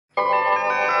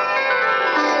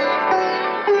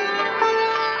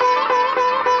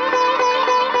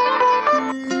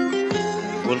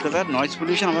কলকাতার noise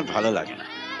pollution আমার ভালো লাগে না,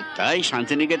 তাই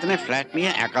শান্তিনিকেতনে ফ্ল্যাট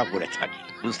নিয়ে একা পড়ে থাকি,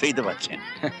 বুঝতেই তো পারছেন।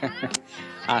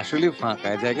 আসলে ফাঁকা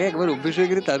জায়গায় একবার অভ্যেস হয়ে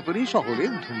গেলে তারপরেই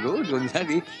শহরের ধুলো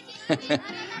জঞ্জালি।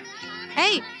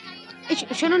 এই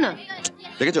শোনো না,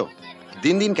 দেখেছো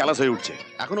দিন দিন ক্যালাস হয়ে উঠছে,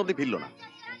 এখন অব্দি ফিরলো না।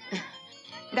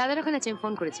 দাদার ওখানে আছে, আমি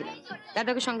ফোন করেছিলাম,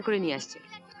 দাদাকে সঙ্গে করে নিয়ে আসছে।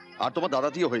 আর তোমার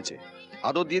দাদাটিও হয়েছে,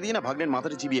 আদর দিয়ে দিয়ে না ভাগ্নের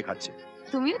মাথাটা চিবিয়ে খাচ্ছে।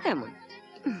 তুমিও তেমন।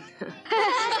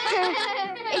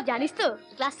 এই জানিস তো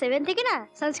ক্লাস 7 থেকে না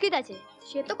সংস্কৃত আছে,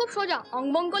 সে তো খুব সোজা,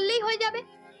 অঙ্গবং করলেই হয়ে যাবে।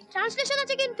 ট্রান্সলেশন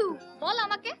আছে কিন্তু, বল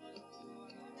আমাকে।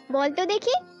 বল তো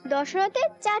দেখি, দশরথের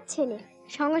 4 ছেলে,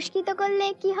 সংস্কৃত করলে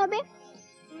কি হবে?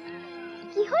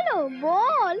 কি হলো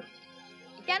বল।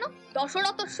 কেন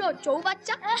দশরথ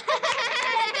চৌবাচ্চা?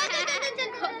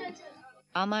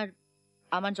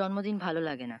 আমার জন্মদিন ভালো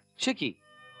লাগে না। সে কি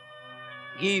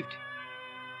গিফট,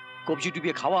 কবজি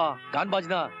টুপিয়ে খাওয়া, গান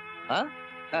বাজনা? হ্যাঁ,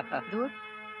 ধুর,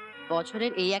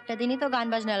 বছরের এই একটা দিনই তো গান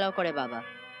বাজনা এলাও করে বাবা,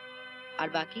 আর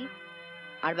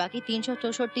বাকি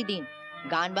 364 দিন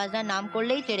গান বাজনার নাম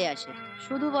করলেই তেড়ে আসে,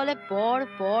 শুধু বলে পড়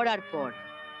পড় আর পড়।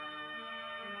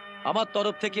 আমার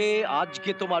তরফ থেকে আজকে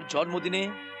তোমার জন্মদিনে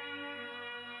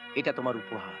এটা তোমার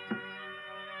উপহার।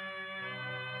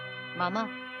 মামা,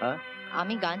 হ্যাঁ?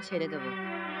 আমি গান ছেড়ে দেব,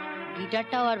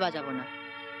 গিটারটাও আর বাজাবো না।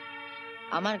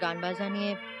 আমার গান বাজনা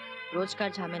নিয়ে রোজকার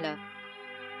ঝামেলা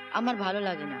আমার ভালো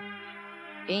লাগে না।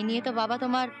 এই নিয়ে তো বাবা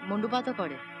তোমার মুন্ডুপাতও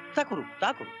করে। তা করুক,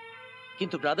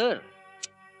 কিন্তু ব্রাদার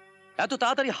এত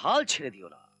তাড়াতাড়ি হাল ছেড়ে দিও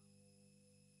না।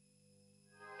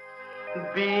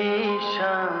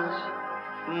 বিশ্বাস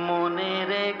মনে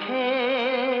রেখে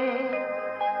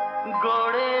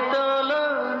গড়ে তোলো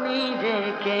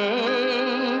নিজেকে,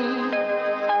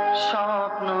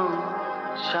 স্বপ্ন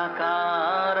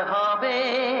সাকার হবে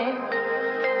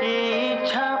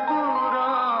ইচ্ছা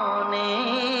পূরণে,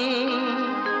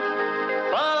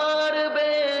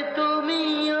 পারবে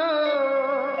তুমিও,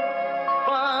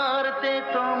 পারতে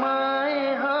তোমায়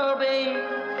হবে,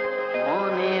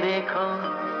 মনে রেখো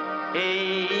এই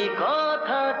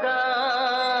কথাটা।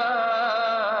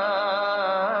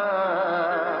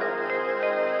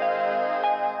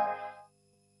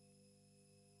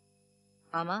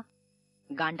 মামা,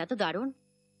 গানটা তো দারুণ,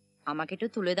 আমাকে একটু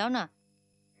তুলে দাও না।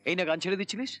 এই না গান ছেড়ে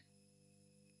দিচ্ছিলিস,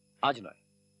 আজ নয়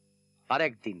আর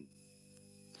একদিন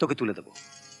তোকে তুলে দেবো।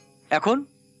 এখন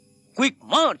কুইক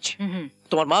মার্চ।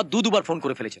 তোমার মা দুবার ফোন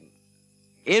করে ফেলেছেন,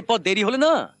 এরপর দেরি হলে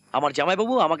না আমার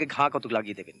জামাইবাবু আমাকে ঘা কতক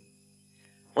লাগিয়ে দেবেন।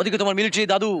 ওদিকে তোমার মিলিটারি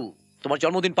দাদু তোমার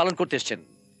জন্মদিন পালন করতে এসছেন,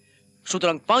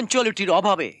 সুতরাং পাঞ্চুয়ালিটির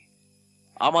অভাবে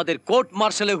আমাদের কোর্ট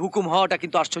মার্শালে হুকুম হওয়াটা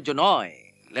কিন্তু আশ্চর্য নয়।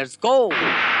 Let's go.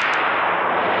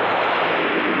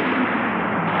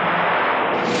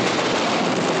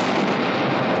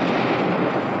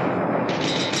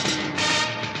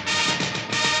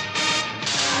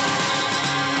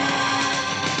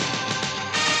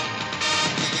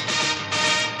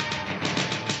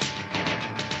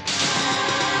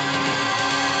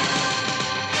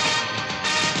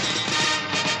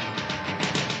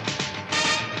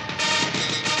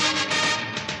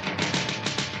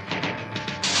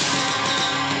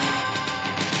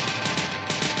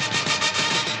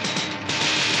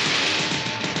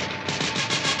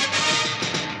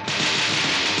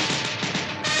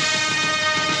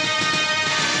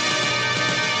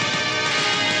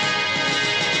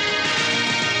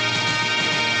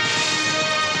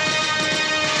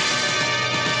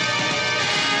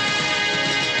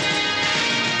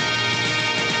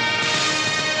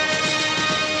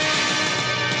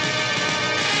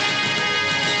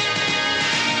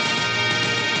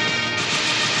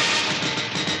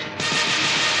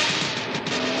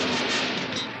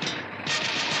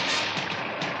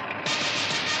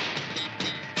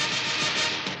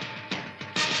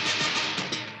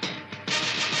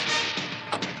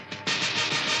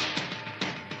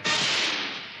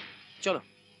 চলো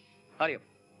আরে।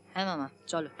 হ্যাঁ মামা,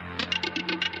 চলো।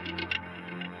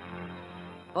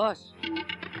 বস,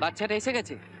 বাচ্চাটা এসে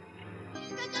গেছে।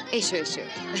 এসো এসো,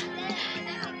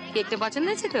 কেকটা পছন্দ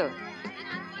হয়েছে তো?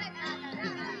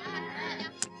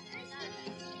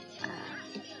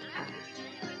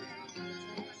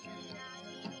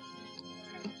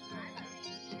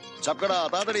 চাপকাটা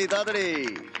তাড়াতাড়ি তাড়াতাড়ি।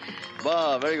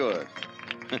 বাহ, ভেরি গুড।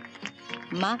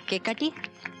 মা, কেক কাটি।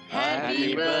 Happy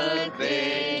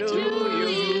birthday to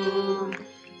you.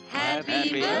 Happy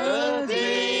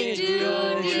birthday to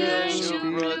you,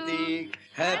 Supratik.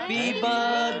 Happy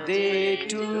birthday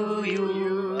to you.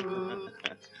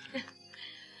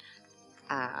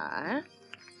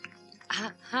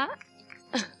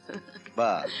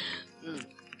 বাহ,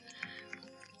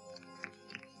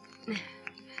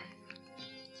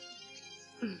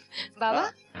 বাবা,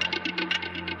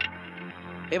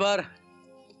 এবার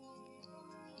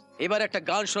এবার একটা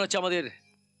গান শোনাচ্ছে আমাদের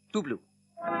টুবলু।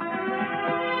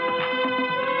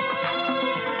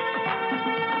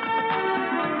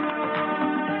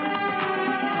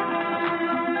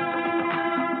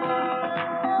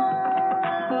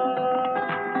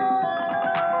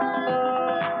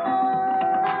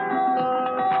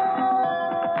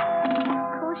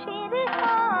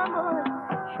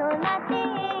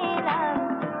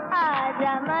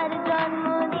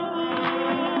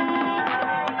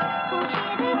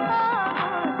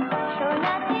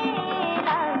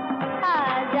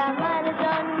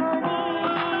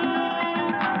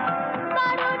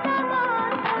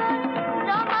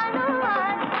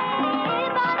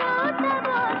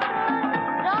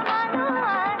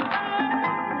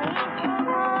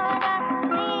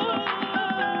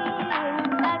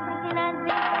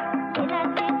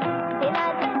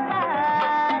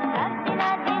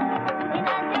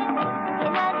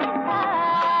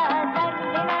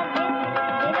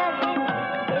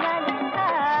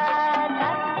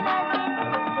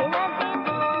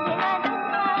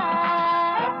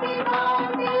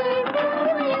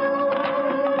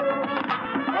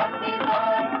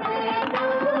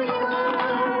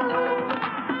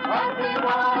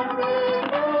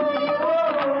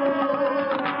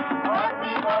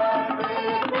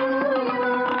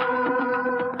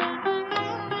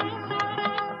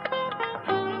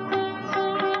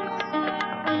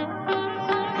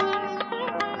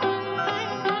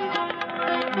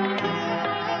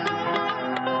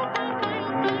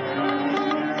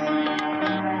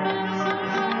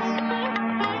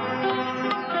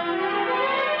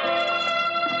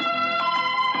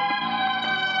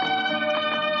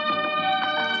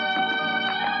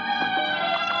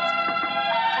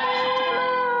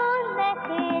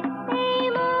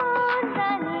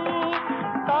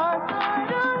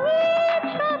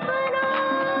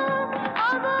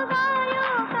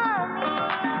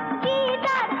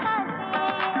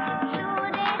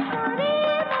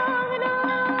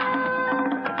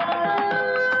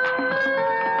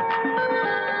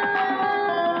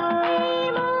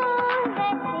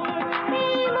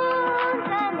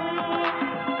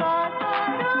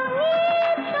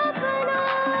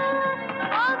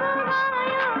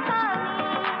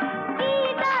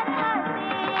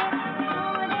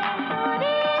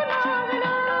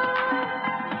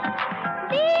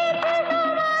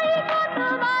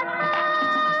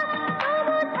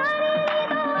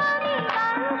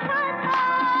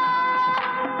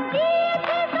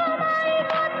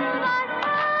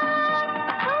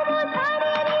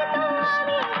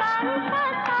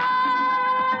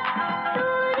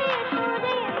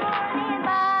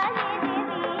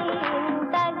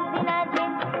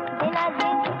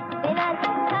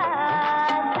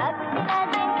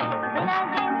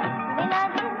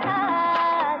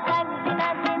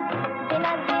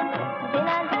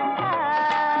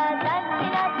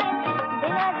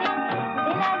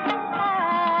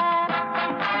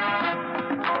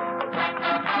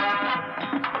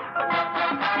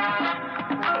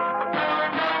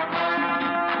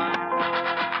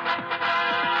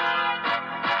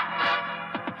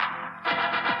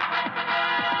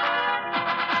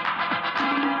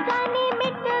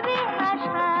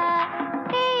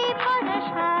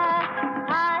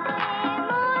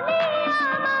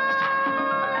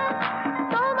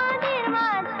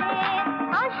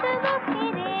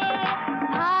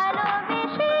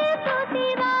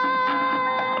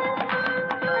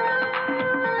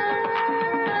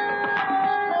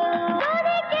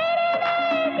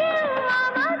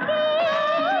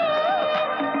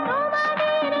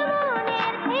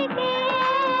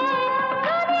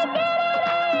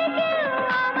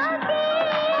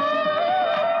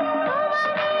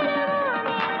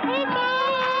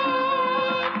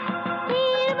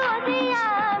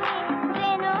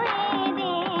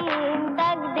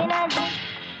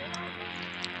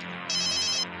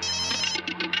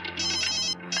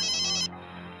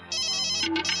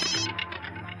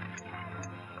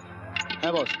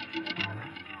 হ্যাঁ বস,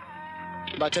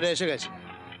 বাচ্চারা এসে গেছে।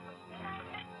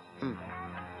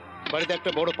 বাড়িতে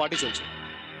একটা বড় পার্টি চলছে।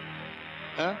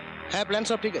 হ্যাঁ হ্যাঁ, প্ল্যান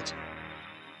সব ঠিক আছে।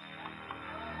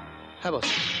 হ্যাঁ বস,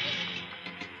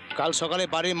 কাল সকালে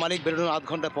বাড়ির মালিক বেরোনোর আধ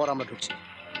ঘন্টা পর আমরা ঢুকছি।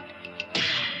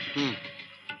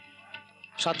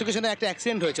 সাত্তুকের সাথে একটা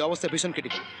অ্যাক্সিডেন্ট হয়েছে, অবস্থা ভীষণ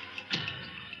ক্রিটিক্যাল।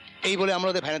 এই বলে আমরা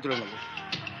ওদের ভ্যানে তুলে নেব।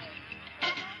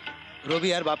 রবি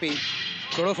আর বাপি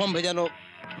ক্লোরোফর্ম ভেজানো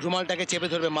রুমালটাকে চেপে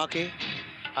ধরবে মাকে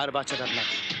আর বাচ্চাটার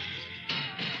নাকে।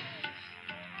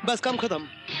 বাস কাম খতম।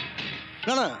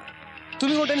 না না,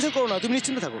 তুমি কোনো টেনশন করো না, তুমি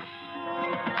নিশ্চিন্ত থাকো।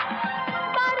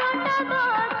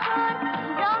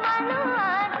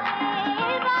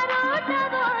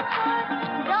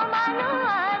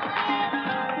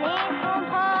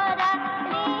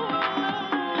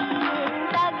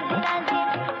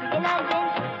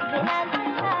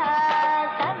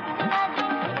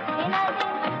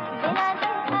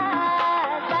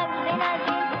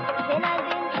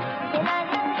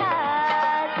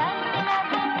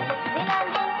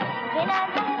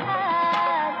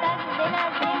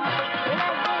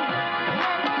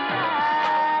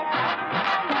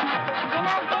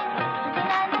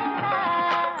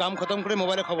 খতম করে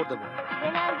মোবাইলে খবর দেবো।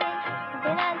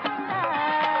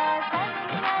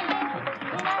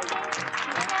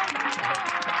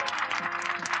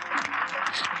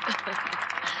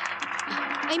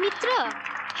 এই মিত্র,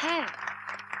 হ্যাঁ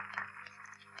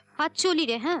আজ চলি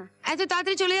রে। হ্যাঁ, এত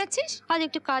তাড়াতাড়ি চলে যাচ্ছিস? আজ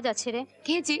একটু কাজ আছে রে।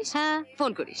 খেয়েছিস? হ্যাঁ,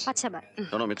 ফোন করিস। আচ্ছা বাই।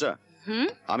 শোনো মিত্রা, হুম,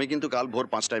 আমি কিন্তু কাল ভোর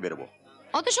 5টায় বেরোবো।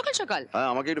 অত সকাল সকাল? হ্যাঁ,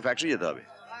 আমাকে একটু ফ্যাক্টরি যেতে হবে।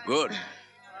 গুড।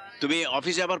 তুমি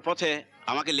অফিসে যাবার পথে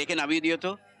আমাকে লেখে নামিয়ে দিও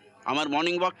তো। আমার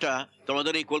মর্নিং ওয়াকটা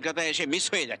তোমাদের এই কলকাতায় এসে মিস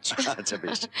হয়ে যাচ্ছে। আচ্ছা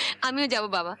বেশ। আমিও যাব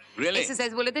বাবা। Really?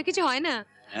 এক্সারসাইজ বলে তো কিছু হয় না।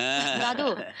 হ্যাঁ। দাদু,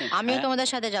 আমিও তোমাদের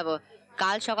সাথে যাব।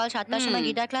 কাল সকাল 7টার সময়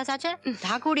গিটার ক্লাস আছে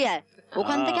ঢাকুরিয়ায়।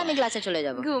 ওখান থেকে আমি ক্লাসে চলে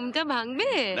যাব। ঘুমটা ভাঙবে?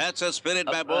 That's a spirit,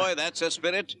 my boy. That's a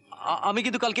spirit. আমি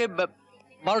কিন্তু কালকে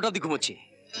 12টা অবধি ঘুমোচ্ছি।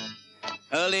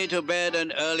 Early to bed and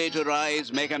early to rise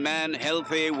make a man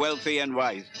healthy, wealthy and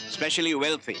wise. Especially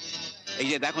wealthy. এই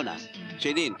যে দেখো না,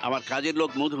 সেদিন আমার কাজের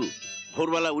লোক মধু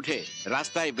ভোরবেলা উঠে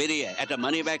রাস্তায় বেরিয়ে একটা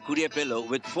মানি ব্যাগ কুড়িয়ে পেল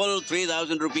with full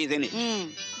 3000 rupees in it.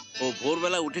 ও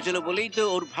ভোরবেলা উঠেছিল বলেই তো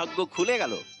ওর ভাগ্য খুলে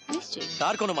গেল। নিশ্চয়ই।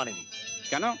 তার কোনো মানে নেই।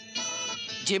 কেন?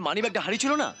 যে মানি ব্যাগটা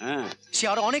হারিয়েছিল না, হ্যাঁ। সে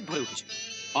আরো অনেক ভরে উঠেছে।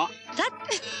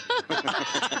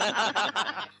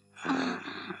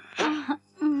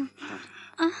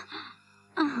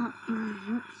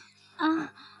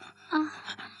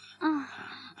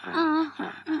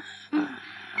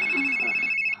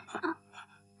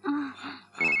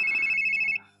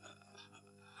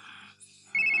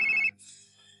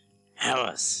 হ্যাঁ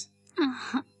বস,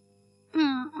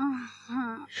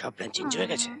 সব প্ল্যান চেঞ্জ হয়ে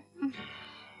গেছে।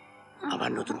 আবার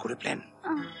নতুন করে প্ল্যান।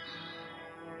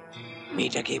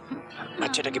 মেয়েটাকে,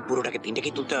 বাচ্চাটাকে, পুরোটাকে,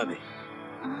 তিনটাকেই তুলতে হবে।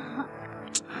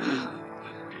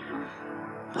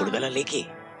 ভোরবেলা লেকে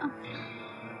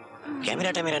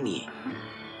ক্যামেরা ট্যামেরা নিয়ে।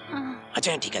 আচ্ছা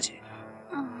হ্যাঁ, ঠিক আছে।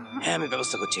 হ্যাঁ, আমি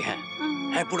ব্যবস্থা করছি। হ্যাঁ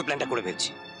হ্যাঁ, পুরো প্ল্যানটা করে ফেলছি।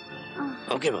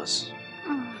 ওকে বস।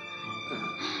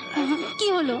 কি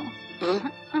হলো?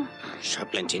 সব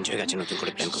প্ল্যান চেঞ্জ হয়ে গেছে, নতুন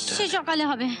করে প্ল্যান করতে সে হবে। সকালে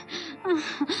হবে।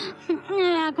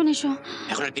 এখন এসো।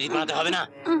 এখন আর পিরিত বানাতে হবে না।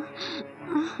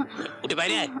 উঠে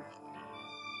বাইরে আয়।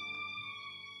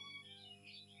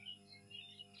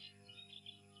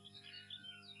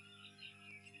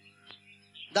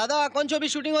 দাদা, কোন ছবি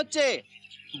শুটিং হচ্ছে?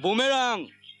 বুমেরাং।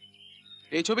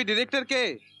 এই ছবি ডিরেক্টর কে?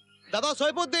 দাদা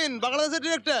সৈফুদ্দিন, বাংলাদেশের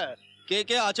ডিরেক্টর। কে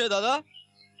কে আছে দাদা?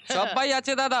 সবাই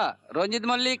আছে দাদা। রঞ্জিত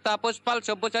মল্লিক, তাপস পাল,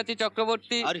 সব্যসাচী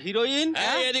চক্রবর্তী। আর হিরোইন?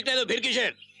 এই এদিকটায় তো ভিড়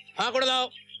কিসের? ফাঁকা করে দাও,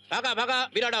 ফাঁকা ফাঁকা,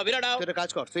 বিরাটাও বিরাটাও। তুই একটা কাজ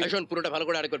কর, তুই- শোন, পুরোটা ভালো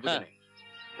করে আরেকবার বুঝে নে।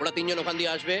 ওরা তিনজন ওখান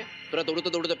দিয়ে আসবে, তোরা দৌড়তে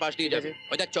দৌড়তে পাশ দিয়ে যাবে।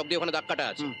 ওই দেখ চক দিয়ে ওখানে দাগ কাটা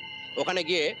আছে, ওখানে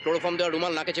গিয়ে ক্লোরোফর্ম দেওয়া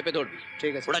রুমাল নাকে চেপে ধরবি।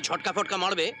 ঠিক আছে। ওরা ঝটকা ফটকা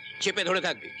মারবে, চেপে ধরে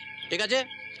থাকবি। ঠিক আছে?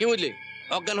 কি বুঝলি?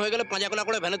 অজ্ঞান হয়ে গেলে পাঁজা কোলা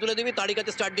করে ভ্যানে তুলে দিবি, তারই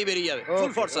কাছে স্টার্ট দিয়ে বেরিয়ে যাবে।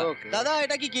 ফুল ফোর্সা। দাদা,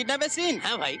 এটা কি কিডন্যাপের সিন?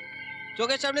 হ্যাঁ ভাই।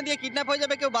 চোখের সামনে দিয়ে কিডন্যাপ হয়ে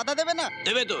যাবে, কেউ বাধা দেবে না?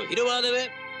 দেবে তো, হিরো বাধা দেবে।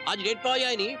 আজ রেট পাওয়া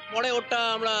যায়নি, পরে ওটা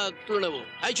আমরা তুলে নেবো।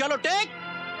 এই চলো, টেক।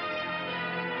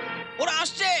 ওরা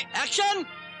আসছে, অ্যাকশন।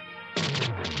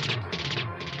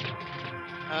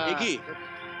 কি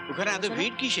ওখানে এত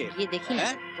ভিড় কিসের? গিয়ে দেখি না।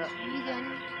 হ্যাঁ?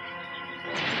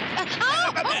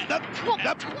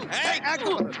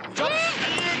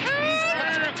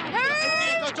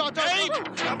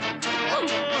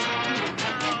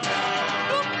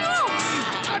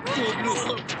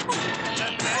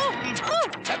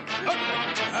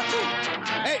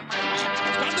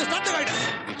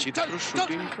 চিত্র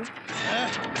শুটিং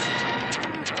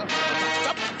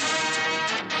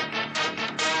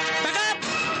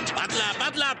পাতলা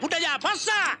পাতলা ফুটে যা,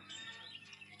 ফর্সা।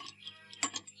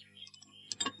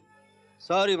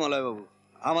 সরি মলয় বাবু,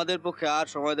 আমাদের পক্ষে আর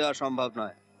সময় দেওয়া সম্ভব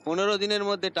নয়। 15 দিনের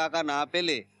মধ্যে টাকা না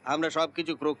পেলে আমরা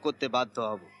সবকিছু ক্রোক করতে বাধ্য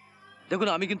হব। দেখুন,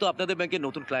 আমি কিন্তু আপনাদের ব্যাংকের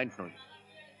নতুন ক্লায়েন্ট নই।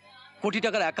 কোটি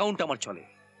টাকার অ্যাকাউন্ট আমার চলে।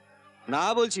 না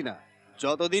বলছি না,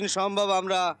 যতদিন সম্ভব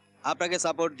আমরা আপনাকে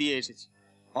সাপোর্ট দিয়ে এসেছি।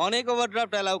 অনেক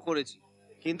ওভারড্রাফট অ্যালাউ করেছি,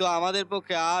 কিন্তু আমাদের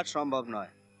পক্ষে আর সম্ভব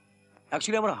নয়।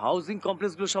 অ্যাকচুয়ালি আমার হাউজিং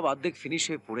কমপ্লেক্সগুলো সব অর্ধেক ফিনিশ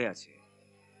হয়ে পড়ে আছে।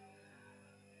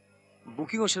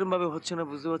 বুকিংও সেরকম ভাবে হচ্ছে না,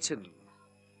 বুঝতে পারছেন।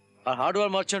 আর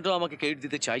হার্ডওয়্যার মার্চেন্টও আমাকে ক্রেডিট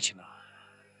দিতে চাইছে না।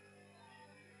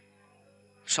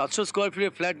 700 স্কোয়ার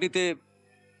ফিটের ফ্ল্যাট নিতে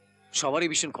সবারই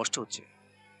ভীষণ কষ্ট হচ্ছে,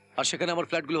 আর সেখানে আমার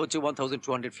ফ্ল্যাটগুলো হচ্ছে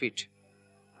 1200 ফিট।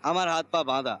 আমার হাত পা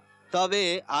বাঁধা। তবে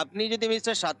আপনি যদি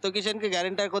মিস্টার সাত্যকিশনকে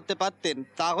গ্যারেন্টার করতে পারতেন,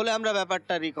 তাহলে আমরা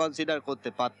ব্যাপারটা রিকনসিডার করতে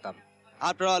পারতাম।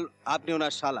 আফটার অল, আপনি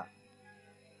ওনার শালা।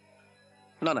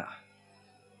 না না,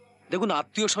 দেখুন,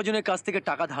 আত্মীয় স্বজনের কাছ থেকে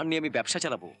টাকা ধার নিয়ে আমি ব্যবসা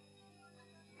চালাবো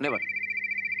নেভার।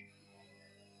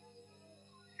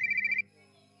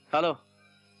 হ্যালো,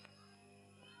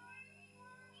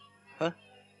 হ্যাঁ,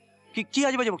 কি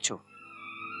আজে বাজে বকছো?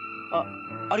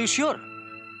 Are you sure?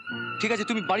 ঠিক আছে,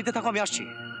 তুমি বাড়িতে থাকো, আমি আসছি।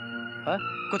 হ্যাঁ,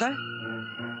 কোথায়?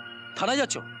 থানায়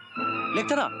যাচ্ছ?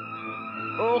 লিখতে না?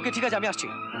 ওকে ঠিক আছে, আমি আসছি।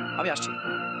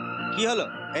 কি হলো?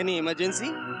 Any emergency?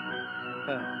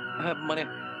 হ্যাঁ মানে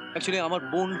অ্যাকচুয়ালি আমার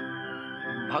বোন,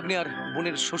 ভাগ্নে আর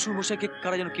বোনের শ্বশুর মশাইকে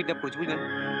কারা যেন কিডন্যাপ করেছে, বুঝলেন?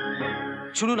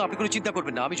 শুনুন, আপনি কোনো চিন্তা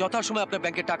করবেন না, আমি যথাসময়ে আপনার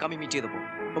ব্যাংকের টাকা আমি মিটিয়ে দেবো।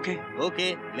 ওকে ওকে,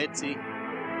 লেটস সি।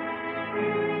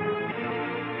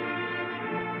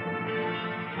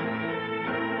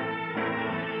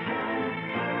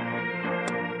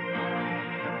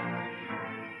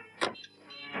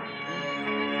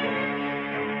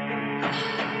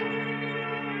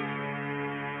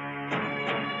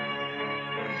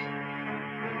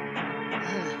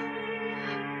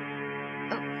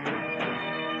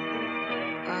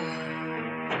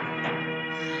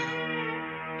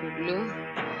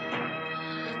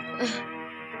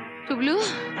 টুবলু,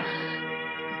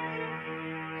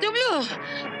 টুবলু,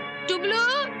 টুবলু,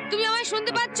 তুমি আমায়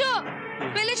শুনতে পাচ্ছ?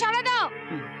 পেলে সাড়া দাও।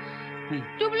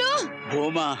 টুবলু।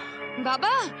 বৌমা।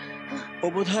 বাবা। ও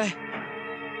বোধহয়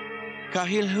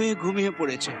কাহিল হয়ে ঘুমিয়ে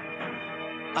পড়েছে।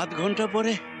 আধ ঘন্টা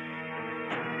পরে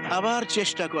আবার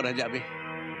চেষ্টা করা যাবে।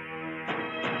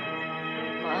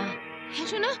 মা। হ্যাঁ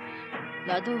শোনা।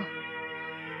 দাদু,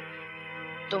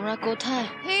 তোমরা কোথায়?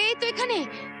 এই তো এখানে।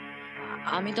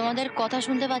 আমি তোমাদের কথা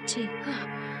শুনতে পাচ্ছি।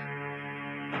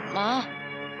 মা।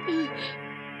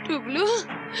 টুবলু,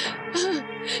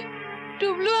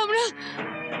 টুবলু,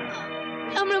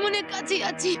 আমরা মনে কাছে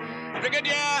আছি।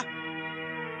 Brigadier,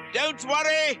 don't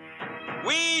worry,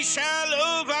 we shall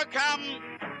overcome.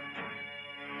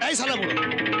 এই শালা বুড়ো,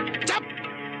 চাপ!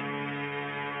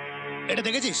 এটা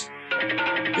দেখেছিস?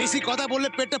 বেশি কথা বললে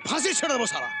পেটে ফাঁসি ছেড়ে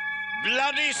শালা।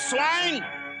 Bloody swine!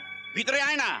 ভিতরে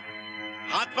আয় না,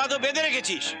 হাত পা তো বেঁধে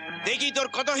রেখেছিস, দেখি তোর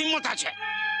কত হিম্মত আছে।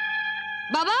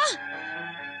 বাবা,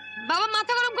 বাবা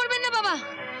মাথা গরম করবেন না বাবা,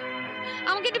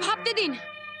 আমাকে একটু ভাবতে দিন।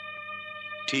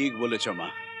 ঠিক বলেছ মা,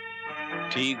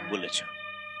 ঠিক বলেছ।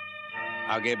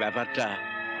 আগে ব্যাপারটা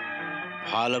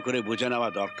ভালো করে বুঝে নেওয়া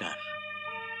দরকার।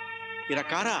 এরা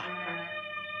কারা,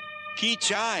 কি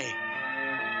চায়,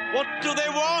 what do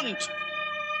they want?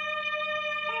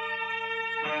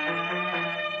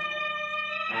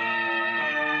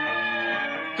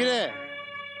 কিরে?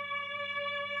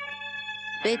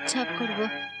 পেচ্ছাপ করবো।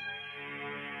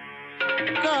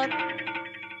 কর।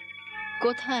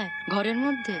 কোথায়? ঘরের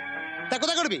মধ্যে। তা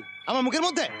কোথায় করবি? আমার মুখের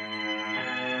মধ্যে?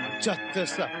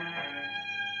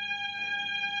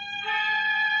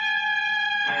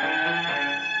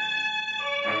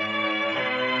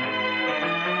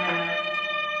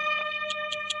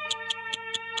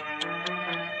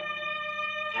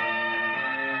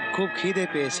 খুব খিদে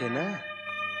পেয়েছে না?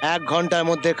 1 ঘন্টার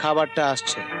মধ্যে খাবারটা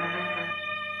আসছে,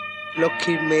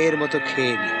 লক্ষ্মীর মেয়ের মতো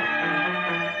খেয়ে নিও,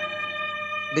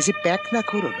 বেশি প্যাক না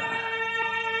করো না।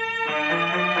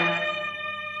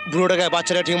 বুড়োটাকে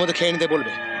বাচ্চারা ঠিক মতো খেয়ে নিতে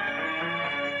বলবে।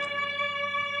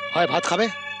 হয় ভাত খাবে,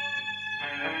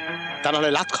 তা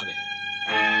নাহলে লাত খাবে।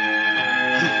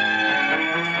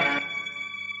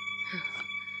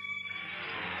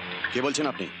 কে বলছেন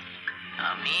আপনি?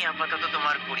 আমি আপাতত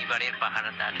তোমার পরিবারের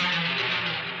পাহারাদার।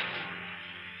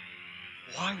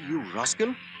 Why you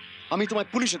rascal? আমি তোমায়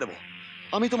পুলিশে দেব।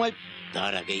 আমি তোমায়।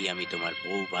 তার আগেই আমি তোমার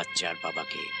বউ বাচ্চার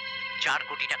বাবাকে 4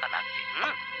 কোটি টাকা লাগবে।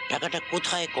 টাকাটা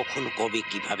কোথায়, কখন, কবে,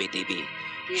 কিভাবে দেবে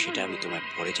সেটা আমি তোমায়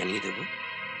পরে জানিয়ে দেব।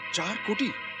 4 কোটি?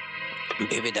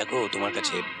 ভেবে দেখো, তোমার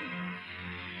কাছে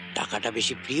টাকাটা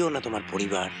বেশি প্রিয় না তোমার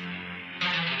পরিবার?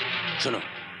 শোনো,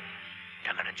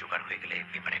 টাকাটা জোগাড় হয়ে গেলে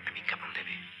পেপারে একটা বিজ্ঞাপন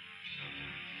দেবে,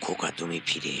 খোকা তুমি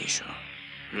ফিরে এসো।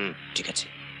 ঠিক আছে?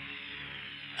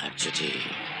 আর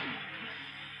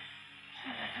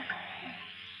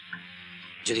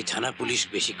যদি থানা পুলিশ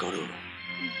বেশি করো,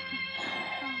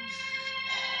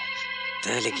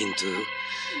 তাহলে কিন্তু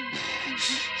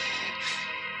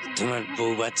তোমার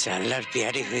বউ বাচ্চা আল্লাহর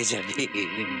পেয়ারে হয়ে যাবে।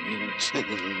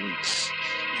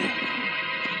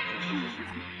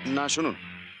 না শুনুন,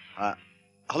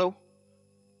 হ্যালো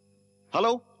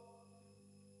হ্যালো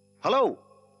হ্যালো,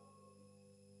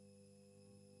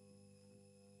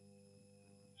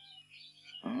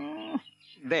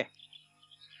 দে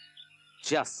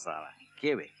যা সালা,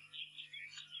 কে বে?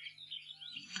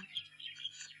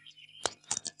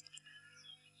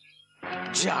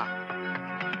 যা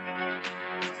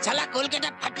শালা, কলকাতা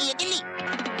ফাটিয়ে দিলি।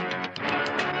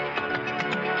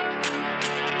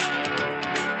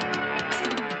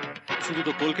 শুধু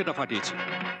তো কলকাতা ফাটিয়েছি,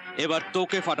 এবার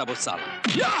তোকে ফাটাবো সালা।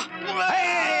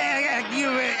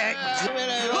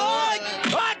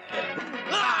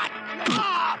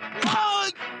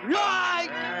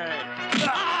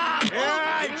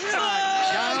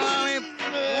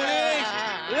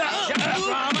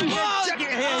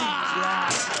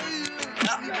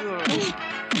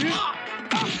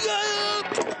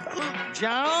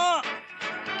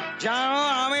 জানো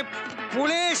আমি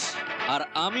পুলিশ। আর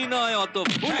আমি নয় অত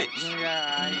পুলিশ।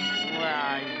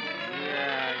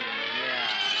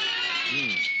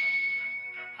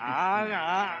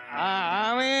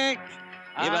 আমি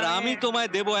এবার আমি তোমায়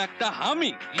দেব একটা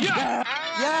হামি।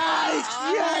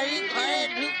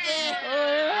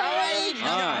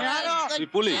 তুই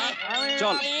পুলিশ,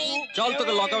 চল চল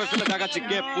তোকে লকআপে ফেলে দেখাচ্ছি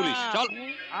কে পুলিশ। চল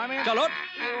চল ওঠ।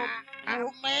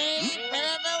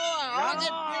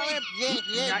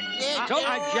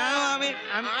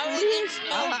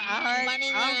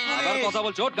 আবার কথা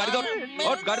বলছো? ওঠ গাড়ি ধর,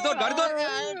 ওঠ গাড়ি ধর, গাড়ি ধর,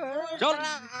 চল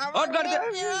ওঠ গাড়ি ধর,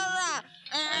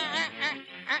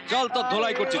 চল তোর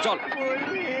ধোলাই করছি চল।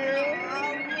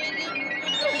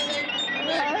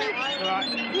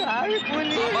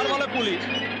 আবার বলে পুলিশ,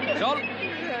 চল।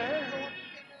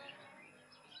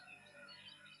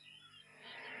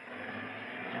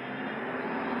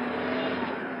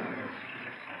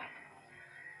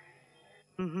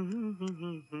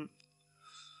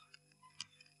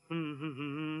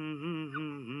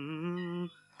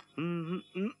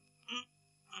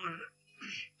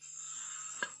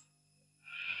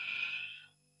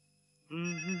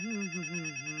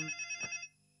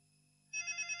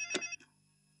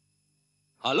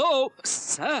 হ্যালো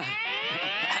স্যার,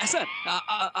 স্যার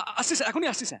আসছি স্যার, এখনই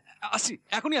আসছি স্যার, আসছি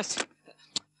এখনই আসছি।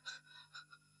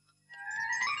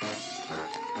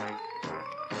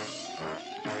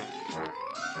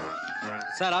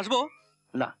 স্যার আসবো?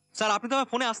 না স্যার আপনি তো আমার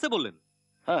ফোনে আসতে বললেন।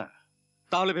 হ্যাঁ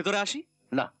তাহলে ভেতরে আসি?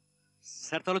 না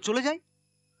স্যার তাহলে চলে যাই?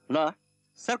 না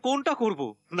স্যার কোনটা করব,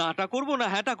 নাটা করব না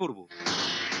হ্যাঁটা করব?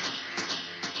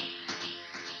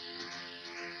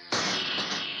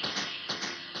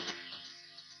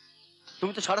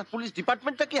 তুমি তো সারা পুলিশ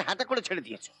ডিপার্টমেন্টটাকে হাতে করে ছেড়ে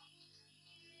দিয়েছো।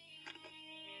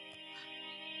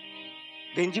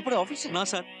 গেঞ্জি পরে অফিসে? না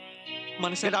স্যার,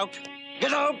 মানে sir get out,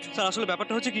 get out. Sir আসলে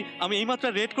ব্যাপারটা হচ্ছে কি, আমি এইমাত্র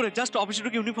রেড করে জাস্ট অফিসে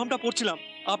ঢুকে ইউনিফর্মটা পরছিলাম,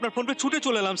 আপনার ফোন পে ছুটে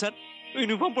চলে এলাম স্যার।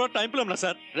 ইউনিফর্ম পরার টাইম পেলাম না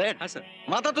স্যার। রেড? হ্যাঁ স্যার।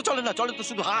 মাথা তো চলে না, চলে তো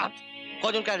শুধু হাত।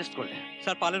 কজনকে অ্যারেস্ট করলে?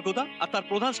 স্যার পালের গোদা আর তার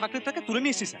প্রধান সাকরেটাকে তুলে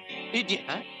নিয়ে এসেছি স্যার। ইডিয়েট,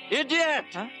 হ্যাঁ ইডিয়েট।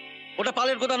 ওটা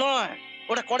পালের গোদা নয়,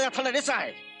 ওটা কড়িয়া থানার এসআই।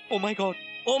 ও মাই গড,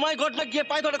 ও মাই গড না, গিয়ে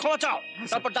পায়ে ধরে ক্ষমা চাও,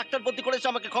 তারপর ডাক্তার ভর্তি করেছে,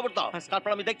 আমাকে খবর দাও, তারপর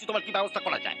আমি দেখছি তোমার কি ব্যবস্থা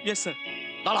করা যায়। Yes sir.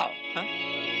 দাঁড়াও, হ্যাঁ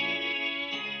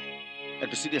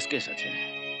একটা সিরিয়াস কেস আছে।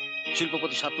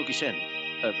 শিল্পপতি সাত্যকী সেন,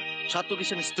 সাত্যকী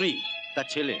সেনের স্ত্রী, তার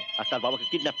ছেলে আর তার বাবাকে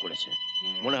কিডন্যাপ করেছে।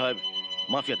 মনে হয়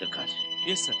মাফিয়াদের কাজ।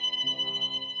 Yes sir.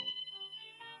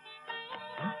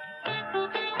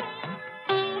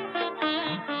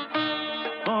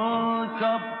 ও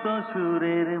সপ্ত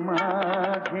সুরের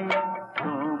মাঝে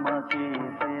তোমাকে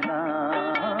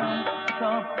পেলাম,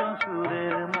 সপ্ত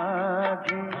সুরের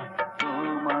মাঝে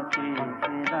তোমাকে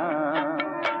পেলাম।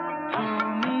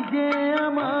 তুমি যে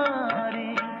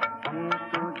আমারি সে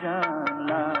তো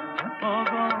জানলাম,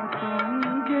 ওগো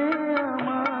তুমি যে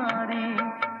আমারি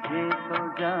সে তো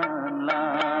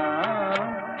জানলাম।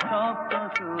 সপ্ত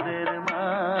সুরের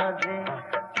মাঝে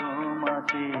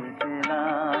তোমাকে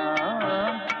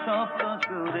পেলাম, সপ্ত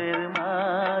সুরের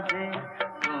মাঝে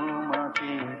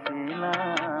তোমাকে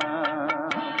পেলাম।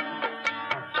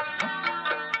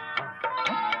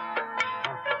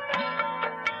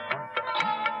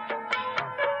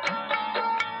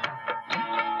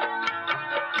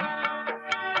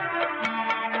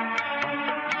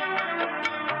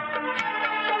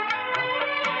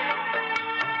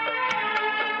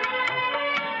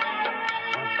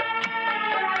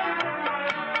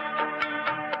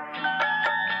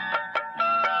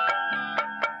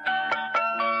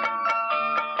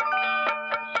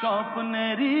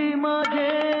 স্বপ্নেরই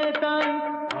মাঝে তাই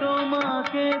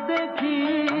তোমাকে দেখি,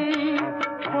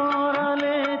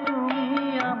 পরালে তুমি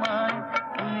আমায়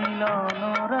মিলন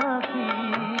রাখি।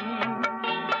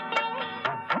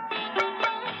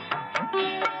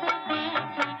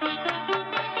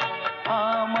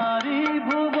 আমারই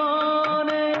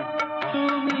ভুবনে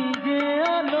তুমি যে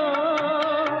আলো,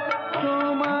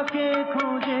 তোমাকে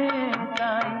খুঁজে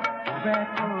তাই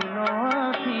ব্যাকুল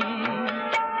আছি।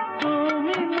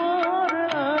 তুমি মোর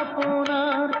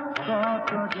আপনার কত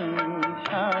যে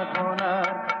সাধনা,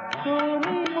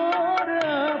 তুমি মোর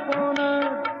আপনার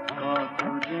কত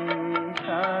যে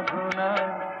সাধনা।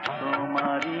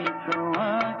 তোমারই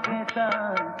ছোঁয়াকে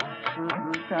তাই শুধু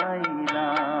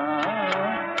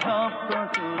চাইলাম, সপ্ত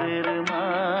সুরের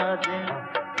মাঝে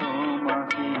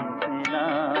তোমাকে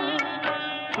পেলাম।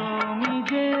 তুমি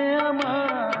যে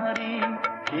আমারি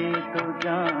সে তো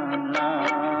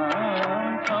জানলাম,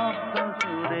 সপ্ত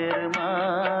সুরের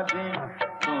মাঝে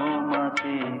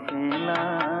তোমাকে পেলাম।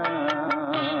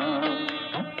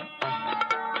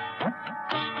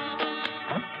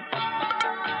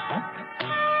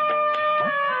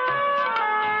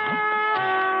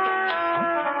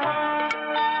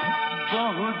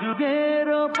 বহু যুগের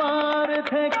পার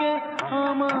থেকে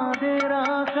আমাদের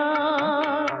আশা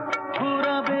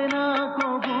ফুরাবে না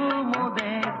কবু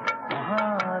মোদের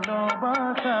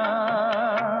ভালোবাসা।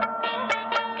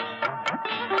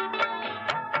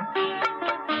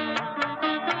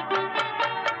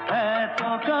 এত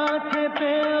কাছে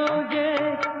পেও যে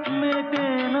মেটে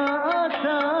না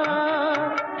আশা,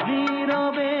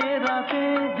 নীরবে রাতে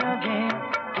জাগে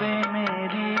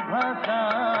প্রেমেরই ভাষা।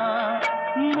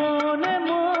 মনে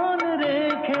মন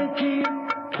রেখেছি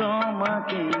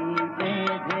তোমাকেই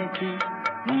বেঁধেছি,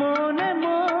 মনে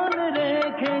মন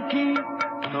রেখেছি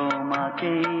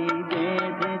তোমাকেই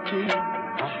বেঁধেছি।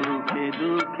 সুখে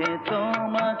দুঃখে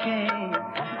তোমাকে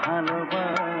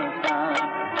ভালোবাসা।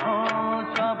 ও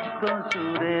সপ্ত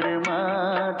সুরের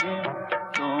মাঝে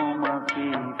তোমাকে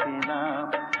পেলাম,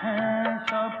 হ্যাঁ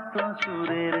সপ্ত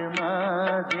সুরের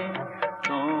মাঝে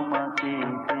তোমাকে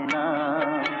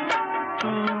পেলাম।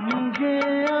 তুমি যে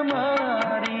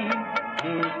আমারি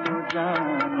এ তো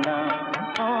জানলাম,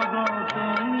 ওগো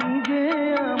তুমি যে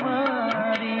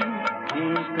আমারি এ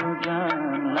তো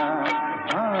জানলাম।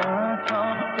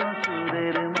 সপ্ত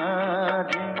সুরের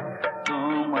মাঝে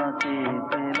তোমাকে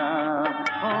পেলাম,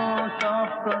 ও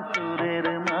সপ্ত সুরের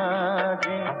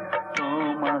মাঝে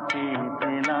তোমাকে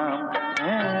পেলাম,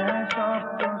 হ্যাঁ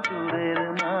সপ্ত সুরের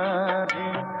মাঝে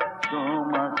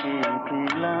তোমাকে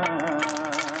পেলাম।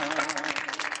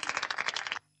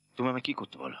 তুমি আমায় কি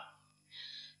করতে বলো?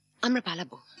 আমরা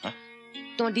পালাবো।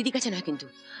 তোমার দিদির কাছে নয় কিন্তু,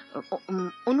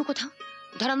 অন্য কোথাও।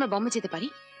 ধরো আমরা বম্বে যেতে পারি,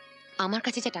 আমার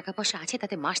কাছে যে টাকা পয়সা আছে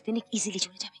তাতে মাস দিনে ইজিলি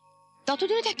চলে যাবে।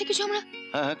 ততদিনে তো একটা কিছু আমরা।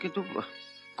 হ্যাঁ কিন্তু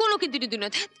কোনো কিন্তু টিন্তু না।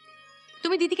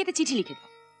 তুমি দিদিকে একটা চিঠি লিখে দাও।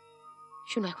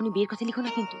 শোনো, এখনই বিয়ের কথা লিখো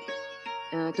না কিন্তু।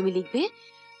 তুমি লিখবে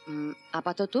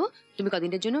আপাতত তুমি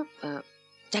কদিনের জন্য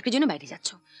চাকরির জন্য বাইরে যাচ্ছ,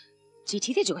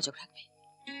 চিঠিতে যোগাযোগ রাখবে।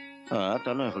 হ্যাঁ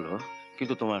তা নয় হলো,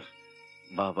 কিন্তু তোমার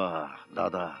বাবা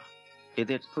দাদা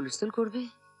এদের হুলস্থুল করবে।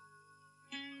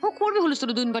 ও করবে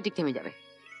হুলস্থুল, 2 দিন পর ঠিক থেমে যাবে।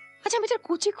 আচ্ছা আমি তার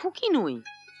কচি খুকি নই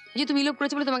যে তুমি লোভ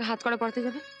করেছো বলে তোমাকে হাত করা পড়তে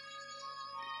যাবে।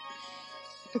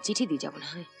 একটা চিঠি দিয়ে যাবো না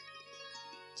হয়,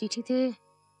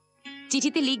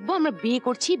 চিঠিতে লিখবো আমরা বিয়ে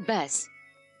করছি, ব্যাস।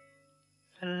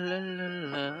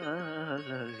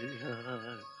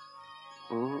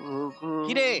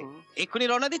 কিরে এক্ষুনি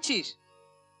রওনা দিচ্ছিস?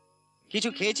 কিছু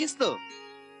খেয়েছিস তো?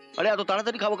 আরে এত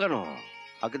তাড়াতাড়ি খাবো কেন?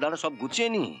 আগে দাঁড়া, সব গুছিয়ে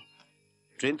নি।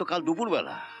 ট্রেন তো কাল দুপুর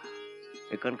বেলা।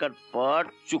 এখানকার পাট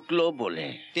চুকলো বলে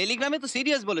টেলিগ্রামে তো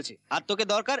সিরিয়াস বলেছে, আর তোকে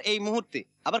দরকার এই মুহূর্তে।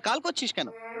 আবার কাল করছিস কেন?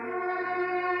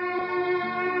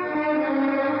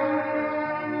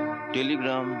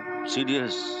 টেলিগ্রাম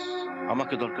সিরিয়াস,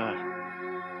 আমাকে দরকার।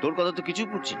 তোর কথা তো কিছুই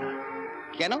বুঝছি না।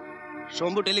 কেন?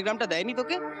 শম্ভু টেলিগ্রামটা দেয়নি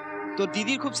তোকে? তোর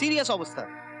দিদির খুব সিরিয়াস অবস্থা।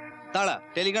 দাঁড়া,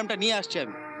 টেলিগ্রামটা নিয়ে আসছি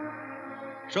আমি।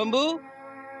 শম্ভু,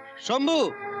 শম্ভু।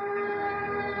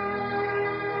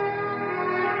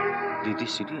 দিদি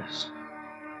সিরিয়াস?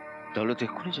 তাহলে তো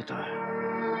এক্ষুনি যেতে হয়।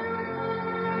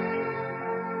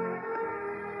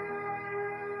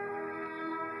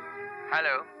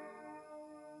 হ্যালো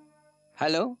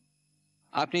হ্যালো,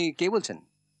 আপনি কে বলছেন?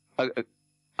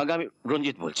 আগে আমি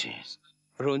রঞ্জিত বলছি।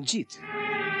 রঞ্জিত?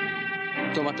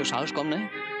 তোমার তো সাহস কম নয়।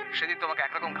 সেদিন তোমাকে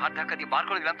একরকম ঘাট ধাক্কা দিয়ে বার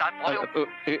করে দিলাম, তারপরে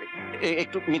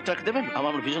একটু মিথ্যাকে দেবেন,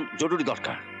 আমার ভীষণ জরুরি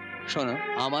দরকার। শোনো,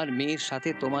 আমার মেয়ের সাথে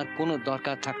তোমার কোনো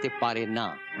দরকার থাকতে পারে না।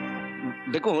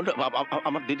 দেখুন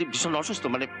আমার দিদি ভীষণ অসুস্থ,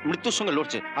 মানে মৃত্যুর সঙ্গে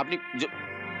লড়ছে। আপনি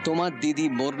তোমার দিদি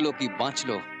মরলো কি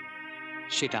বাঁচলো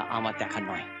সেটা আমার দেখা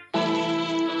নয়।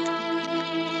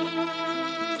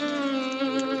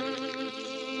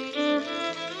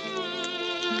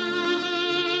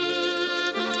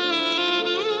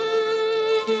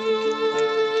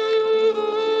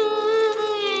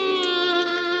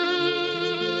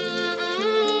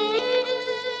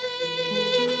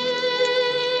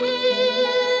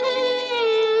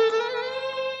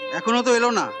 এখনো তো এলো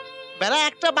না। বেলা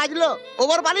 1টা বাজলো,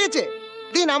 ওভার বানিয়েছে।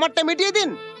 দিন, আমারটা মিটিয়ে দিন।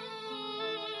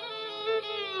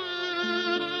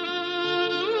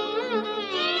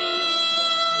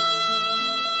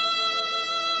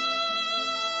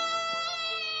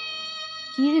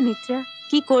 কি রে মিত্রা,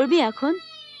 কি করবি এখন?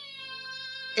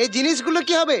 এই জিনিসগুলো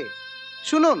কি হবে?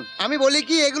 শুনুন, আমি বলি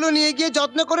কি এগুলো নিয়ে গিয়ে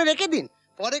যত্ন করে রেখে দিন,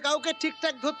 পরে কাউকে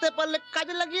ঠিকঠাক ধরতে পারলে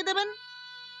কাজে লাগিয়ে দেবেন।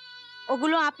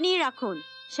 ওগুলো আপনিই রাখুন,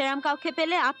 সেরাম কাউকে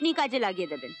পেলে আপনি কাজে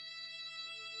লাগিয়ে দেবেন।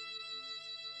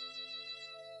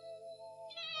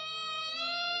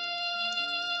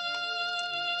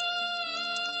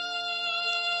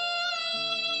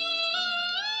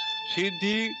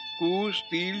 সিদ্ধি, কুশ,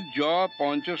 তিল, জব,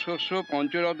 পঞ্চশস্য,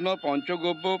 পঞ্চরত্ন,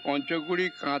 পঞ্চগব্য, পঞ্চগুড়ি,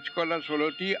 কাঁচকলা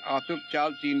 16টি, আতপ চাল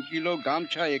 3 কিলো,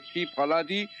 গামছা 1টি,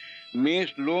 ফলাদি, মেষ,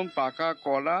 লোম, পাকা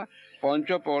কলা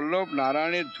পঞ্চপল্লব,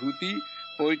 নারায়ণের ধুতি,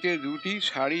 পৈতে দুটি,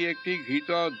 শাড়ি একটি,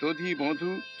 ঘৃত, দধি,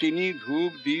 মধু, চিনি,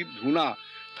 ধূপ, দীপ, ধুনা,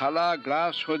 থালা,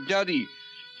 গ্লাস, সজ্জাদি।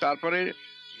 তারপরে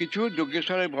কিছু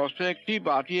যজ্ঞেশ্বরের বস্ত্র একটি,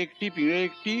 বাটি একটি, পিঁড়ে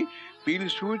একটি,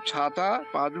 পিলসুচ, ছাতা,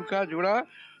 পাদুকা জোড়া,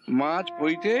 মাছ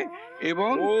পৈতে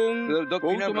এবং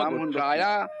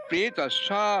ব্রাহ্মণায়া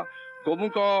প্রেতস্যা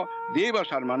গোমুখ দেব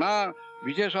শর্মণা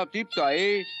বিশেষ তৃপ্তয়ে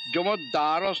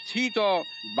যমদ্বার স্থিত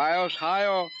বায়সায়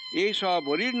এষ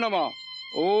বরির্নম।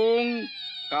 ওং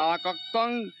কাকক্তং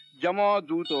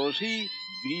যমদূতোষি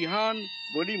গৃহান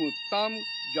বলিমুত্তম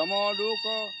যমলোক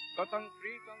গতং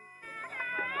প্রেতং।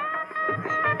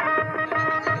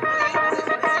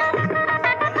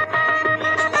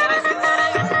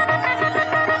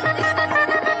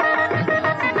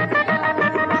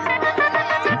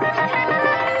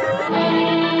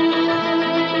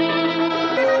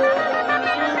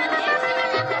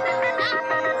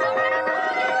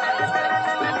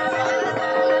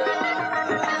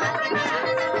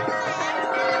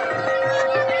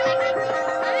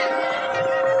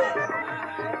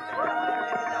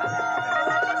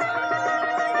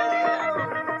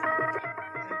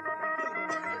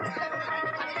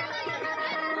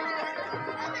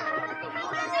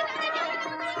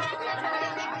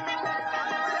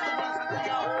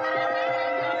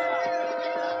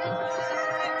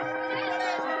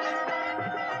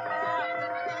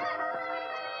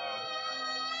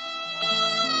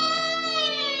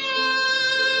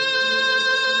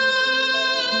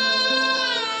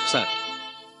 স্যার।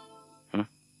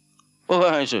 ও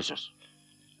হ্যাঁ, এসো এসো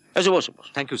এসো, বসো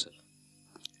বসো। Thank you sir.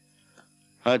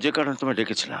 যে কারণে তোমায়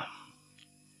ডেকেছিলাম,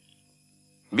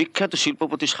 বিখ্যাত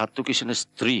শিল্পপতি সাত্তকী সেনের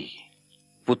স্ত্রী,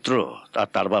 পুত্র আর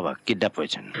তার বাবা কিডন্যাপ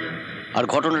হয়েছেন। আর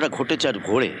ঘটনাটা ঘটেছে আর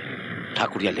ভোরে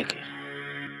ঠাকুরিয়া লেকে।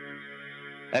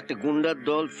 একটা গুন্ডার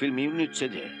দল ফিল্ম ইউনিট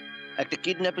সেজে একটা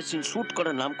কিডন্যাপের সিন শুট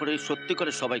করার নাম করে সত্যি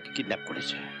করে সবাইকে কিডন্যাপ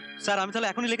করেছে। স্যার আমি তাহলে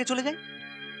এখনই লেকে চলে যাই?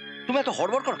 তুমি এত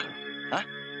হড়বড় কর কেন? হ্যাঁ,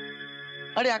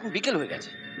 আরে এখন বিকেল হয়ে গেছে।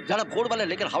 যারা ভোরবেলা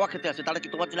লেকের হাওয়া খেতে আসে তারা কি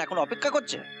তোমার জন্য এখন অপেক্ষা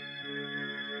করছে?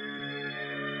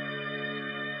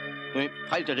 তুমি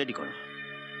ফাইলটা রেডি করো।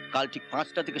 কাল ঠিক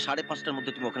 5টা থেকে 5:30টার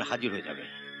মধ্যে তুমি ওখানে হাজির হয়ে যাবে,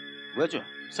 বুঝেছো?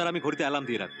 স্যার আমি ঘড়িতে অ্যালার্ম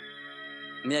দিয়ে রাখবো।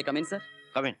 May I come in sir?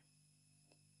 Come in.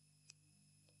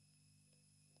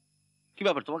 কি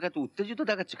ব্যাপার, তোমাকে এত উত্তেজিত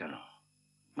দেখাচ্ছে কেন?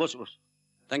 বসো বসো।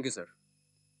 Thank you sir.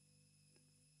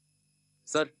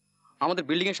 স্যার আমাদের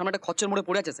বিল্ডিং এর সামনে একটা খচ্চর মোড়ে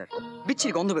পড়ে আছে স্যার,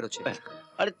 বিচ্ছিরি গন্ধ বেরোচ্ছে।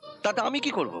 আরে তাতে আমি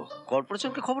কি করব?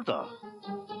 কর্পোরেশনকে খবর দাও।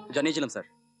 জানিয়েছিলাম স্যার,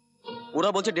 ওরা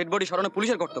বলছে ডেড বডি সরানো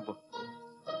পুলিশের কর্তব্য।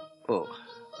 ও,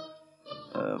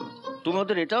 তুমি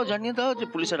ওদের এটাও জানিয়ে দাও যে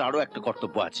পুলিশের আরো একটা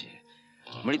কর্তব্য আছে,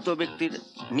 মৃত ব্যক্তির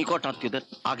নিকট আত্মীয়দের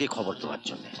আগে খবর দেওয়ার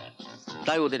জন্য।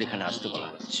 তাই ওদের এখানে আসতে বলা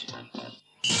হচ্ছে।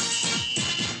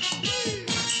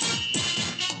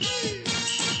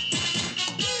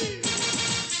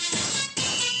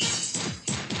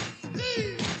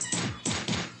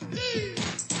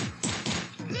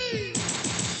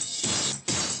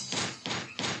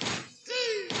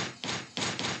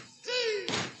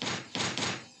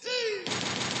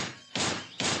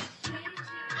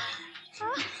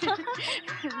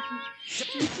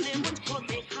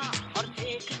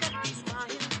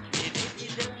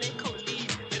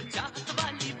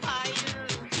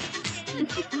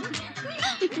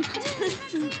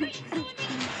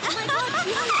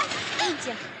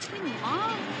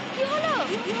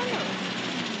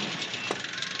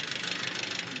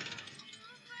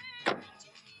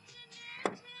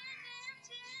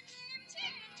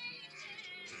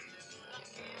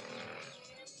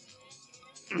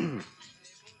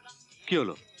 কি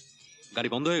হলো, গাড়ি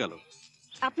বন্ধ হয়ে গেল?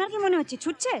 আপনার কি মনে হচ্ছে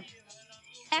ছুটছে?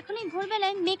 এখন এই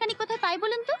ভোরবেলায় মেকানিক কোথায় পাই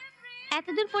বলুন তো? এত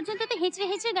দূর পর্যন্ত তো হেঁচড়ে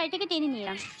হেঁচড়ে গাড়িটাকে টেনে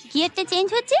নিলাম, গিয়ারটা চেঞ্জ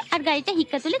হচ্ছে আর গাড়িটা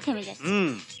হিক্কা তুলে থেমে যাচ্ছে।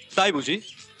 তাই বুঝি?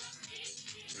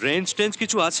 রেঞ্জ টেঞ্জ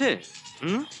কিছু আছে?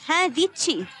 হ্যাঁ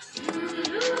দিচ্ছি।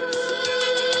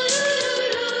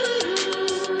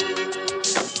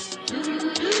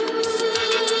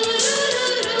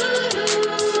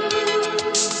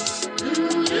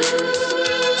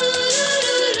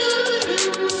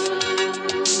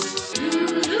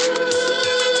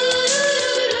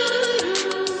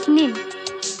 নিন।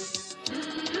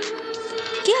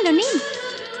 কি হলো, নিন।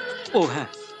 ও হ্যাঁ,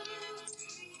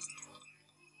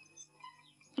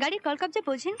 গাড়ির কলকবজা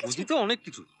বোঝেন কিছু? বুঝি তো অনেক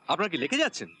কিছু। আপনারা কি লেকে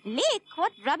যাচ্ছেন? Lake?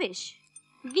 What rubbish.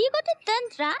 We go to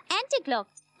Tantra anti-clock.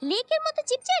 লেকের মতো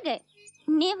চিপ জায়গায়?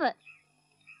 নেভার।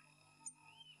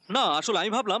 না, আসলে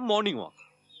আমি ভাবলাম মর্নিং ওয়াক।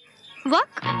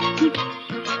 ওয়াক?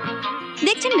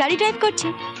 দেখছেন গাড়ি ড্রাইভ করছে।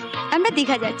 আমরা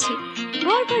দীঘা যাচ্ছি,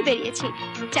 ভোর ভোর বেরিয়েছি,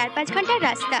 4-5 ঘন্টার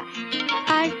রাস্তা।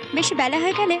 আর বেশি বেলা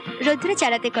হয়ে গেলে রোদ্দুরে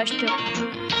চালাতে কষ্ট।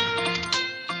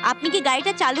 আপনি কি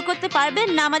গাড়িটা চালু করতে পারবেন,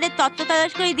 না আমাদের তত্ত্ব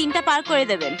তলাশ করে দিনটা পার করে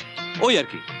দেবেন? ওই আর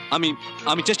কি,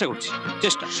 আমি চেষ্টা করছি,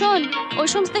 চেষ্টা। শোন, ওই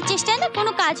সমস্ত চেষ্টায় না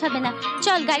কোনো কাজ হবে না।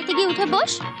 চল গাড়িতে গিয়ে উঠে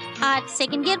বস। আর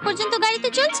সেকেন্ড গিয়ার পর্যন্ত গাড়িতে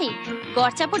চলছি,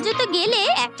 গড়চা পর্যন্ত গেলে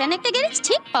একটা না একটা গ্যারেজ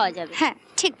ঠিক পাওয়া যাবে। হ্যাঁ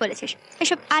ঠিক বলেছিস,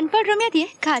 এসব আনপড় রমিয়া দিয়ে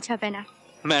কাজ হবে না।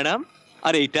 ম্যাডাম,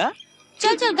 আর এইটা?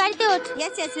 চল চল গাড়িতে ওঠ।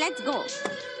 Yes yes, let's go.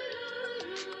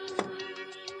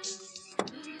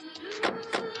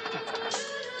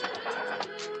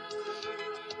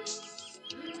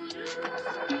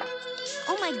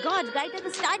 O my god, গাড়িটা তো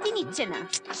স্টার্টই নিচ্ছে না।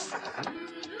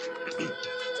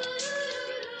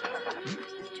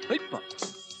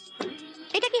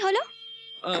 এটা কি হলো?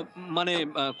 মানে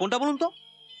কোনটা বলুন তো?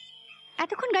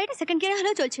 এতক্ষণ গাড়িটা সেকেন্ড গিয়ারে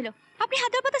হলেও চলছিল, আপনি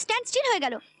হাতের পাতা স্ট্যান্ড স্টিল হয়ে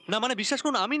গেল। না মানে বিশ্বাস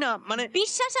করুন, আমি না মানে।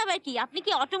 বিশ্বাস আবার কি? আপনি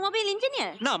কি অটোমোবাইল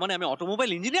ইঞ্জিনিয়ার? না মানে আমি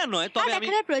অটোমোবাইল ইঞ্জিনিয়ার নয়, তবে আমি।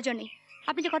 দেখার প্রয়োজন নেই,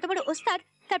 আপনি যে কত বড় ওস্তাদ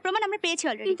তার প্রমাণ আমরা পেয়েছি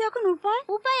অলরেডি। কিন্তু এখন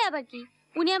উপায় আবার কি?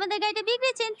 উনি আমাদের গাড়িতে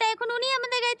বিগড়েছেন, তাই এখন উনি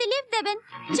আমাদের গাড়িতে লিফট দেবেন।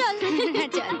 চল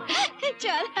চল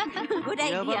চল, গুড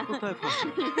আইডিয়া।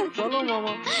 চলো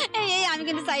মামা। এই আমি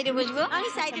কিন্তু সাইডে বসবো। আমি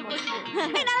সাইডে বসবো।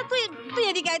 না তুই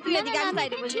এদিকে আয়, তুই এদিকে, আমি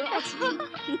সাইডে বসবো।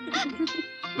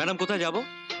 ম্যাডাম কোথায় যাব?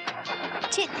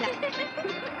 চেতলা।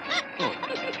 ও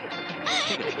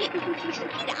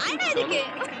আয় না এদিকে।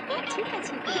 ঠিক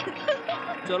আছে,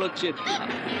 চলো Chetla.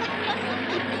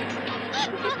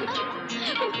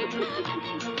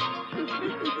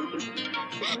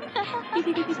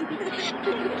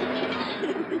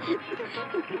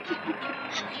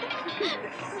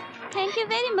 Thank you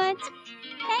very much.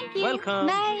 Thank you. Welcome.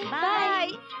 Bye bye.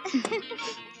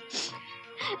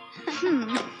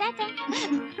 Tata.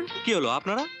 কি হলো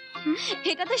আপনারা?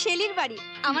 এটা তো শেলির বাড়ি,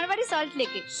 আমার বাড়ি সল্ট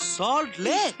লেকে। Salt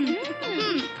lake?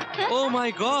 ও মাই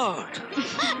গড,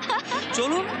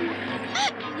 চলুন।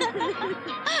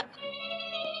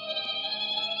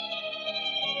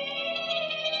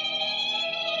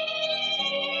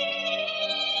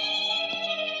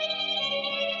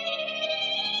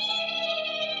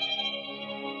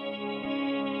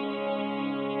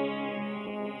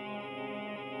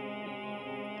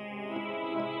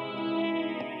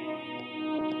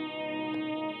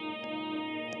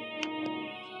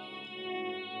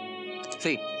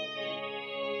 সেই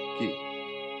কি?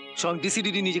 স্বয়ং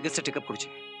ডিসিডিটি নিজেকে টেক আপ করেছে।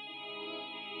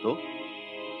 তো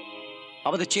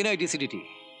আমাদের চেন্নাই ডিসিডিটি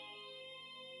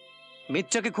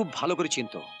মিথ্যাকে খুব ভালো করে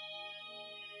চিনত।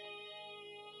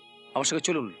 আমার সঙ্গে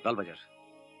চলুন লালবাজার।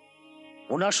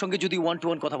 ওনার সঙ্গে যদি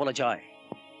 1-to-1 কথা বলা যায়,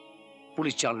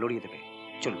 পুলিশ চাল লড়িয়ে দেবে।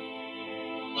 চলুন।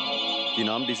 কি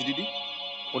নাম ডিসিডিটি?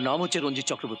 ওর নাম হচ্ছে রঞ্জিত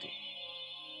চক্রবর্তী।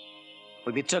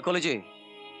 ওই মিত্রা কলেজে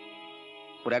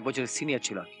ওর 1 বছরের সিনিয়র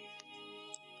ছিল আর কি।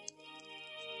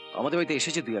 আমাদের বাড়িতে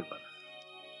এসেছে 2-1 বার।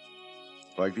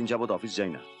 কয়েকদিন যাবত অফিস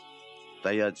যাই না,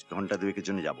 তাই আজ ঘন্টা 2-1-এর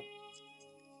জন্য যাব।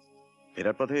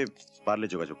 ফেরার পথে পারলে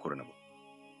যোগাযোগ করে নেব।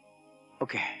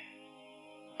 ওকে,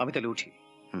 আমি তাহলে উঠি।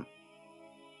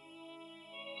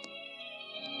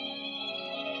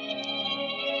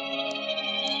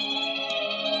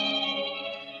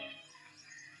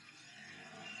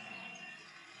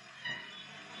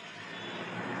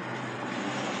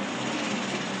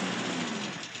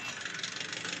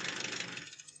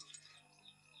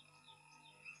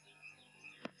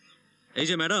 এই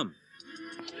যে ম্যাডাম।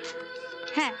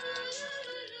 হ্যাঁ,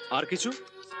 আর কিছু?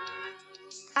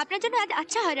 আপনার জন্য আজ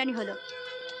আচ্ছা হয়রানি হলো।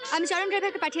 আমি চরণ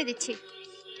ড্রাইভারকে পাঠিয়ে দিচ্ছি,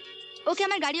 ওকে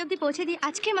আমার গাড়ি অবধি পৌঁছে দিয়ে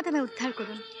আজকের মতো আমি উদ্ধার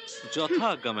করুন।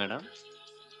 যথাজ্ঞা ম্যাডাম।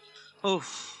 ওফ,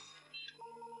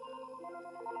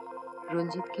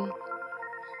 রঞ্জিতকে,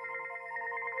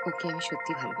 ওকে আমি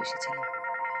সত্যি ভালোবেসেছিলাম।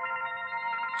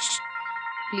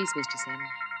 প্লিজ মিস্টার স্যাম,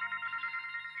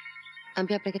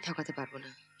 আমি আপনাকে ঠকাতে পারবো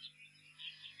না।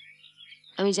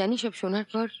 আমি জানি সব শোনার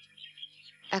পর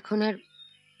এখন আর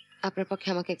আপনার পক্ষে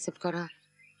আমাকে অ্যাকসেপ্ট করা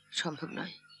সম্ভব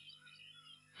নয়।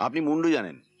 আপনি মুন্ডু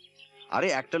জানেন। আরে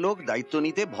একটা লোক দায়িত্ব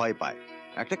নিতে ভয় পায়,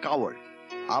 একটা কাওয়ার্ড।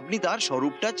 আপনি তার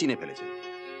স্বরূপটা চিনে ফেলেছেন।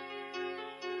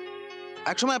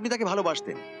 একসময় আপনি তাকে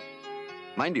ভালোবাসতেন,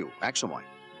 মাইন্ড ইউ, একসময়।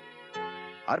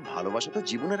 আর ভালোবাসা তো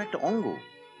জীবনের একটা অঙ্গ,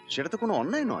 সেটা তো কোনো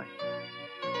অন্যায় নয়।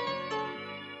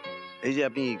 এই যে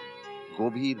আপনি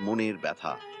গভীর মনের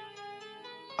ব্যথা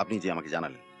আপনি যে আমাকে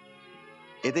জানালেন,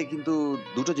 এতে কিন্তু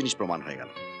দুটো জিনিস প্রমাণ হয়ে গেল।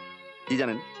 কি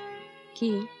জানেন?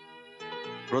 কি?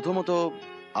 প্রথমত,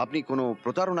 আপনি কোনো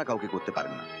প্রতারণা কাউকে করতে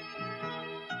পারেন না।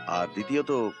 আর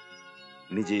দ্বিতীয়ত,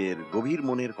 নিজের গভীর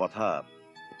মনের কথা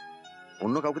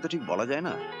অন্য কাউকে তো ঠিক বলা যায়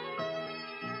না।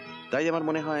 তাই আমার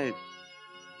মনে হয়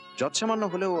যৎসামান্য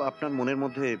হলেও আপনার মনের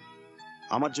মধ্যে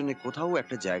আমার জন্য কোথাও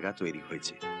একটা জায়গা তৈরি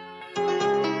হয়েছে।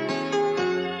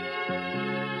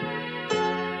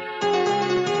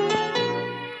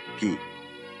 কি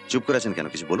চুপ করে আছেন কেন?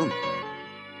 কিছু বলুন।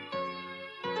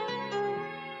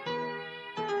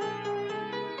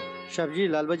 सब्जी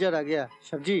लाल बाजार आ गया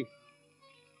सब्जी।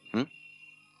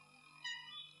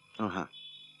 हाँ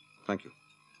थैंक यू।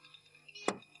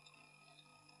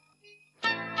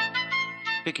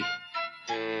 কি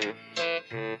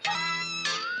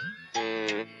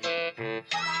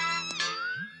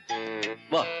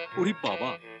বাহ ওরে বাবা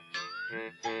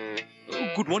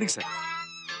গুড মর্নিং স্যার।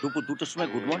 দুপুর 2টার সময়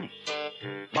গুড মর্নিং,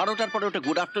 12টার পরে ওটা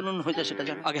গুড আফটারনুন হয়ে যায় সেটা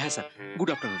জানো? আগে হ্যাঁ sir good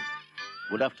afternoon.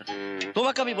 Good afternoon.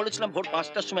 তোমাকে আমি বলেছিলাম ভোর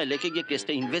 5টার সময় লেখে গিয়ে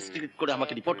কেসটা ইনভেস্টিগেট করে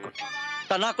আমাকে রিপোর্ট করতে,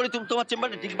 তা না করে তুমি তোমার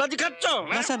চেম্বারে ডিগবাজি খাচ্ছ।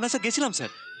 না স্যার গেছিলাম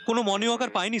স্যার, কোনো মর্নিং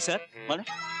ওয়াকার পাইনি স্যার। মানে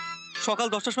সকাল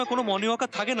 10টার সময় কোনো মর্নিং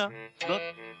ওয়াকার থাকে না।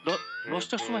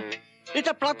 10টার সময়?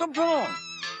 এটা প্রাতঃভ্রমণ,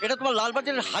 এটা তোমার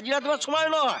লালবাজারের হাজিরা দেওয়ার সময়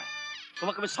নয়।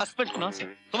 তোমাকে আমি সাসপেন্ড করব। না স্যার।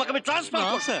 তোমাকে আমি ট্রান্সফার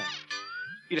করব। Sir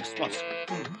irresponsible.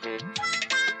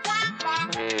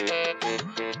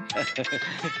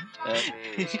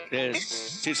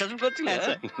 শীর্ষাসন করছিলে?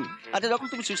 আচ্ছা যখন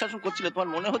তুমি শীর্ষাসন করছিলে তোমার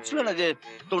মনে হচ্ছিল না যে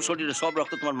তোমার শরীরে সব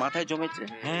রক্ত তোমার মাথায় জমেছে?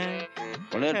 হ্যাঁ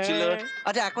মনে হচ্ছিল।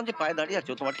 আচ্ছা এখন যে পায়ে দাঁড়িয়ে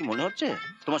আছো তোমার কি মনে হচ্ছে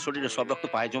তোমার শরীরে সব রক্ত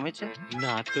পায়ে জমেছে?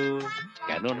 না তো।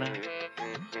 কেন না?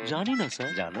 জানি না স্যার।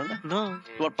 জানো না? না।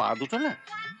 তোমার পা দুটো না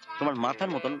তোমার মাথার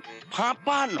মতন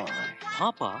ফাঁপা নয়।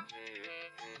 ফাঁপা?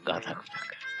 গাধা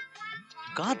কোথাকার।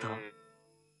 গাধা?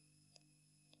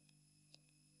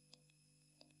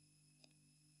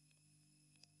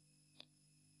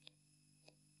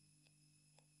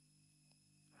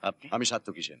 আপনি? আমি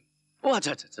সাত্তকী সেন। ও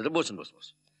আচ্ছা আচ্ছা আচ্ছা বসুন বসুন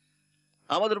বসুন।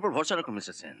 আমাদের উপর ভরসা রাখুন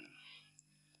মিস্টার সেন।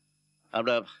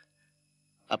 আমরা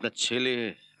আপনার ছেলে,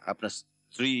 আপনার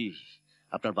স্ত্রী,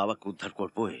 আপনার বাবাকে উদ্ধার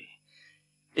করবোই।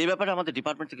 এই ব্যাপারে আমাদের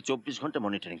ডিপার্টমেন্ট থেকে 24 ঘন্টা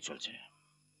মনিটরিং চলছে।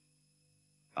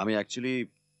 আমি অ্যাকচুয়ালি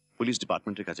পুলিশ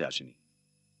ডিপার্টমেন্টের কাছে আসিনি,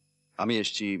 আমি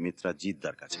এসেছি মিত্রা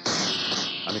জিদ্দার কাছে।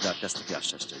 আমি তার কাছ থেকে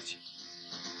আশ্বাস চাইছি।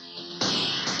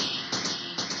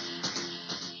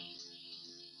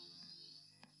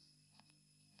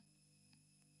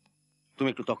 তুমি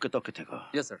একটু তককে তককে থেকো।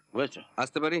 Yes sir. বুঝেছো?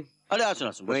 আসতে পারি? আরে আসুন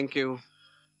আসুন। Thank you.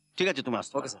 ঠিক আছে তুমি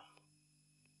আসতে। Okay sir.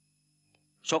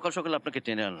 সকাল সকাল আপনাকে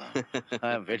টেনে আনলাম।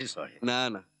 হ্যাঁ ভেরি সরি। না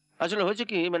না আসলে হয়েছে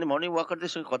কি মানে মর্নিং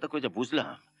ওয়াকারদের সঙ্গে কথা কয়ে যা বুঝলাম,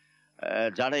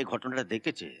 যারা এই ঘটনাটা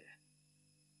দেখেছে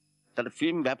তারা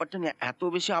ফিল্ম ব্যাপারটা নিয়ে এত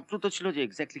বেশি আপ্লুত ছিল যে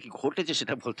এক্স্যাক্টলি কি ঘটেছে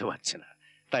সেটা বলতে পারছে না,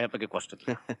 তাই আপনাকে কষ্ট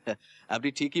দিলাম। আপনি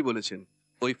ঠিকই বলেছেন।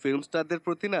 ওই ফিল্ম স্টারদের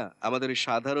প্রতি না আমাদের ওই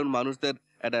সাধারণ মানুষদের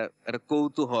একটা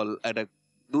কৌতূহল, একটা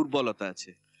দুর্বলতা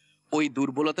আছে। ওই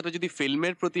দুর্বলতাটা যদি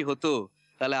ফিল্মের প্রতি হতো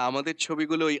তাহলে আমাদের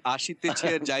ছবিগুলো ওই আসিতেছে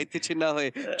আর যাইতেছে না হয়ে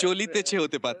চলিতেছে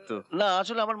হতে পারতো। না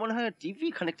আসলে আমার মনে হয় টিভি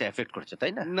খানিকটা এফেক্ট করেছে,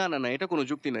 তাই না? না না না এটা কোনো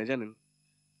যুক্তি নাই জানেন।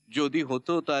 যদি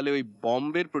হতো তাহলে ওই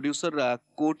বম্বের প্রডিউসাররা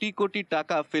কোটি কোটি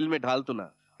টাকা ফিল্মে ঢালতো না।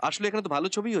 আসলে এখানে তো ভালো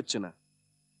ছবি হচ্ছে না,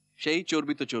 সেই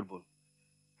চর্বিত চর্বণ।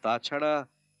 তাছাড়া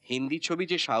হিন্দি ছবি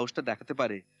যে সাহসটা দেখাতে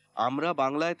পারে আমরা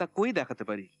বাংলায় তা কই দেখাতে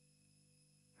পারি?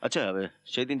 আচ্ছা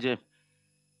সেদিন যে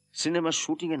সিনেমা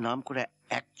শুটিং এর নাম করে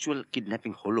অ্যাকচুয়াল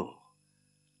কিডন্যাপিং হলো,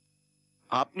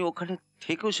 আপনি ওখানে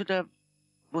থেকেও সেটা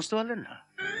বুঝতে পারলেন না?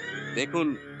 দেখুন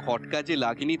খটকা যে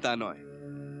লাগেনি তা নয়,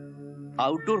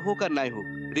 আউটডোর হোক আর নাই হোক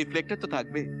রিফ্লেক্টর তো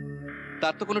থাকবে,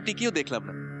 তার তো কোনো টিকিও দেখলাম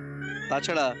না।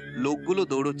 তাছাড়া লোকগুলো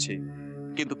দৌড়চ্ছে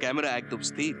কিন্তু ক্যামেরা একদম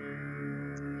স্থির।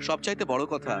 সবচাইতে বড়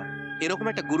কথা এরকম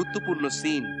একটা গুরুত্বপূর্ণ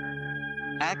সিন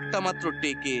একটা মাত্র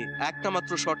টেকে একটা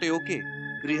মাত্র শটে ওকে,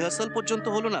 রিহার্সাল পর্যন্ত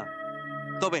হলো না।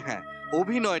 তবে হ্যাঁ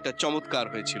অভিনয়টা চমৎকার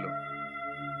হয়েছিল।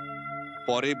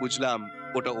 পরে বুঝলাম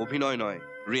ওটা অভিনয় নয়,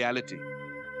 রিয়ালিটি।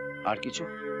 আর কিছু?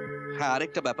 হ্যাঁ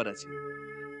আরেকটা ব্যাপার আছে।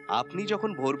 আপনি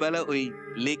যখন ভোরবেলা ওই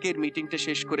লেকের মিটিংটা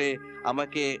শেষ করে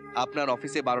আমাকে আপনার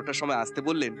অফিসে 12টার সময় আসতে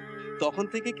বললেন, তখন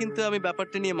থেকে কিন্তু আমি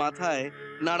ব্যাপারটা নিয়ে মাথায়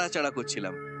নাড়াচাড়া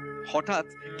করছিলাম। হঠাৎ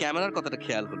ক্যামেরার কথাটা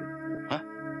খেয়াল হলো। হ্যাঁ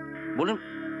বলুন,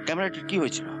 ক্যামেরাটার কি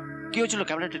হয়েছিল? কি হয়েছিল?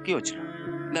 ক্যামেরাটার কি হয়েছিল?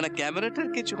 না না ক্যামেরাটার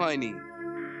কিছু হয়নি,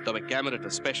 তবে ক্যামেরাটা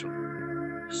স্পেশাল।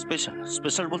 স্পেশাল?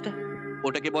 স্পেশাল বলতে?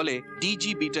 ওটাকে বলে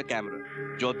ডিজি বিটা ক্যামেরা।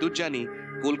 যতদূর জানি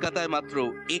কলকাতায় মাত্র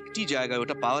একটি জায়গায়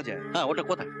ওটা পাওয়া যায়। হ্যাঁ ওটা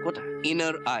কোথায়? কোথায়?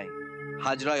 Inner I,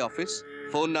 হাজরাই office,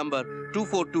 phone number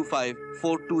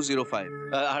 24254205।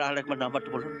 আর আরেকবার নাম্বারটা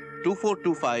বলুন।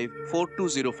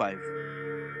 24254205।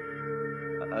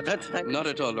 Not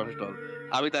at all, not at all.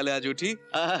 আমি তাহলে আজ উঠি।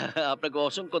 আপনাকে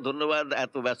অসংখ্য ধন্যবাদ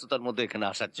এত ব্যস্ততার মধ্যে এখানে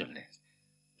আসার জন্য।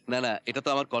 না না এটা তো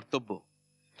আমার কর্তব্য,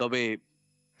 তবে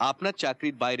আপনার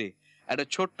চাকরির বাইরে একটা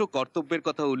ছোট্ট কর্তব্যের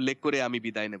কথা উল্লেখ করে আমি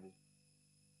বিদায় নেব।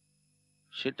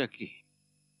 সেটা কি?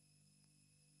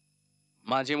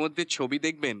 মাঝে মধ্যে ছবি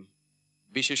দেখবেন,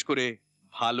 বিশেষ করে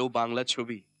ভালো বাংলা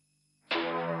ছবি।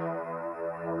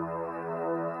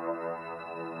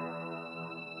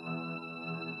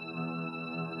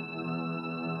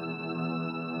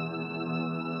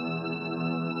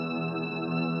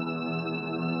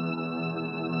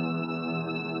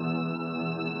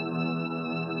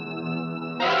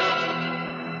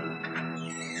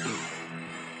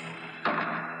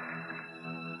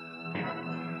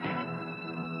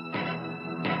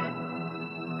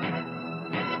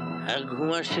 আর ঘুম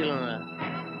আসছিল না।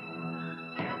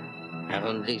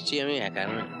 এখন দেখছি আমি একা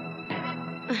নই।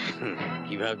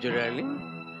 কি ভাবছো ডার্লিং?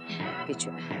 কিছু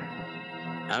না।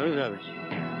 আমি ভাবছি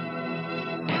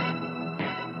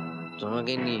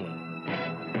তোমাকে নিয়ে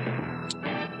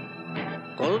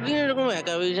কতদিন এরকম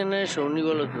একা বিছানায় শোনি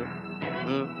বলো তো?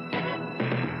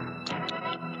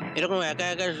 এরকম একা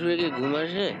একা শুয়ে কি ঘুম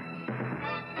আসে?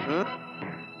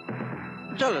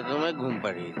 চলো তোমায় ঘুম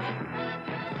পাড়িয়ে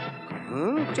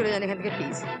চলে যান এখান থেকে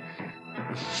প্লিজ।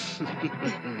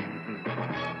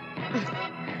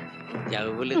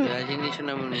 যাবে বলে তো রাজি নিস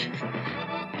না মনে।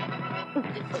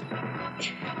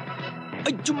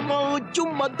 চুম্মা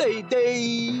চুম্মা দেই দেই,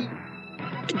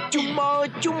 চুম্মা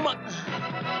চুম্মা।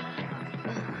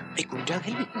 এই কোনটা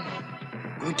খেলবি?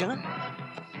 কোনটা?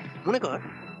 মনে কর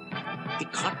এই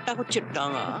খাটটা হচ্ছে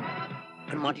ডাঙা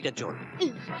আর মাটিটা জল।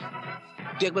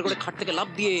 তুই একবার করে খাট থেকে লাফ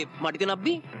দিয়ে মাটিতে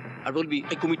নামবি আর বলবি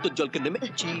এই কুমির তোর জলকে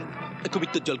নেমেছি, এই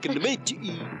কুমির তোর জলকে নেমেছি।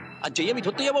 আর যেই আমি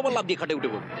ধরতে যাবো আবার লাফ দিয়ে খাটে উঠে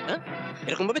পড়বো। হ্যাঁ,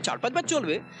 এরকম ভাবে 4-5 বার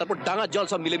চলবে, তারপর ডাঙার জল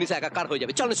সব মিলেমিশে একাকার হয়ে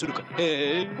যাবে। চলে শুরু কর।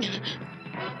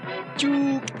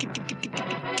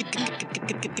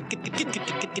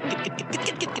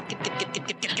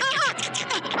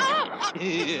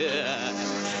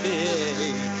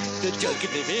 তোর জলকে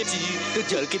নেমেছি, তোর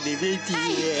জলকে নেমেছি।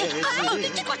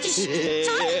 কি করছিস?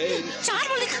 ছাড়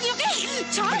বলে খালি ওকে।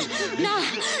 ছাড় না,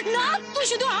 না তুই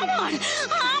শুধু আমার,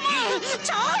 আমার।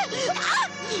 ছাড়।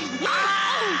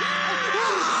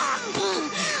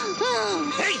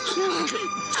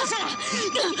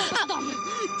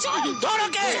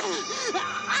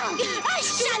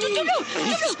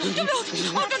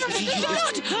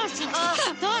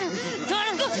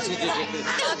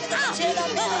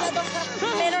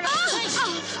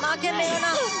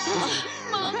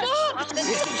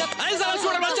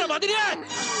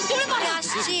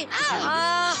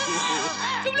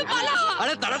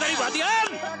 আরে তাড়াতাড়ি বাদিয়ান!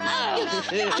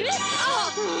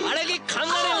 আরে কি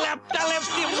খাঙ্গারে ল্যাপটা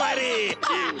ল্যাপটি মারে।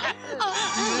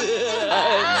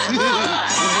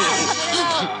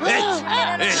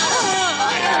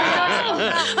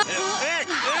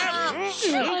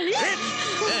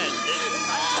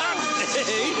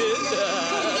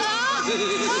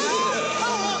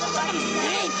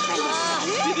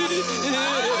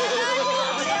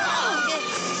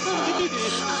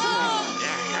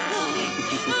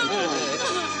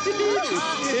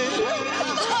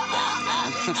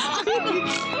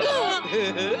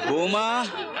 বৌমা,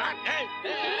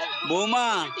 বৌমা,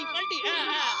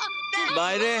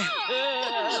 বাইরে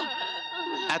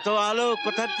এত আলো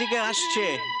কোথা থেকে আসছে?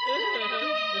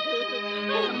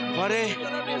 ঘরে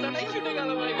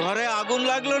ঘরে আগুন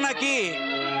লাগলো নাকি?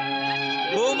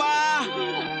 বৌমা,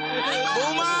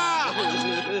 বৌমা!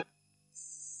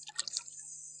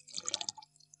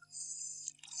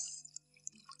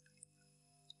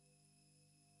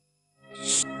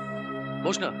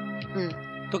 বস না।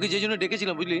 তোকে যে জন্য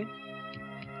ডেকেছিলাম বুঝলি?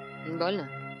 বল না।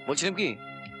 বলছিলাম কি,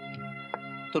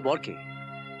 তোর বরকে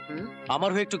আমার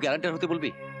হয়ে একটু গ্যারান্টার হতে বলবি?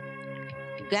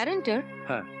 গ্যারান্টার?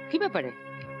 হ্যাঁ। কি ব্যাপারে?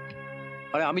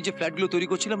 আরে আমি যে ফ্ল্যাটগুলো তৈরি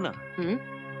করছিলাম না,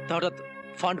 তা হঠাৎ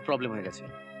ফান্ড প্রবলেম হয়ে গেছে।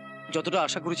 যতটা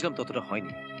আশা করেছিলাম ততটা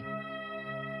হয়নি।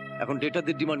 এখন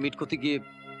ডেটাদের ডিমান্ড মিট করতে গিয়ে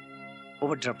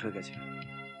ওভারড্রাফট হয়ে গেছে।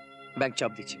 ব্যাংক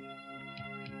চাপ দিচ্ছে।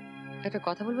 একটা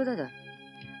কথা বলবো দাদা?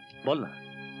 বল না,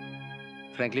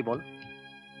 ফ্র্যাঙ্কলি বল।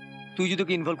 তুই যদি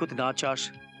ওকে ইনভলভ করতে না চাস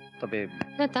তবে।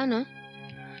 না তা না,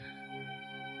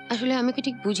 আসলে আমি কি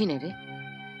ঠিক বুঝি না রে।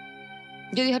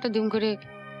 যদি হঠাৎ দুম করে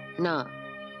না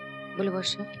বলে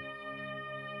বসে,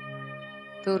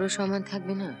 তোরও সমান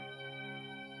থাকবে না,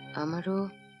 আমারও।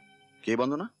 কে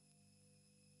বন্দনা?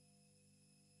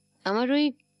 আমার ওই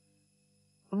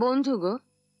বন্ধু গো,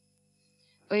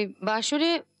 ওই বাসরে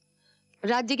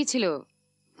রাত জেগেছিল,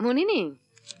 মনে নেই?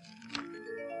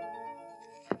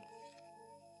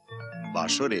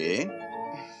 বাসরে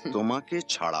তোমাকে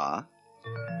ছাড়া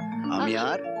আমি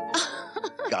আর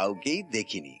কাউকেই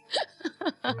দেখিনি।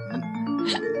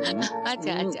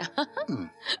 আচ্ছা আচ্ছা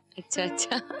আচ্ছা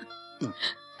আচ্ছা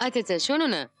আচ্ছা আচ্ছা শোনো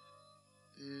না,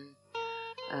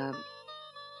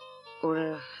 ওর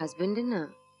হাজবেন্ডের না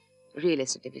রিয়েল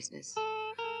এস্টেটে বিজনেস।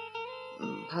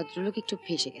 ভদ্রলোক একটু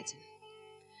ফেঁসে গেছেন।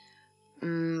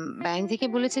 ব্যাংক থেকে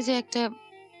বলেছে যে একটা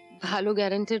ভালো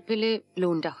গ্যারান্টার পেলে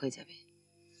লোনটা হয়ে যাবে।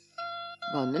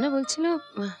 বন্দনা বলছিল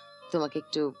তোমাকে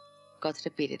একটু কথাটা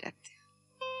পেরে রাখতে।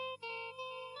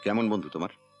 কেমন বন্ধু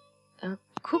তোমার?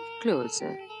 খুব ক্লোজ,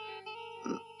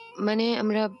 মানে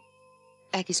আমরা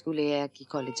একই স্কুলে একই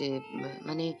কলেজে,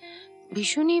 মানে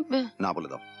ভীষণই। না বলে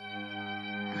দাও।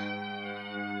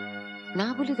 না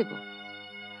বলে দেব?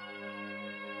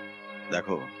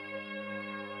 দেখো,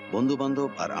 বন্ধু বান্ধব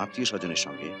আর আত্মীয় স্বজনের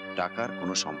সঙ্গে টাকার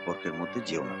কোনো সম্পর্কের মধ্যে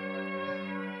যেও না,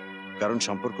 কারণ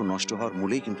সম্পর্ক নষ্ট হওয়ার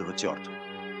মূলেই কিন্তু হচ্ছে অর্থ।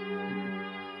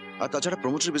 আর তাছাড়া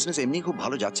প্রমোটার বিজনেস এমনি খুব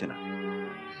ভালো যাচ্ছে না।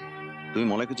 তুমি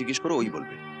মলয়কে জিজ্ঞেস করো, ওই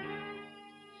বলবে।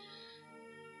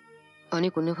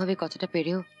 অনেক অন্যভাবে কথাটা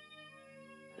পেরেও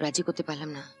রাজি করতে পারলাম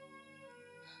না।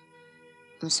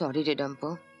 সরি রে ডাম্পো।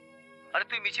 আরে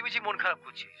তুই মিছি মিছি মন খারাপ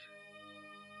করছিস,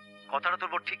 কথাটা তোর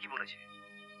বড় ঠিকই বলেছে।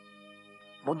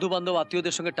 বন্ধু বান্ধব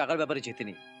আত্মীয়দের সঙ্গে টাকার ব্যাপারে যেতে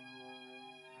নেই।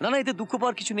 না না, এতে দুঃখ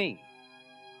পাওয়ার কিছু নেই।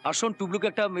 আর শোন, টুবলুকে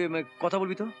একটা কথা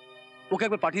বলবি তো, ওকে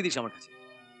একবার পাঠিয়ে দিস আমার কাছে।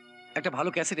 একটা ভালো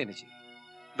ক্যাসেট এনেছি,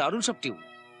 দারুণ সব টিউন।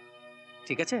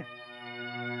 ঠিক আছে?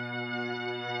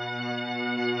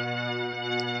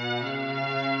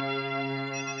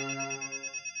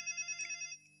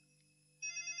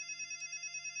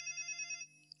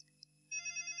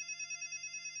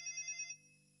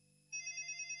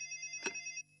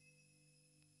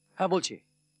 হ্যাঁ বলছি,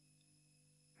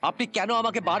 আপনি কেন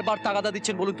আমাকে বারবার তাগাদা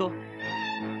দিচ্ছেন বলুন তো?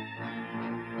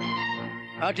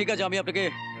 হ্যাঁ ঠিক আছে, আমি আপনাকে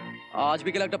আজ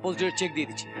বিকেলে একটা পোস্ট ডেটেড চেক দিয়ে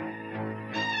দিচ্ছি।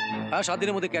 হ্যাঁ 7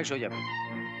 দিনের মধ্যে ক্যাশ হয়ে যাবে।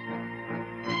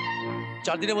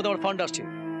 4 দিনের মধ্যে আমার ফান্ড আসছে,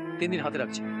 3 দিন হাতে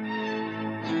রাখছি।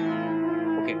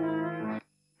 ওকে।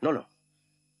 No, no.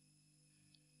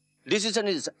 Decision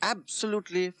is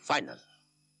absolutely final.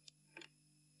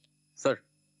 Sir,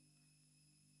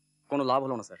 কোনো লাভ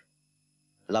হলো না স্যার।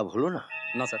 লাভ হলো না?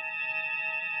 না স্যার।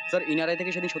 স্যার, ইনারাই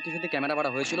থেকে সেদিন সত্যি সত্যি ক্যামেরা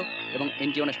ভাড়া হয়েছিল এবং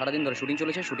এনটিওনে সারাদিন ধরে শুটিং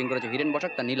চলেছে। শুটিং করেছে হিরেন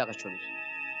বসাক, তার নীল আকাশ ছবি।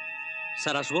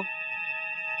 স্যার আসবো?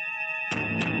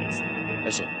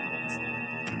 এসো।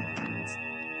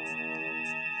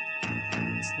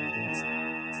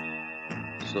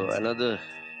 So another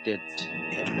dead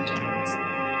end.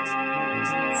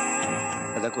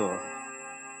 দেখো,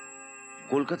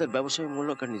 কলকাতার ব্যবসায়ী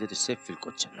মূল্যকার নিজেদের সেফ ফিল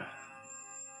করছে না।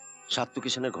 সাত্তু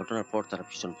কিষানের ঘটনার পর তারা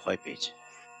ভীষণ ভয় পেয়েছে।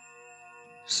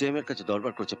 সিএম এর কাছে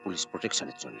দরবার করছে পুলিশ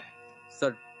প্রোটেকশনের জন্য।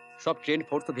 স্যার, সব ট্রেন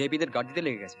ফোর্স তো ভিআইপিদের গার্ড দিতে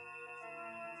লেগে গেছে।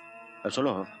 আর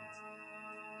শোনো,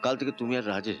 কাল থেকে তুমি আর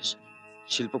রাজেশ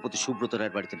শিল্পপতি সুব্রত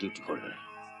রায়ের বাড়িতে ডিউটি করবে।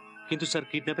 কিন্তু স্যার,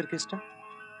 কিডন্যাপের কেসটা?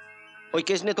 ওই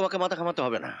কেস নিয়ে তোমাকে মাথা ঘামাতে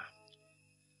হবে না।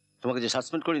 তোমাকে যে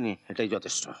সাসপেন্ড করিনি এটাই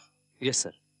যথেষ্ট। Yes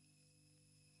sir.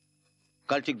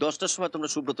 কাল ঠিক 10টার সময় তোমরা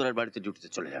সুব্রত রায়ের বাড়িতে ডিউটিতে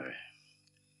চলে যাবে।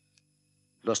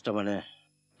 10টা মানে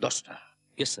 10টা।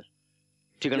 Yes sir.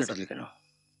 ঠিকানাটা লিখে নাও।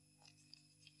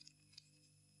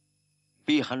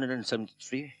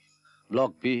 P173,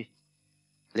 block B,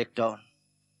 lake town,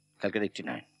 Calcutta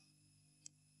 89।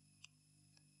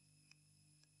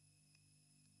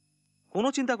 কোনো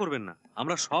চিন্তা করবেন না,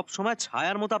 আমরা সব সময়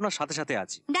ছায়ার মতো আপনার সাথে সাথে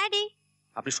আছি। ড্যাডি,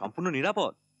 আপনি সম্পূর্ণ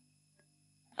নিরাপদ।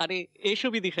 আরে এসো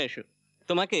বিদিশা, এসো,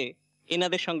 তোমাকে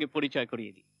এনাদের সঙ্গে পরিচয়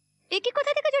করিয়ে দিই। একে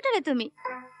কোথা থেকে জোটালে তুমি?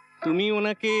 তুমি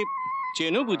ওনাকে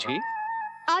চেনো বুঝি?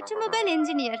 Automobile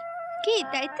engineer. কি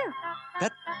তাই তো?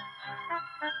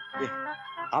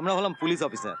 আমরা হলাম পুলিশ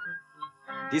অফিসার,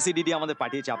 ডিসিডিডি আমাদের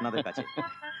পাঠিয়েছে আপনাদের কাছে।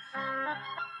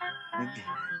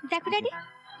 দেখো ড্যাডি,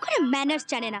 কোনো ম্যানার্স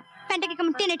জানে না, প্যান্টটাকে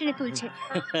কেমন টেনে টেনে তুলছে।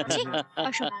 ছি,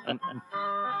 অসভ্য।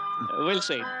 Well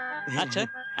said. আচ্ছা,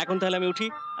 এখন তাহলে আমি উঠি,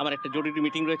 আমার একটা জরুরি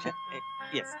মিটিং রয়েছে।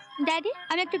 ইয়েস ড্যাডি,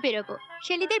 আমি একটু বেরোবো,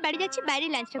 শেলিদের বাড়ি যাচ্ছি, বাইরে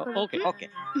লাঞ্চটা করব। ওকে ওকে।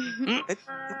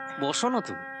 বসো না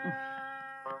তুমি।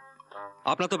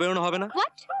 আপনার তো বেরোনো হবে না।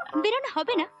 হোয়াট? বেরোনো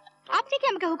হবে না? আপনি কি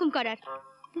আমাকে হুকুম করার?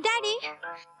 ড্যাডি।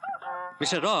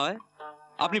 মিস্টার রয়,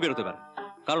 আপনি বেরোতে পারেন,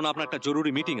 কারণ আপনার একটা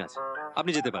জরুরি মিটিং আছে।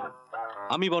 আপনি যেতে পারেন।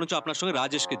 আমি বরঞ্চ আপনার সঙ্গে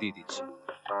রাজেশকে দিয়ে দিচ্ছি।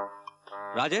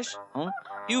 Rajesh,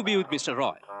 you B with mister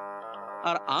রয়।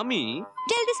 আর আমি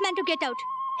tell this man to get out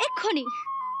এক্ষুনি।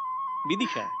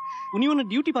 বিদিশা, উনি ওনার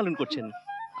ডিউটি পালন করছেন,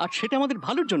 আর সেটা আমাদের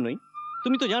ভালোর জন্যই।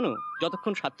 তুমি তো জানো,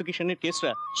 যতক্ষণ সাত্তু কিষানের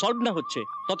কেসটা সলভ না হচ্ছে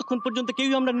ততক্ষণ পর্যন্ত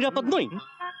কেউই আমরা নিরাপদ নই।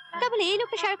 তা বলে এই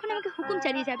লোকটা সারাক্ষণ আমাকে হুকুম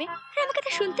চালিয়ে যাবে, আর আমাকে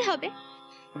তা শুনতে হবে?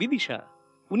 বিদিশা,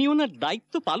 উনি ওনার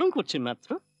দায়িত্ব পালন করছেন মাত্র,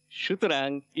 সুতরাং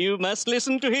you must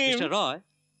listen to him. Mister রয়,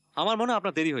 আমার মনে হয়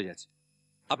আপনার দেরি হয়ে যাচ্ছে,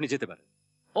 আপনি যেতে পারেন।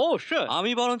 ও শিওর।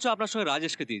 আমি বরঞ্চ আপনার সঙ্গে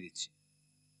রাজেশকে দিয়ে দিচ্ছি।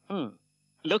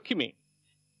 লক্ষ্মী মেয়ে,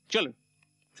 চলুন।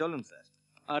 চলুন স্যার।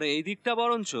 আর এই দিকটা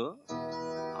বরঞ্চ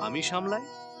আমি সামলাই।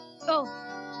 ও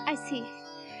আই সি।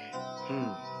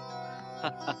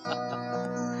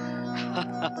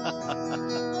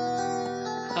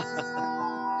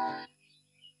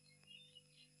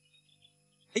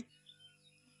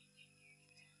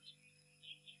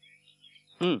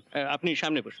 আপনি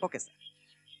সামনে বসুন। Okay sir.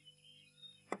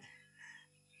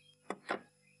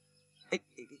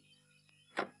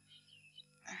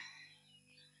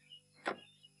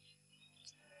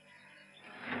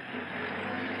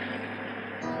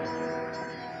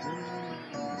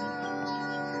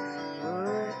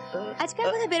 আজকাল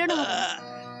কোথায় বেরোনো হবে?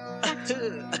 করছি।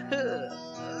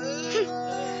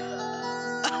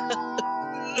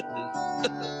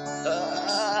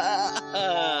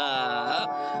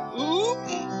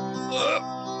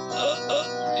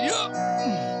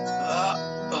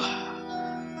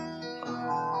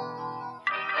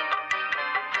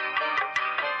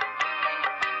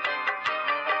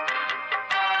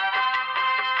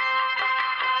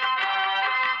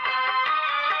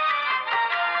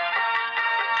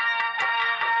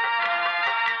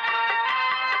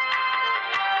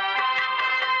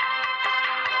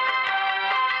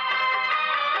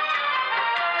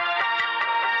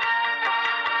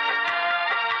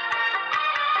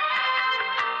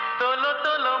 তোলো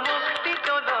তোলো মুক্তি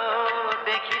তোলো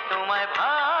দেখি তোমায়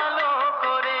ভালো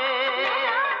করে,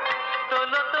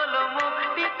 তোলো তোলো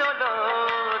মুক্তি তোলো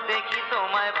দেখি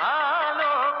তোমায় ভালো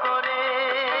করে।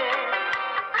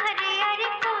 আরে আরে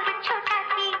করছোটা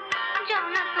কি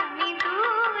জানো তুমি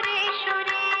দূরে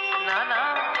সরে? না না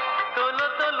তোলো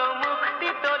তোলো মুক্তি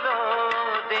তোলো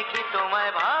দেখি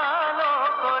তোমায় ভালো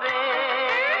করে,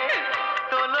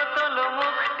 তোলো তোলো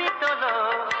মুক্তি তোলো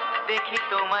দেখি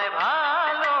তোমায়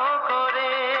ভালো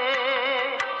করে।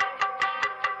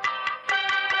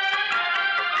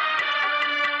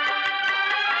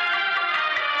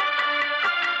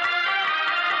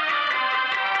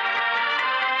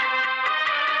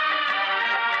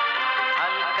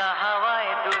 হালকা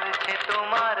হাওয়ায় দুলছে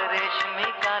তোমার রেশমি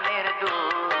কানের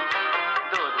দুল,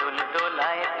 দোদুল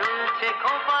দোলায় দুলছে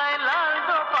খোপায় লাল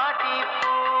দোপাটি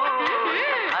ফুল।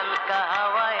 হালকা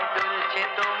হাওয়ায় দুলছে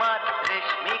তোমার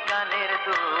রেশমি কানের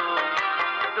দুল,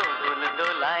 দোদুল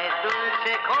দোলায়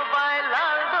দুলছে খোপায়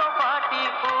লাল দোপাটি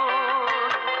ফুল।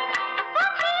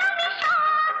 বুঝি আমি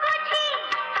সব বুঝি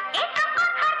এ তো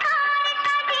কথা কার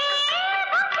সাজে,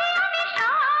 বুঝি আমি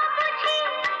সব বুঝি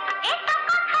এ তো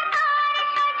কথা কার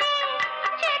সাজে,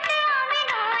 যেতে আমি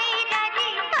নই রাজি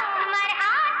তোমার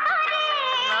হাত ধরে।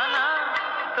 না না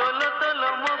তোলো তোলো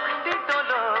মুক্তি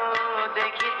তোলো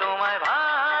দেখি তোমায়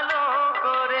ভালো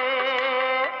করে।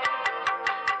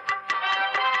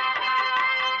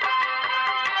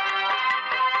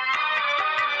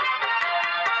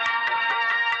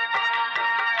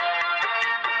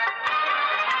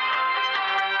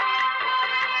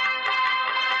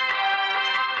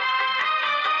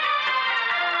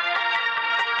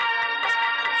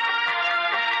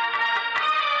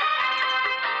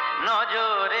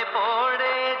 নজরে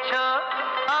পড়েছ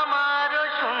আমার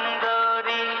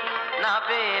সুন্দরী, না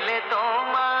পেলে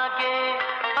তোমাকে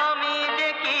আমি যে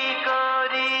কি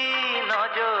করি।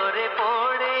 নজরে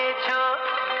পড়েছ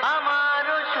আমার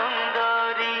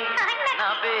সুন্দরী, না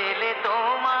পেলে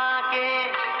তোমাকে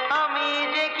আমি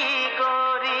যে কি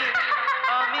করি,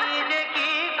 আমি যে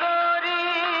কি করি।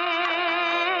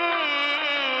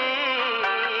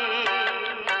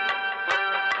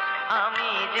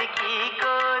 আমি যে কি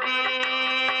করি।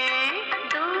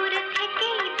 দূর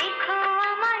থেকে দেখো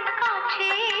আমার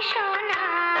কাছে সোনা,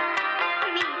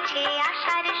 মিছে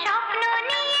আসার স্বপ্ন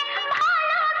নিয়ে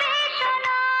ভালোবেসো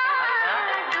না।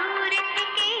 দূর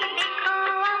থেকে দেখো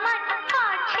আমার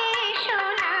কাছে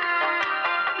সোনা,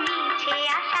 মিছে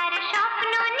আসার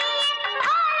স্বপ্ন নিয়ে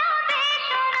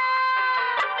ভালোবেসো না।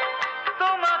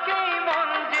 তোমাকেই মন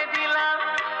যে দিলাম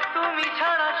তুমি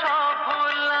ছাড়া সব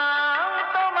ভুললাম,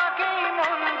 তোমাকেই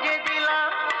মন যে দিলাম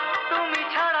তুমি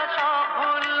ছাড়া সব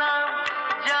ভুললাম।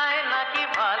 যায় নাকি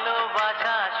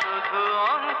ভালোবাসা শুধু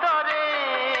অন্তরে,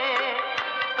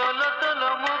 তোলো তোলো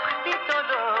মুক্তি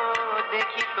তোলো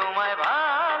দেখি তোমায়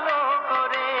ভালো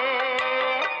করে,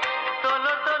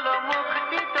 তোলো তোলো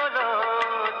মুক্তি তোলো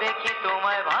দেখি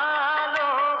তোমায় ভালো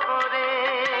করে।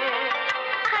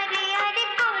 আরে আরে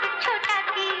করছোটা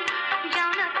কি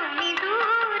জানো তুমি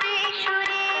দূরে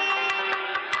সরে?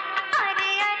 আরে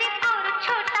আরে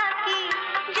করছোটা কি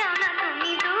জানো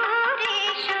তুমি দূরে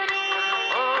সরে?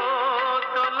 ও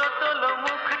তোলো তোলো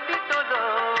মুক্তি তোলো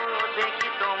দেখি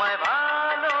তোমায়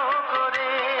ভালো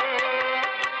করে,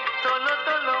 তোলো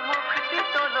তোলো মুক্তি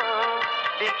তোলো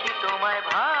দেখি তোমায়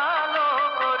ভালো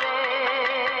করে।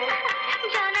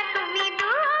 জানো তুমি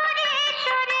দূরে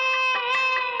সরে?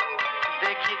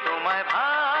 দেখি তোমায়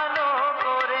ভালো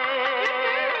করে।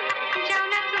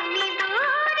 জানো তুমি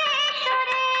দূরে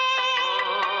সরে?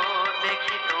 ও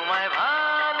দেখি তোমায়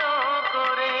ভালো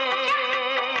করে।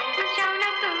 জানো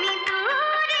তুমি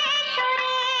দূরে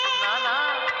সরে? না না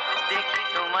দেখি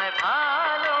তোমায়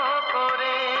ভালো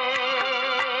করে।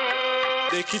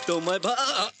 দেখি তোমায়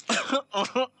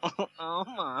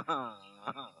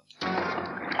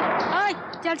ওই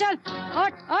চল চল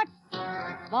ওঠ ওঠ,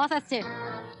 বস আসছে।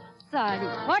 সরি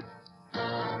ওঠ।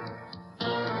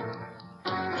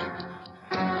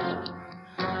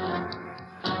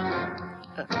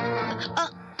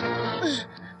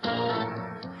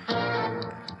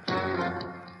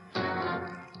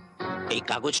 এই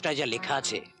কাগজটায় যা লেখা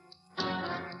আছে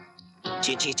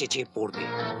চেঁচিয়ে চেঁচিয়ে পড়বে,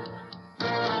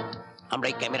 আমরা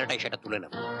এই ক্যামেরাটাই সেটা তুলে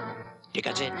নেব, ঠিক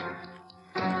আছে?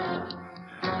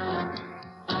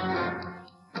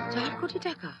 4 কোটি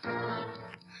টাকা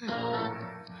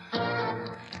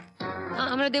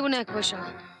আমরা দেবো না 1 পয়সা।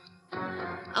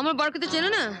 আমার বরকে তো চেনো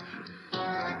না,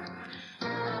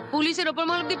 পুলিশের ওপর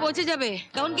মহল অব্দি পৌঁছে যাবে,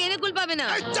 তখন কে কুল পাবে না।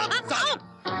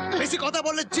 বেশি কথা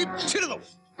বললে জিভ ছিঁড়ে দেবো।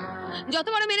 যত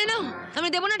বড় মেনে নাও, আমরা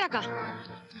দেবো না টাকা।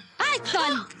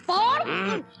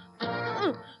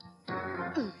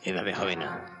 এভাবে হবে না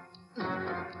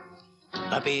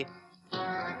ভাবি,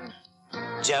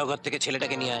 যাও ঘর থেকে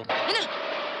ছেলেটাকে নিয়ে আয়।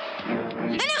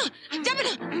 যাবে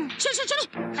না, শোনো শোনো,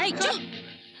 এই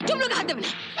টুবলুকে হাত দেবে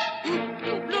না,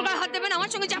 টুবলুকে হাত দেবে না, আমার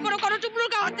সঙ্গে যা করো করো,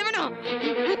 টুবলুকে হাত দেবে না।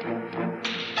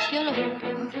 কি হলো,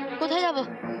 কোথায় যাবো?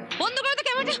 বন্ধ করো তো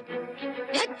ক্যামেরাটা,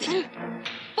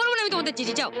 পড়বো না আমি তোমাদের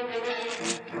চিঠি, যাও।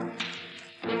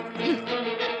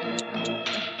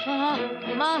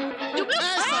 মা,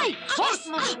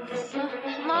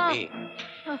 ভাবি,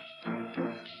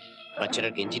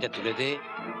 বাচ্চাটার গেঞ্জিটা তুলে দে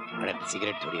আর একটা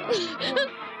সিগারেট ধরিয়ে আমার।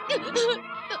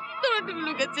 তোমরা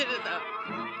টুবলুকে ছেড়ে দাও,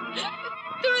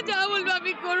 তোমরা যা বলবে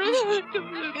আমি করবো,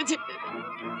 টুবলুকে ছেড়ে দাও,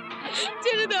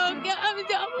 ছেড়ে দাও ওকে, আমি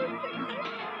যাবো,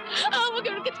 আমাকে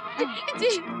ওকে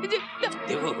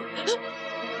দেবো,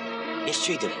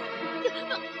 নিশ্চয়ই দেবো,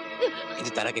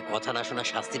 কিন্তু তার আগে কথা না শোনা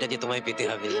শাস্তিটা যে তোমায় পেতে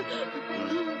হবে।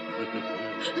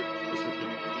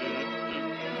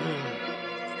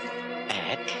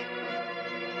 1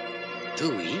 2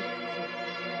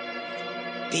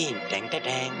 3 ট্যাং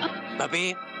ট্যাং ভাবি।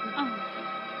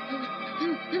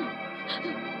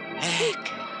 1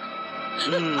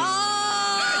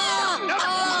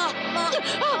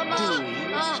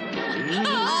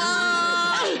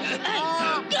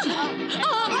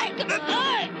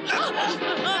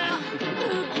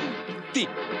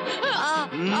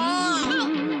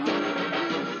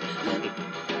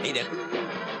 এই দেখো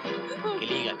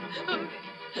কেলিয়ে গেল,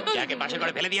 যাকে পাশে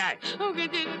করে ফেলে দিয়ে আয়। ওকে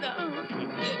ছেড়ে দাও,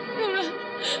 তোমরা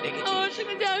আমার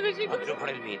সঙ্গে যা খুশি করো। ভদ্র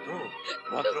ঘরের মেয়ে তো,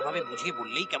 ভদ্রভাবে বুঝিয়ে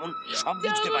বললেই কেমন সব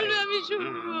বুঝতে পারে। আমি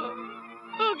শুনবো,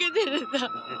 ওকে ছেড়ে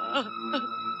দাও।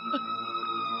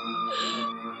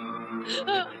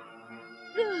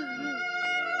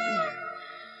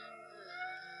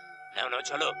 নাও নাও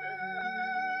চলো,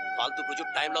 ফালতু প্রচুর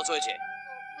টাইম লস হয়েছে,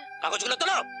 কাগজগুলো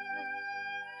তোলো।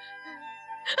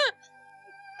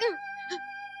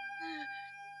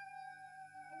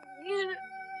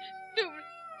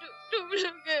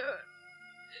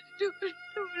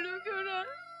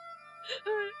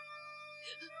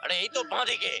 আরে এই তো বাঁ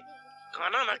দিকে,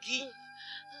 কানা নাকি?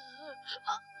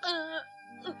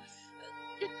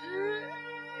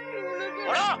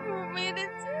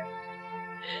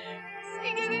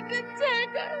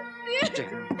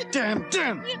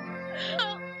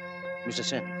 মিস্টার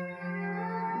সেন,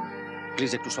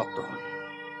 প্লিজ একটু শক্ত হন।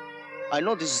 I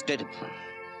know this is terrible,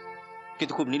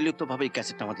 কিন্তু খুব নির্লিপ্তভাবে এই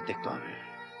ক্যাসেটটা আমাদের দেখতে হবে,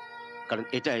 কারণ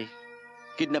এটাই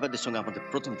কিডন্যাপারদের সঙ্গে আমাদের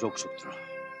প্রথম যোগসূত্র।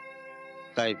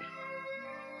 তাই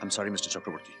I am sorry mister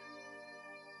Chakraborty,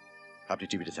 আপনি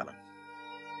টিভিটা চালান।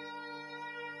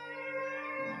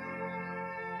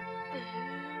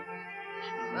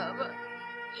 বাবা,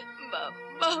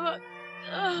 বাবা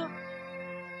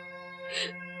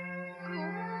খুব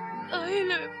কাহিল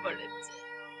হয়ে পড়েছে,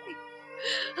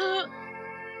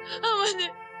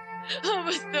 আমাদের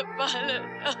অবস্থা ভালো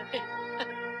নয়।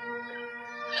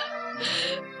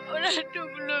 ওরা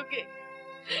টুকলোকে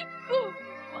খুব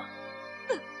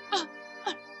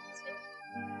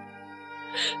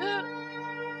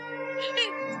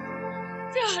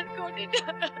 4 কোটি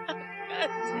টাকা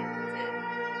কাছে।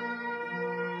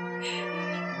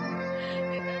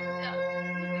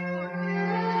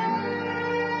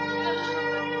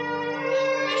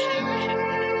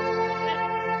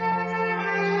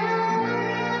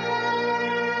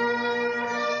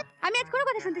 আমি আজ কোনো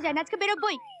কথা শুনতে চাই না, আজকে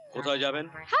বেরোবই। কোথায় যাবেন?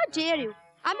 How dare you!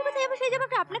 আমি কোথায় যাবো সেই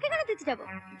জবাবটা আপনাকে কেন দিতে যাবো?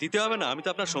 দিতে হবে না, আমি তো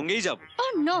আপনার সঙ্গেই যাব। ও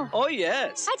নো! ও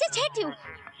ইয়েস। আচ্ছা ছেট ইউ।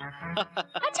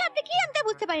 আচ্ছা আপনি কি আমি তা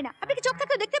বুঝতে পারি না, আপনি কি চোখ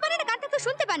থাকতে দেখতে পারেন না, কান থাকতে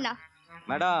শুনতে পান না?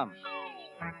 ম্যাডাম,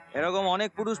 এরকম অনেক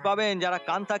পুরুষ পাবেন যারা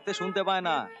কান থাকতে শুনতে পায়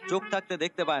না, চোখ থাকতে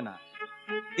দেখতে পায় না,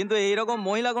 কিন্তু এইরকম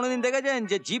মহিলা কোনোদিন দেখেছেন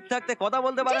যে জিভ থাকতে কথা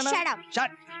বলতে পারে না?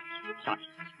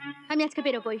 আমি আজকে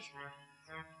বেরোবই।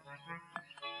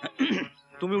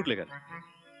 তুমি উঠলে কেন?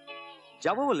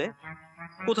 যাবো বলে।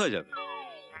 কোথায় যাবে?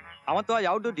 আমার তো আজ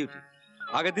আউটডোর ডিউটি।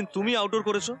 আগের দিন তুমি আউটডোর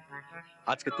করেছো,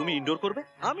 আজকে তুমি ইনডোর করবে,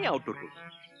 আমি আউটডোর করব,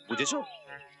 বুঝেছো?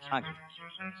 আগে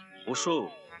বসো।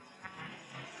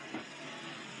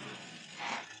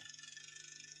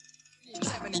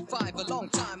 75, a long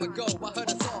time ago, I heard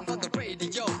a song on the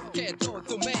radio. Can't throw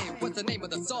to me, what's the name of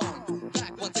the song?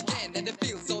 Back once again, and it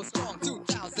feels so strong.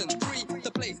 2003, the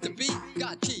place to be.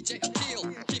 Got DJ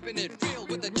Akil, keeping it real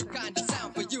with a new kind of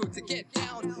sound for you to get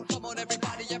down. Come on,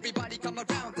 everybody, everybody, come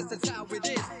around. This is how it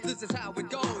is, this is how it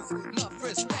goes. Enough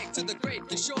respect to the great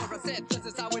Kishore. I said, this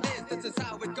is how it is, this is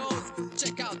how it goes.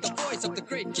 Check out the voice of the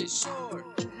great Kishore.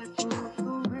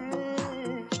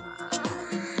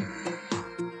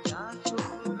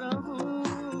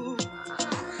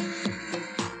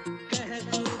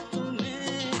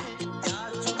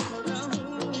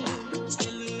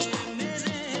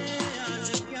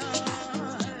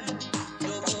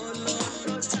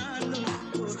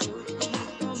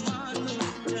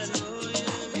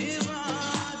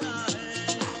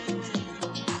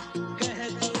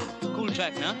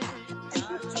 ना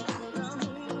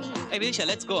ए Vidisha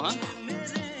let's go हाँ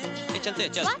ए चलते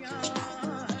हैं चल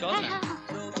चल ना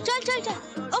चल चल चल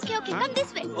okay okay come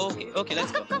this way okay okay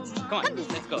let's go come on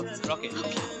let's go rocket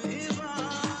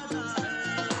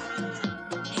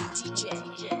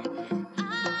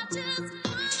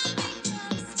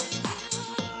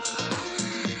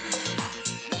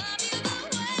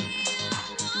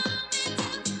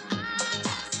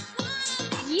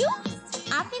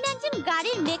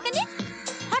গাড়ির মেকানিক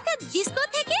হঠাৎ ডিস্কো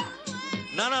থেকে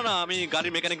না না না আমি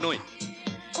গাড়ির মেকানিক নই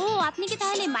ও আপনি কি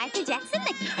তাহলে মাইকেল জ্যাকসন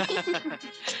নাকি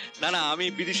না না আমি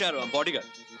বিদিশার বডিগার্ড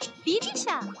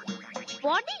বিদিশা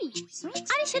বডি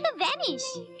আরে সে তো ভ্যানিশ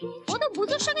ও তো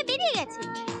বুজোর সঙ্গে বেরিয়ে গেছে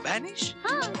ভ্যানিশ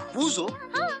হ্যাঁ বুজো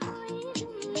হ্যাঁ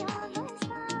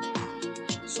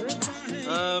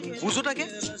বুজোটাকে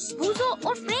বুজো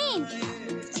ওর ফ্রেন্ড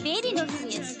ভেরি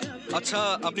নোটোরিয়াস আচ্ছা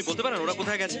আপনি বলতে পারেন ওরা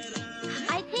কোথায় গেছে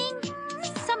I think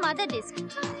some other disc.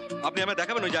 আপনি আমায়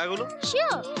দেখাবেন ওই জায়গাগুলো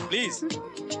Sure. প্লিজ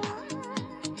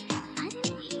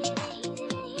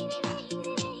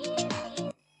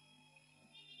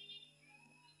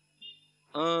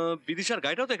বিদিশার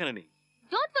গাড়িটাও তো এখানে নেই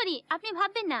Don't worry, আপনি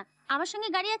ভাববেন না আমার সঙ্গে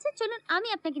গাড়ি আছে চলুন আমি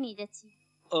আপনাকে নিয়ে যাচ্ছি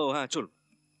ও হ্যাঁ চলুন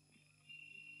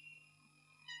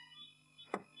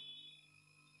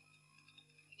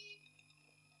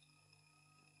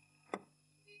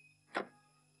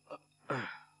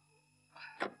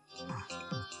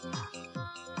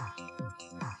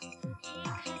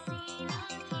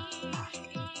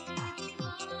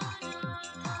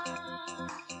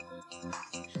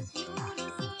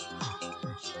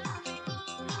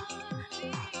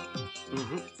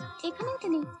এখানেও তো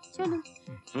নেই চলুন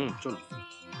চলুন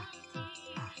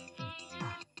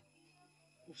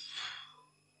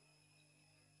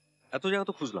এত জায়গা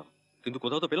তো খুঁজলাম কিন্তু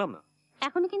কোথাও তো পেলাম না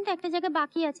এখনো কিন্তু একটা জায়গা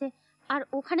বাকি আছে আর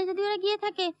ওখানে যদি ওরা গিয়ে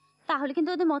থাকে তাহলে কিন্তু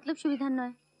ওদের মতলব সুবিধার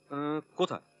নয়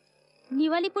কোথায়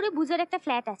নিওয়ালিপুরে বুজার একটা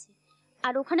ফ্ল্যাট আছে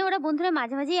আর ওখানে ওরা বন্ধুরা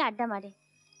মাঝে মাঝেই আড্ডা মারে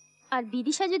আর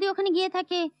বিদিশা যদি ওখানে গিয়ে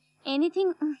থাকে এনিথিং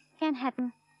ক্যান হ্যাপেন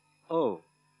ও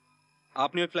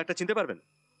আপনি ওই ফ্ল্যাটটা চিনতে পারবেন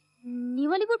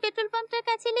নিওয়ালিপুর পেট্রোল পাম্পটার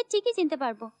কাছে এলে ঠিকই চিনতে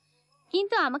পারবো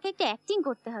কিন্তু আমাকে একটা অ্যাক্টিং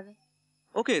করতে হবে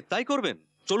ওকে তাই করবেন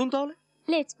চলুন তাহলে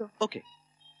লেটস গো ওকে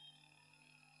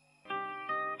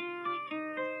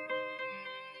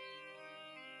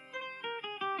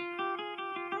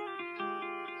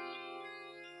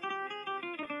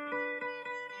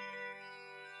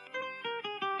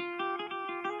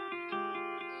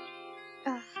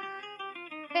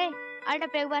আরেকটা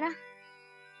প্রেগ বাড়া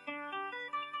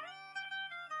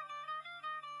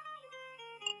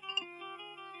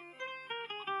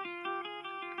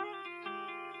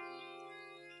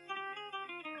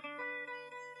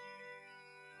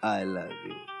I love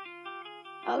you.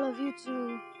 I love you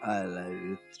too. I love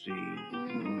you three.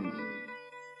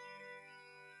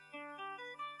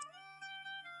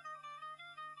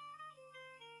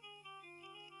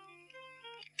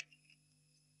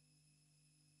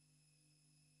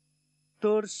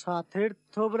 তোর সাথের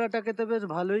থোবরাটাকে তো বেশ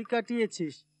ভালোই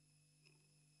কাটিয়েছিস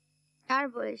আর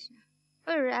বলিস না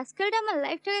ওই রাস্কেলটা আমার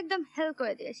লাইফটাকে একদম হেল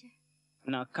করে দিয়েছে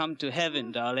Now come to heaven,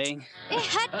 darling.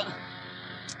 হাট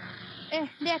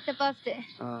দে একটা পাফ দে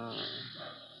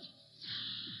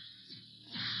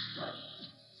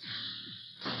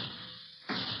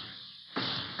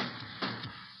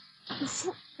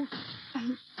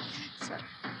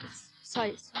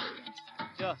সরি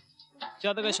চ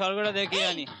তোকে স্বর্গটা দেখিয়ে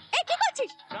আনি এই কি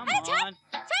করছিস আরে ছাড়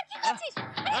ছাড় কি করছিস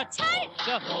আরে ছাড়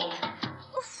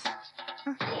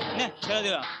নে ছেড়ে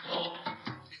দিলাম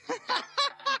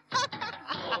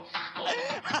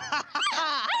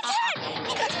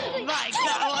My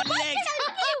God, what legs?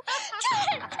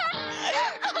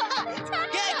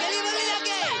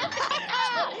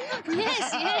 Yes,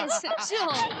 yes,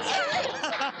 sure.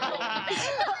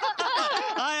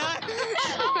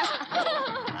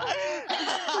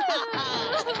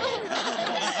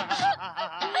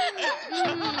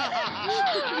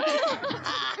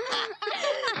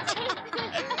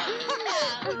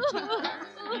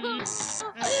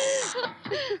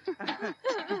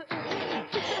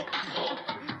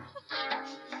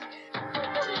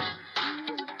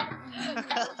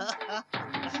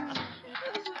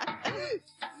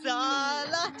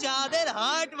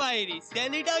 হাট বাইরি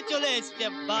সেলিটাও চলে এসছে,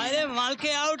 বাইরে মাল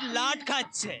খেয়ে আউট লাট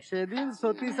খাচ্ছে। সেদিন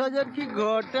সতীশ হাজার কি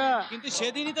ঘটা, কিন্তু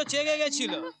সেদিনই তো চেগে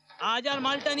গেছিল, আজ আর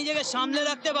মালটা নিজেকে সামলে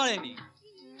রাখতে পারেনি।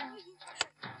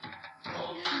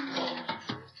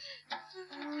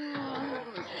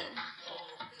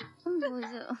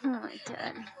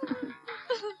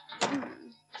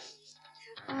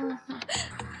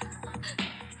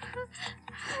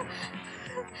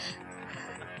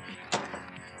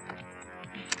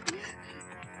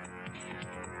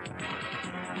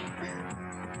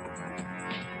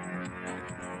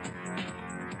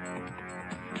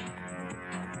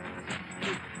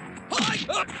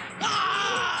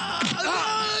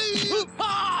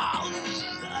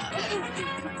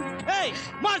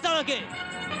 মার তারাকে।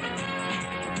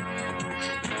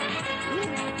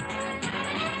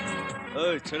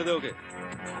 এই ছেড়ে দে ওকে।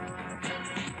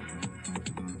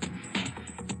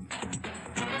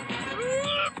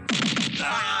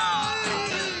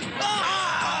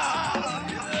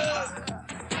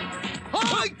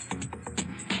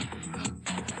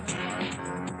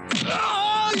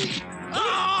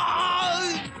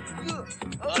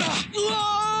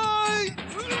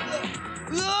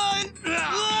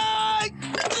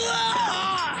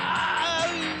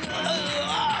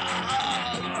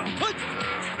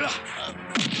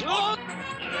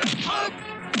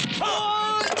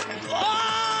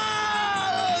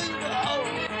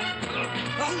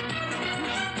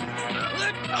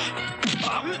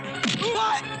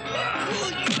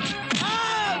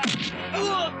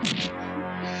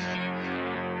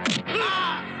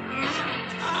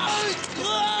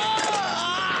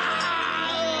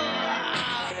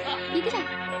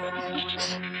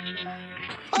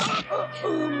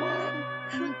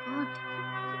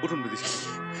 উঠুন বিদিশা,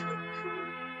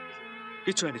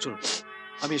 কিচ্ছু হয়নি, চলুন,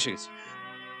 আমি এসে গেছি।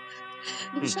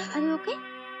 Bidisha, are you okay?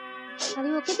 Are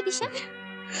you okay, Bidisha?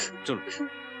 চলুন,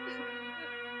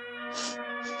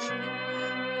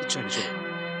 কিচ্ছু হয়নি, চলুন।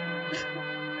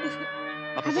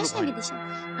 আপনার কোনো ভয় নেই। বিদিশা,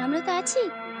 আমরা তো আছি।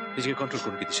 নিজেকে কন্ট্রোল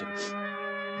করুন বিদিশা।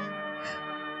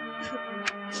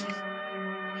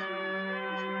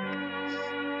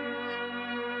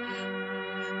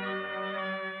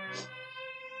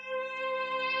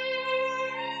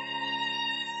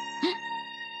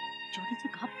 জোরে যে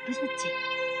ঘাপ বেরোচ্ছে।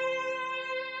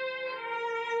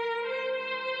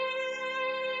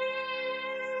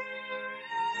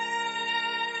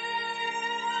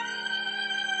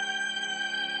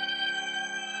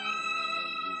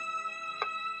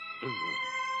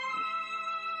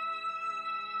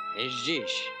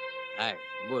 এসছিস? আয়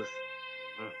বস।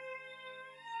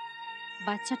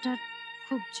 বাচ্চাটার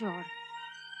খুব জ্বর।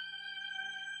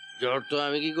 জ্বর তো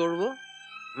আমি কি করব?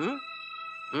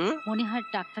 মনে হয়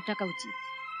ডাক্তার টাকা উচিত,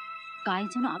 গায়ে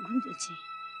যেন আগুন জ্বলছে।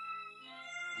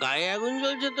 গায়ে আগুন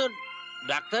জ্বলছে তো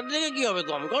ডাক্তার দেখে কি হবে?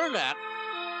 কম করো ডাক।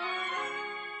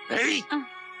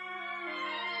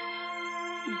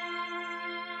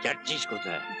 যাচ্ছিস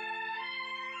কোথায়?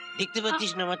 দেখতে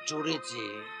পাচ্ছিস না আমার চড়েছে?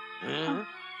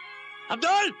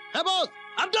 আব্দুল! হ্যাঁ বস।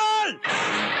 আব্দুল!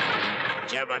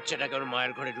 যা বাচ্চাটাকে ওর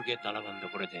মায়ের ঘরে ঢুকিয়ে তালা বন্ধ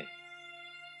করে দে।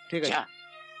 ঠিক আছে।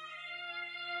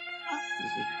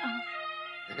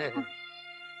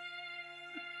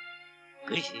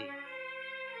 খুশি?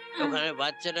 ওখানে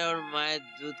বাচ্চাটা ওর মায়ের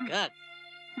দুধ খাক,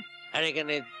 আর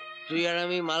এখানে তুই আর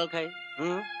আমি মাল খাই।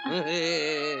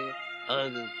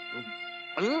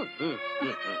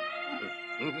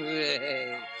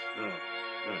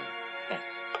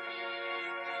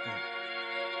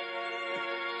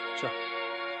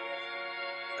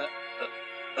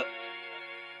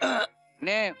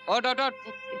 নে ওট ওট ওট,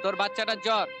 তোর বাচ্চাটার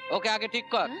জ্বর, ওকে আগে ঠিক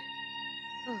কর।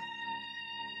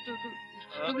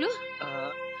 টুবলু,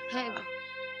 হ্যাঁ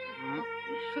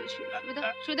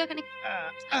সুদা খানিক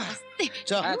আস্তে।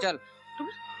 হ্যাঁ চল।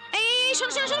 এই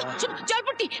শোনো শোনো শোনো, জল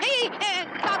পড়তি। এই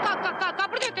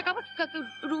কাপড় দে, একটা কাপড়,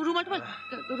 রুমাল টুমাল,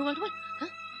 রুমাল টুমাল।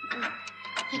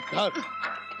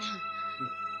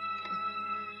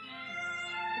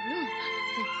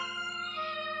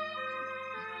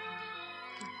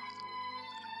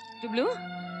 টুবলু,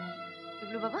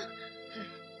 টুবলু বাবা,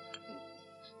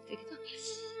 দেখি তো।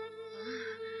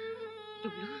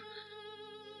 টুবলু,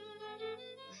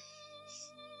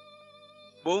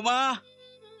 বৌমা,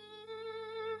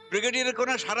 ব্রিগেডিয়ারের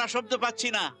কোনো সারা শব্দ পাচ্ছি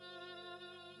না।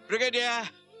 Brigadier,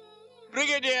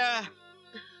 brigadier.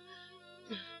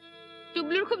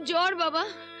 টুবলুর খুব জ্বর বাবা,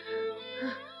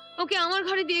 ওকে আমার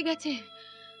ঘরে দিয়ে গেছে।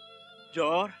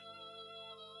 জ্বর?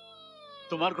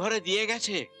 তোমার ঘরে দিয়ে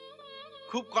গেছে?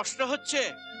 খুব কষ্ট হচ্ছে?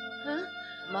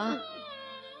 মা,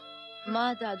 মা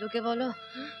দাদুকে বলো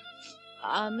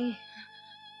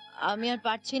আমি আর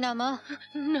পারছি না। মা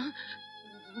না,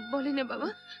 বলি না বাবা।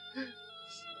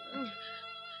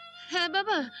 হ্যাঁ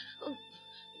বাবা,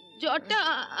 জ্বরটা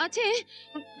আছে।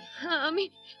 আমি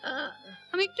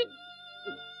আমি একটু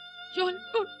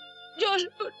জল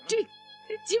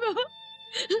পড়ছি বাবা।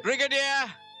 ব্রিগেডিয়ার,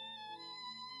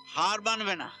 হার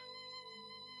মানবে না,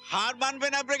 হার মানবে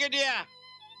না ব্রিগেডিয়ার।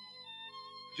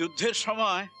 যুদ্ধের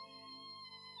সময়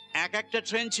এক একটা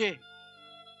ট্রেঞ্চে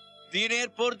দিনের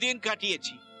পর দিন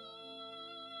কাটিয়েছি।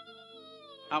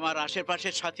 আমার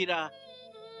আশেপাশের সাথীরা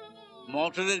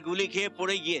মোটরের গুলি খেয়ে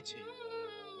পড়ে গিয়েছে,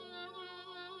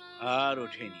 আর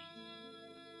ওঠেনি।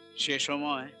 সে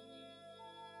সময়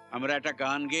আমরা একটা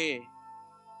গান গেয়ে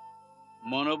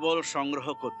মনোবল সংগ্রহ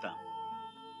করতাম।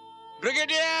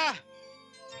 ব্রিগেডিয়ার,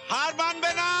 হার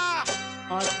মানবে না।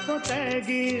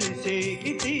 আত্মত্যাগের সেই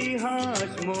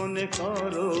ইতিহাস মনে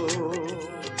করো,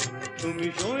 তুমি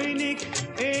সৈনিক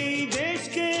এই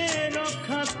দেশকে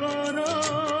রক্ষা করো।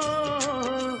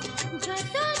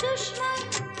 যত দুশ্মন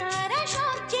তারা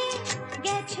সবচেয়ে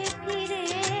গেছে ফিরে,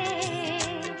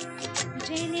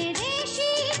 জেনে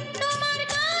দেশি তোমার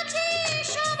কাছে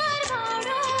সবার বড়।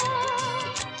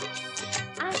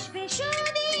 আসবে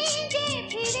সুদিন যে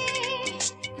ফিরে,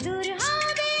 দূর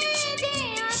হবে যে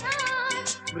আধার।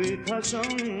 বৃথা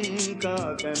শঙ্কা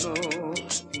কেন,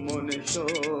 মনে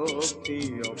শক্তি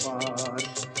অপার।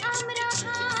 আমরা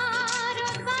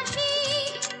ভারতবাসী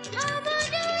হব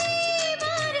জয়ী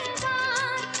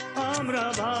বারবার। আমরা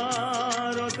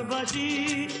ভারতবাসী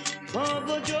হব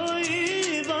জয়ী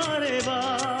বারে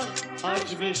বার।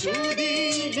 আসবে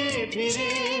সুদিন যে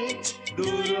ফিরে,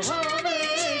 দূর হবে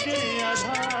যে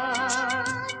আধার।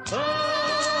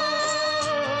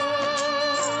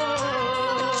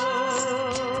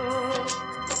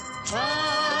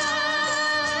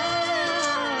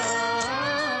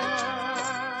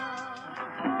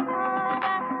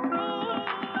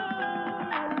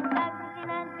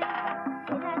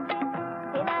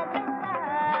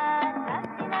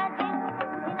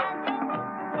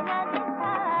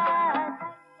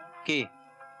 কে?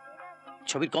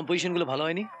 ছবির কম্পোজিশন গুলো ভালো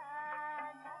হয়নি?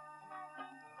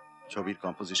 ছবির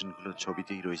কম্পোজিশন গুলো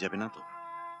ছবিতেই রয়ে যাবে না তো?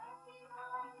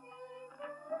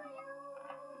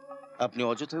 আপনি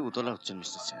অযথাই উতলা হচ্ছেন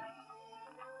মিস্টার সেন।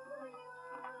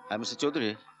 আর মিস্টার চৌধুরী,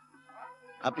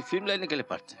 আপনি ফিল্ম লাইনে গেলে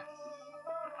পারতেন।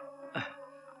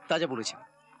 তা যা বলেছেন,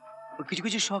 কিছু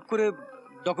কিছু শখ করে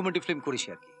ডকুমেন্টারি ফিল্ম করেছি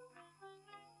আর কি।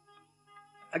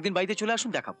 একদিন বাড়িতে চলে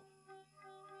আসুন, দেখাবো।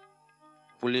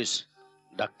 পুলিশ,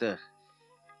 ডাক্তার,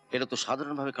 এটা তো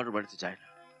সাধারণভাবে কারোর বাড়িতে যায় না।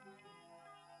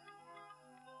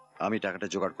 আমি টাকাটা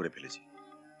জোগাড় করে ফেলেছি,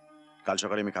 কাল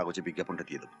সকালে আমি কাগজে বিজ্ঞাপনটা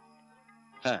দিয়ে দেবো।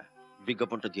 হ্যাঁ,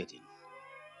 বিজ্ঞাপনটা দিয়ে দিন,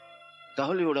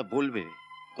 তাহলে ওরা বলবে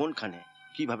কোনখানে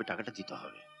কিভাবে টাকাটা দিতে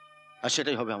হবে, আর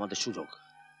সেটাই হবে আমাদের সুযোগ।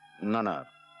 না না,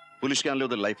 পুলিশকে আনলে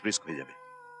ওদের লাইফ রিস্ক হয়ে যাবে।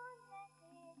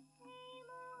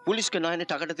 পুলিশকে না এনে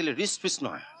টাকাটা দিলে রিস্ক ফিস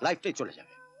নয়, লাইফটাই চলে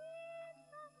যাবে।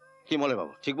 কি মলে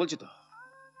বাবু, ঠিক বলছি তো?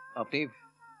 আপনি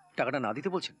টাকাটা না দিতে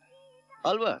বলছেন?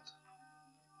 আলবাত,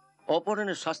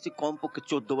 অপহরণের শাস্তি কমপক্ষে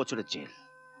 14 বছরের জেল।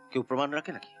 কেউ প্রমাণ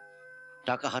রাখে নাকি?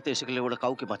 টাকা হাতে এসে গেলে ওরা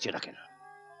কাউকে বাঁচিয়ে রাখে না।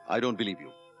 I don't believe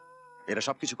you. এরা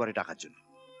সবকিছু করে টাকার জন্য।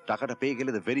 টাকাটা পেয়ে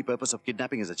গেলে the very purpose of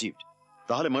kidnapping is achieved.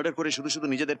 তাহলে মার্ডার করে শুধু শুধু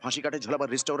নিজেদের ফাঁসি কাটে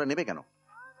ঝোলাবার রিস্কটা ওরা নেবে কেন?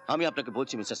 আমি আপনাকে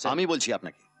বলছি মিস্টার সেন, আমি বলছি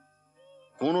আপনাকে,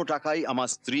 কোনো টাকাই আমার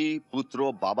স্ত্রী, পুত্র,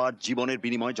 বাবার জীবনের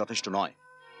বিনিময়ে যথেষ্ট নয়।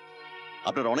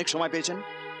 আপনারা অনেক সময় পেয়েছেন,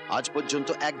 আজ পর্যন্ত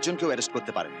একজনকেও অ্যারেস্ট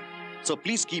করতে পারেননি। So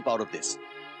please keep out of this.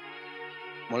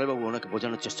 মলে বাবু, ওনাকে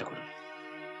বোঝানোর চেষ্টা করুন।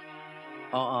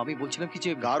 আমি বলছিলাম কি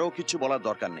যে কারো কিছু বলার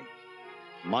দরকার নেই।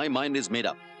 My mind is made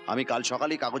up. আমি কাল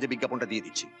সকালেই কাগজে বিজ্ঞাপনটা দিয়ে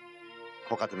দিচ্ছি।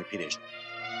 খোকা, তুমি ফিরে এসো।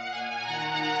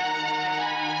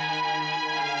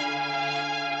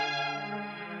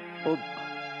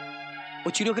 ও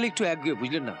চিরকালে একটু একগুয়ে,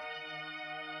 বুঝলেন না?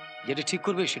 যেটা ঠিক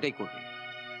করবে সেটাই করবে,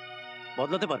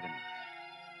 বদলাতে পারবেন না।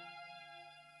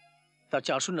 তার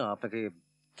চেয়ে আসুন না, আপনাকে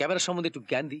ক্যামেরা সম্বন্ধে একটু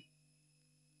জ্ঞান দিই।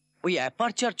 ওই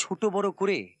অ্যাপারচার ছোট বড়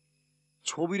করে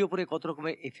ছবির ওপরে কত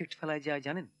রকমের এফেক্ট ফেলা যায়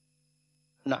জানেন?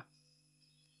 না।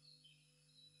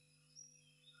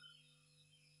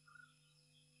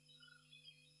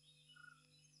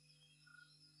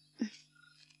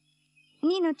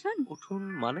 নিন উঠুন। উঠুন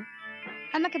মানে?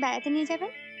 আমাকে বেড়াতে নিয়ে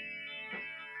যাবেন?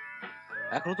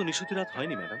 এখনো তো নিশুতি রাত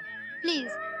হয়নি ম্যাডাম।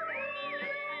 প্লিজ।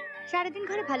 সারাদিন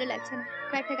ঘরে ভালো লাগছে না,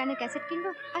 কয়েকটা গানের ক্যাসেট কিনবো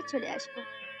আর চলে আসবো।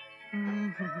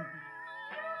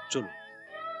 চলো।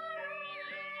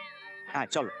 হ্যাঁ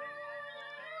চলো।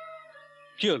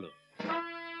 কি হলো?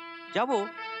 যাবো।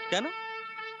 কেন?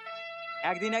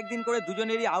 একদিন একদিন করে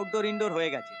দুজনেরই আউটডোর ইনডোর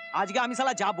হয়ে গেছে। আজকে আমি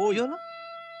শালা যাবোই। হলো?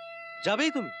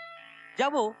 যাবেই তুমি?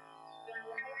 যাবো।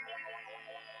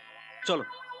 চলো।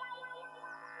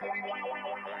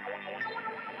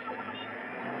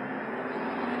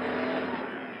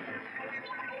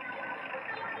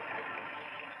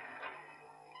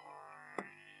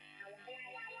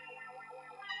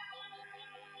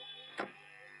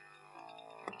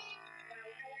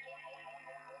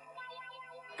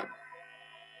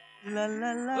 লা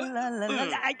লা লা লা লা লা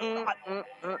লা। আই, কি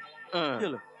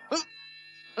হলো?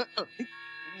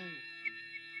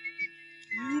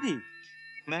 কি রে?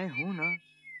 मैं हूं ना।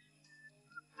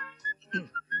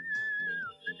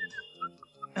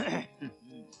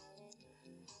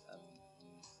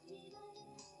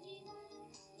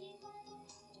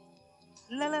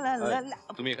 লা লা লা লা লা।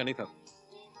 তুমি এখানেই থাকো।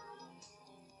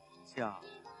 আচ্ছা।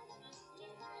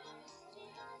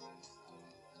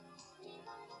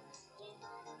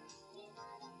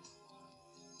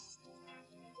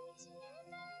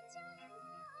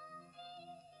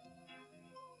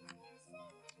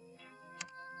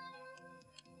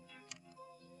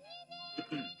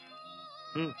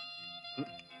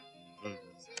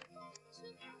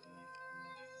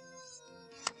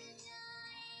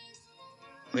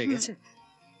 হয়ে গেছে,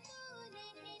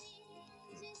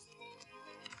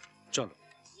 চলো।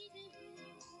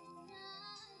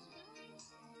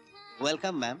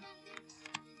 Welcome ma'am.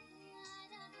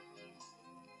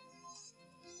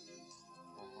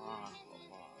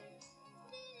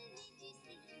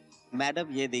 मैडम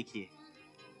ये देखिए,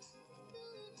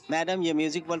 मैडम ये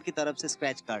म्यूजिक वर्ल्ड की तरफ से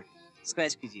स्क्रैच कार्ड,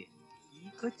 स्क्रैच कीजिए।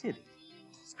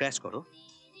 স্ক্র্যাচ করো।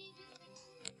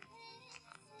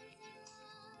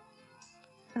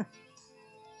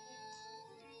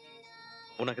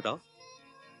 ওনাকে দাও।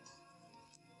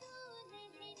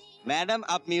 मैडम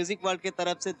आप म्यूजिक वर्ल्ड की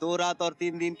तरफ से 2 रात और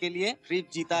 3 दिन के लिए ट्रिप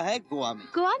जीता है गोवा में।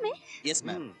 गोवा में? Yes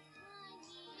ma'am.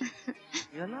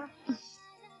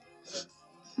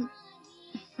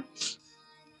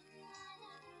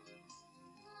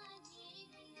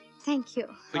 Thank you.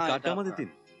 ওই কার্ডটা আমাদের দিন।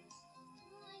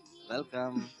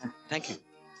 वेलकम। Thank you.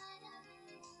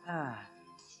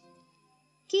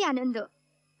 কি আনন্দ,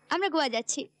 আমরা গোয়া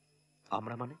যাচ্ছি।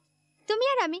 আমরা মানে? তুমি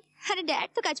আর আমি। আরে ড্যাড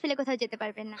তো কাজ ফেলে কোথাও যেতে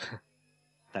পারবেন না।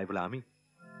 তাই বলে আমি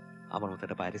আমার মতো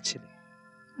একটা বাইরের ছেলে।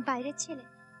 বাইরের ছেলে?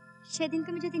 সেদিন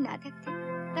তুমি যদি না থাকতে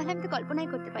তাহলে আমি তো কল্পনাই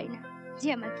করতে পারি না যে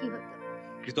আমার কি হতো।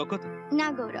 কৃতজ্ঞতা? না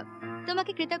গৌরব,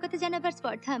 তোমাকে কৃতজ্ঞতা জানাবার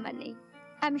স্পর্ধা আমার নেই।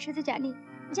 আমি শুধু জানি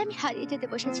যে আমি হারিয়ে যেতে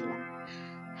বসেছিলাম,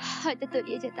 হয়তো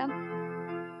তলিয়ে যেতাম।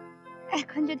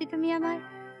 এখন যদি তুমি আমার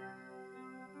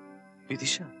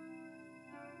বিদিশা,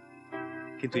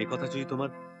 কিন্তু এই কথা যদি তোমার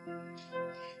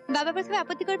বাবা প্রথমে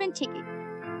আপত্তি করবেন ঠিকই,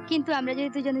 কিন্তু আমরা যদি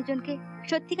দুজন দুজনকে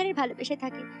সত্যিকারের ভালোবেসে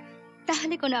থাকি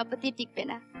তাহলে কোনো আপত্তি টিকবে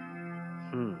না।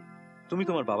 তুমি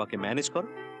তোমার বাবাকে ম্যানেজ করো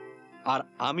আর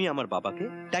আমি আমার বাবাকে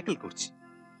ট্যাকল করছি।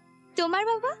 তোমার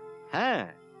বাবা? হ্যাঁ,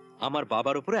 আমার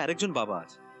বাবার উপরে আরেকজন বাবা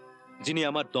আছে, যিনি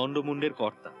আমার দণ্ডমুণ্ডের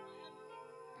কর্তা,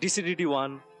 ডিসিডিডি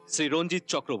 1 শ্রী রঞ্জিত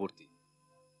চক্রবর্তী।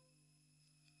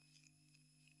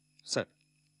 স্যার,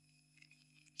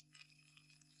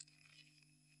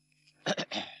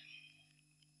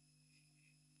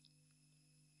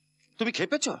 তুমি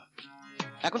খেপেছ?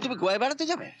 এখন তুমি গোয়ায় বেড়াতে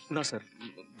যাবে? না স্যার,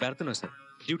 বেড়াতে নয় স্যার,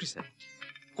 ডিউটি স্যার।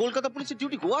 কলকাতা পুলিশের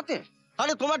ডিউটি গোয়াতে?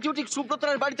 আরে তোমার ডিউটি সুব্রত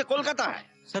রায়ের বাড়িতে কলকাতায়।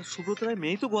 স্যার, সুব্রত রায়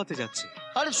মেয়েই তো গোয়াতে যাচ্ছে।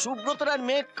 আরে সুব্রত রায়ের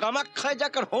মেয়ে কামাখ্যায়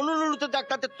যাক আর হনুলুলুতে যাক,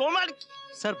 তাতে তোমার কি?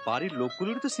 স্যার, বাড়ির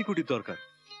লোকগুলোরই তো সিকিউরিটি দরকার।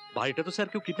 বাড়িটা তো স্যার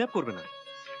কেউ কিডন্যাপ করবে না।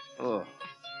 ও,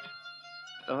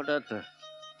 হঠাৎ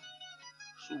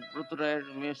সুব্রত রায়ের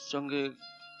মেয়ের সঙ্গে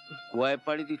গোয়ায়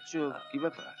পাড়ি দিচ্ছ, কি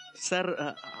ব্যাপার? স্যার,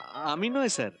 আমি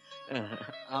নয় স্যার,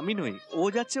 আমি নই, ও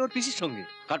যাচ্ছে ওর পিসির সঙ্গে।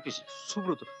 কার পিসি?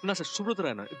 সুব্রত। না স্যার, সুব্রত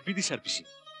রায় নয়, বিদিশার পিসি।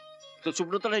 তো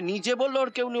সুব্রত রায় নিজে বললো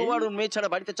ওর কেউ নেই, ও আর ওর মেয়ে ছাড়া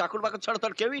বাড়িতে চাকর বাকর ছাড়া তো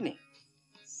আর কেউই নেই।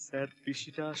 স্যার,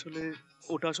 পিসিটা আসলে,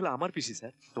 ওটা আসলে আমার পিসি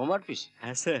স্যার। তোমার পিসি?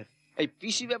 হ্যাঁ স্যার। এই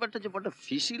পিসি ব্যাপারটা যে বড়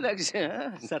ফিসি লাগছে।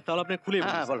 স্যার, তাহলে আপনি খুলে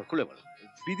বলুন। হ্যাঁ বলো, খুলে বলো।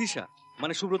 বিদিশা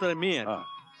মানে সুব্রত রায়ের মেয়ে,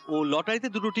 ও লটারিতে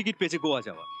 2টো টিকিট পেয়েছে গোয়া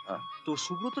যাওয়ার। তো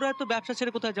সুব্রত রায় তো ব্যবসা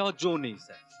ছেড়ে কোথায় যাওয়ার জো নেই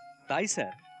স্যার। তাই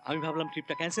স্যার আমি ভাবলাম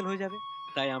ট্রিপটা ক্যান্সেল হয়ে যাবে,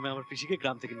 তাই আমি আমার পিসিকে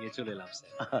গ্রাম থেকে নিয়ে চলে এলাম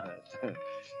স্যার।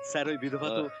 স্যার, ওই বিধবা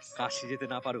তো কাশি যেতে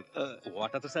না পারুক,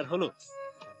 গোয়াটা তো স্যার হলো।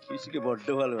 পিসিকে বড্ড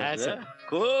ভালোবাসে,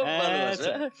 খুব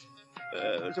ভালোবাসে।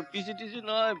 ওসব পিসি টিসি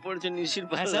নয়, পড়েছে নিশির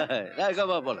পাল্লায়।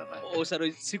 বলো। ও স্যার,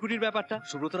 ওই সিকিউরিটির ব্যাপারটা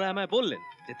সুব্রত রায় আমায় বললেন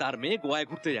যে তার মেয়ে গোয়ায়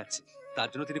ঘুরতে যাচ্ছে, তার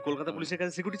জন্য তিনি কলকাতা পুলিশের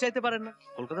কাছে সিকিউরিটি চাইতে পারেন না।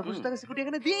 কলকাতা পুলিশ তাকে সিকিউরিটি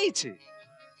এখানে দিয়েইছে।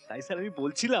 তাই স্যার আমি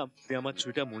বলছিলাম যে আমার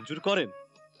ছুটিটা মঞ্জুর করেন,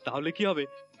 তাহলে কি হবে,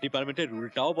 ডিপার্টমেন্টের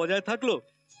রুলটাও বজায় থাকলো,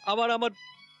 আবার আমার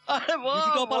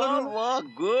ডিউটিটাও পালন হলো।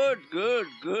 Good good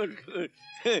good good.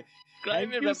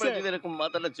 ক্রাইমের ব্যাপারে যদি এরকম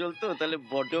মাথাটা চলতো তাহলে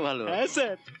বড্ড ভালো। হ্যাঁ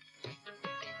স্যার।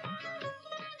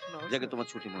 যাকে তোমার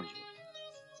ছুটি মঞ্জুর,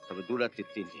 তবে 2 রাত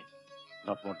 3 দিন,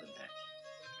 not more than that.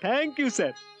 Thank you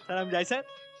sir. Sir আমি যাই স্যার।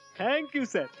 Thank you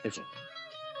sir. এসো।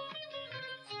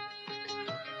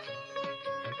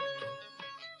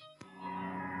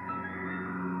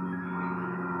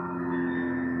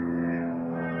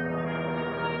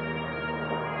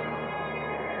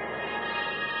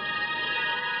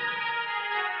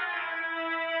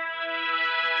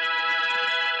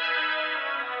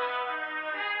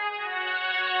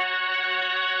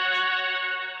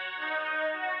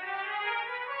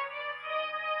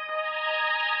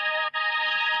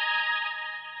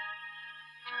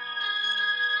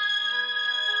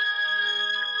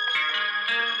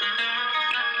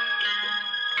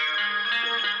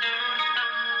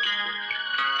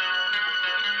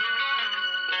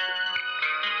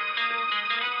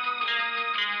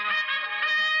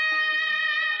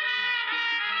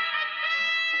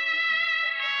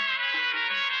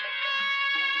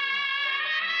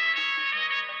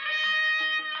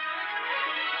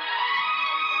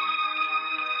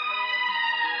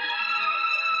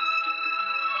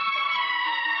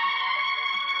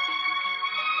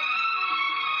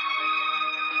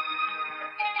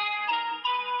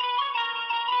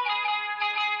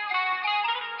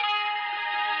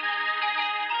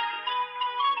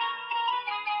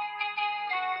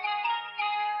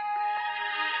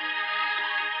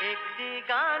 একটি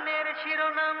গানের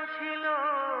শিরোনাম ছিল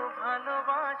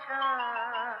ভালোবাসা,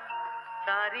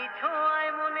 তারি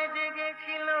ছোঁয়ায় মনে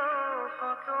জেগেছিল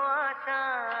কত আশা।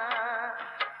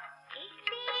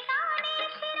 একটি গানের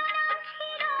শিরোনাম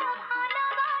ছিল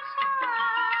ভালোবাসা,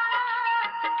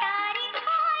 তারি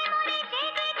ছোঁয়ায় মনে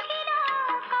জেগেছিল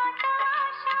কত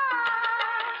আশা।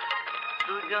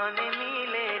 দুজনে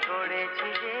মিলে গড়েছি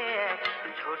যে এক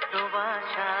ছোট্ট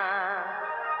বাসা,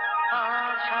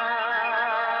 আশা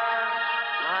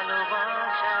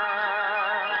ভালোবাসা,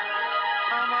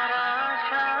 আমার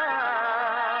আশা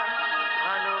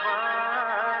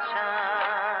ভালোবাসা।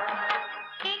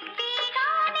 একটি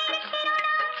গানের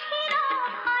শিরোনাম ছিল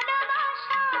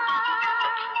ভালোবাসা,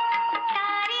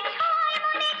 তারি ছোঁয়ায়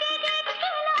মনে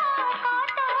জেগেছিল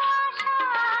কত আশা।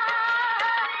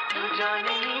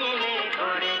 দুজনে মিলে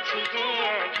গড়েছি যে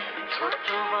এক ছোট্ট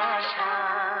বাসা,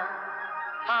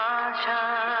 আশা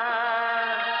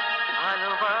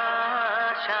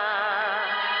ভালোবাসা,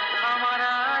 আমার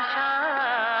আশা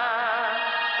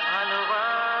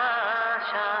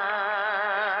ভালোবাসা।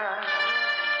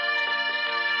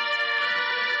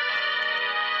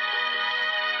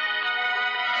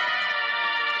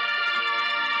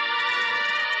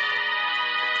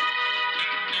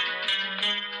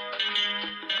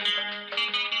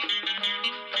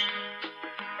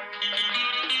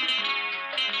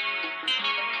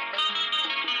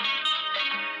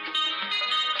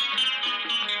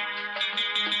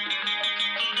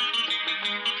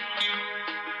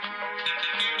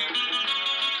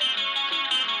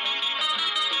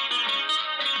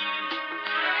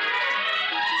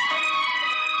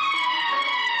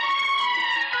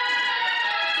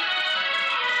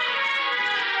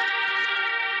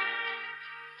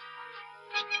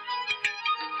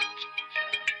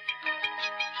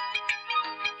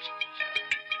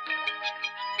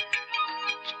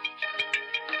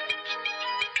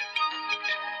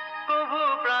 কভু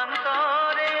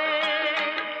প্রান্তরে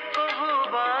কভু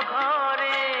বা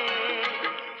ঘরে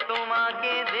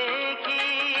তোমাকে দেখি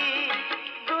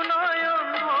দুনয়ন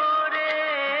ভরে।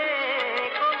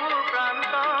 কভু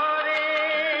প্রান্তরে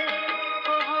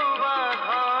কভু বা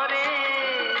ঘরে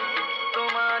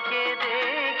তোমাকে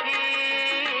দেখি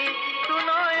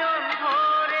দুনয়ন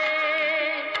ভরে।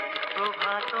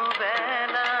 প্রভাত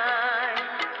বেলায়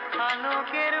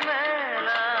আলোকের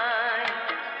মেলায়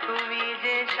তুমি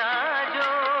যে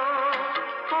সাজো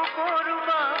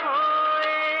অপরূপা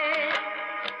হয়ে।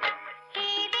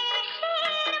 এই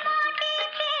দেশের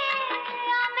মাটিতে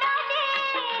আমরা যে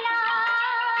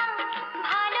এলাম,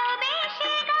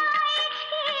 ভালোবেসে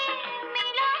গাইছি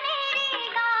মিলনেরই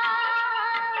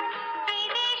গান। এই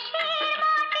দেশের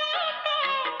মাটিতে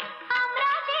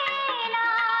আমরা যে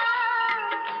এলাম,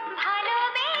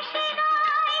 ভালোবেসে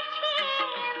গাইছি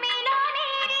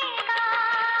মিলনেরই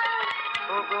গান।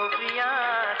 ওগো প্রিয়া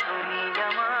তুমি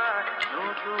আমার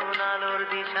নতুন আলোর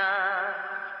দিশা,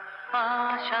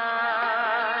 আশা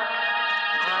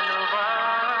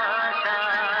ভালোবাসা,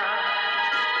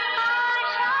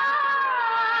 আশা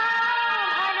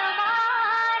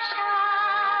ভালোবাসা।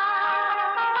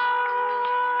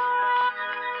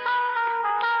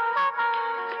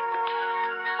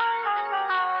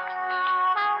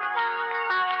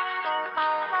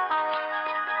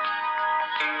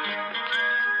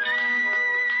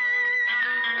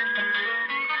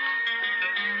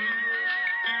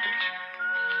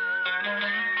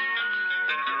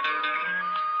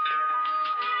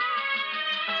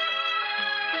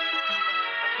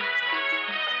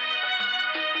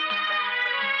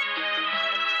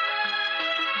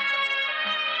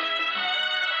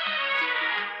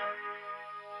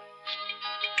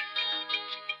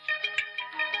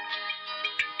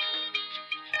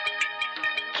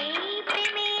 এই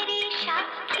প্রেমেরই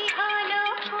সাক্ষী হলো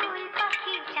ফুল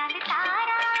পাখি চাঁদ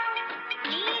তারা,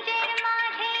 নিজের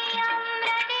মাঝে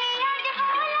আমরা যে আজ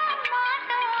হলাম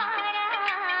মাতোয়ারা।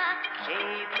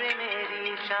 এই প্রেমেরই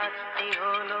সাক্ষী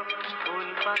হলো ফুল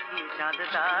পাখি চাঁদ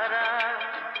তারা,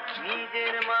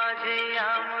 নিজের মাঝে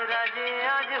আমরা যে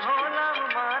আজ হলাম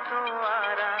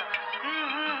মাতোয়ারা।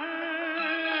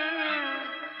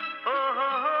 ও হো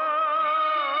হো।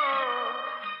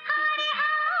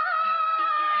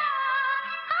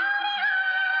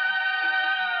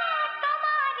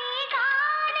 তোমারি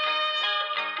গানে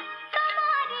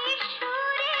তোমারি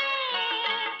সুরে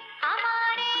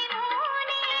আমারে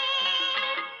মনে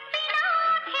বিনা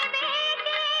খেবে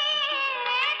যে।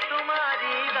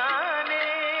 তোমারি গানে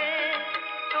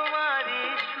তোমারি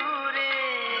সুরে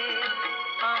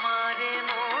আমারে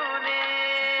মনে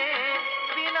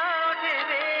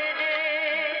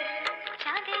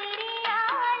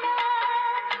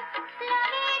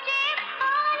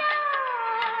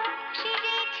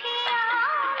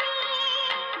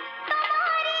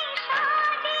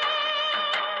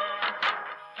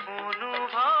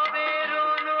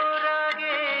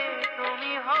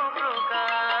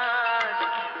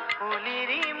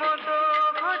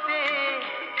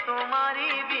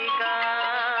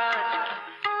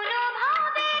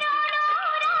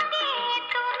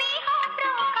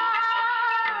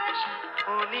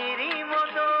ফুলেরই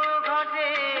মতো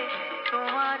ঘটে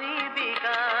তোমারই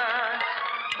বিকাশ।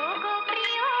 ওগো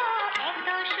প্রিয় এত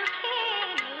সুখে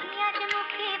নেই আজ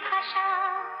মুখে ভাষা,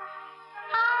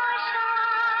 আশা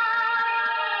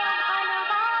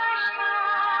ভালোবাসা,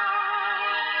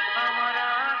 আমার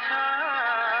আশা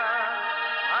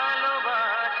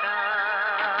ভালোবাসা।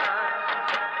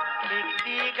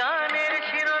 একটি গানের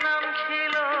শিরোনাম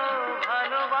ছিল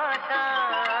ভালোবাসা,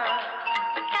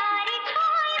 তারি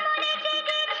ছোঁয়ায় মনে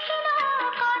জেগেছিল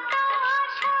কত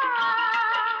আশা।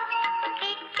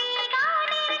 একটি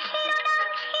গানের শিরোনাম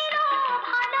ছিল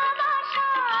ভালোবাসা,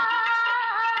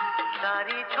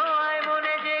 তারি ছোঁয়ায়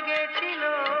মনে জেগেছিল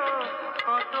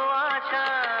কত আশা।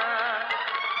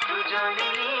 দুজনে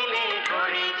মিলে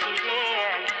করেছি যে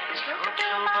এক ছোট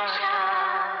বাসা,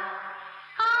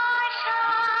 আশা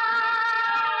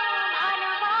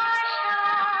ভালোবাসা,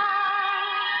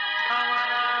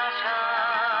 আমার আশা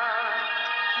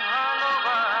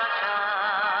ভালোবাসা,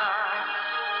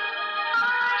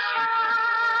 আশা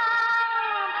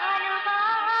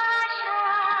ভালোবাসা,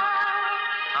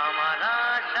 আমার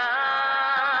আশা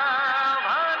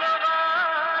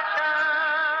ভালোবাসা।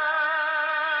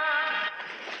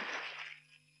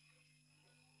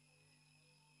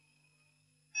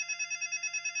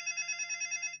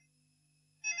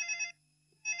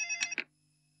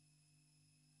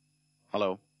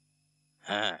 হ্যালো,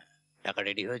 হ্যাঁ টাকা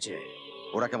রেডি হয়েছে।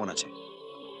 ওরা কেমন আছে?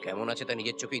 কেমন আছে তা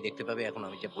নিজের চোখেই দেখতে পাবে। এখন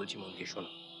আমি যা বলছি মন দিয়ে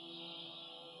শোনো।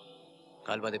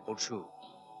 কাল বাদে পরশু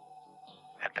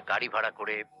একটা গাড়ি ভাড়া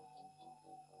করে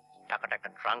টাকাটা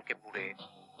একটা ট্রাঙ্কে পুরে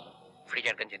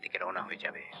ফ্রিজারগঞ্জের দিকে রওনা হয়ে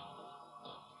যাবে।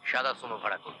 সাদা সুমো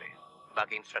ভাড়া করবে,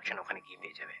 বাকি ইনস্ট্রাকশন ওখানে গিয়ে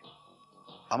পেয়ে যাবে।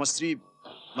 আমার স্ত্রী,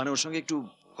 মানে ওর সঙ্গে একটু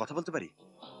কথা বলতে পারি?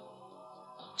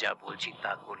 যা বলছি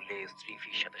তা করলে স্ত্রী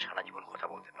ফির সাথে সারা জীবন কথা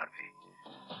বলতে পারবে,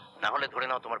 না হলে ধরে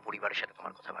নাও তোমার পরিবারের সাথে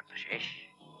তোমার কথাবার্তা শেষ।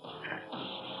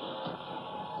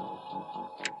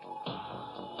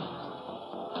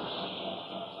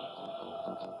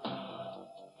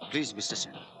 প্লিজ মিস্টার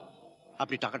সেন,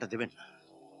 আপনি টাকাটা দেবেন না।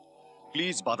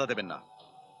 প্লিজ বাধা দেবেন না।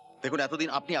 দেখুন, এতদিন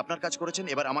আপনি আপনার কাজ করেছেন,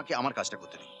 এবার আমাকে আমার কাজটা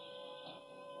করতে দিন।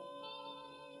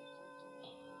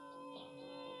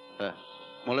 হ্যাঁ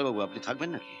মলয়বাবু, আপনি থাকবেন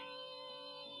নাকি?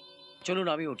 চলুন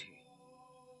আমি উঠি।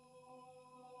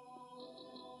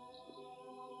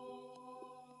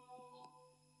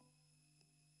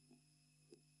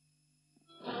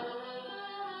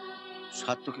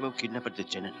 সাত্তকীবাবু কিডন্যাপারদের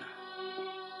চেনেন না।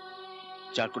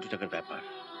 4 কোটি টাকার ব্যাপার,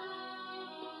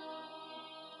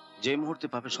 যে মুহূর্তে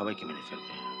পাবে সবাইকে মেরে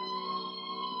ফেলবে।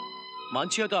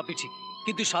 মানছি হয়তো আপনি ঠিক,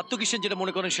 কিন্তু সাত্তকী সেন যেটা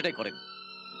মনে করেন সেটাই করেন।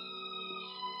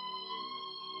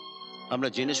 আমরা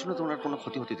জেনে শুনে তো ওনার কোনো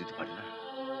ক্ষতি হতে দিতে পারি না।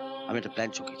 আমি একটা প্ল্যান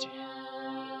চুকিয়েছি।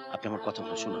 আপনি আমার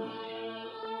কথাগুলো শুনুন মন দিয়ে।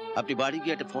 আপনি বাড়ি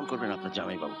গিয়ে একটা ফোন করবেন আপনার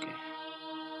জামাইবাবুকে,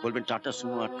 বলবেন টাটা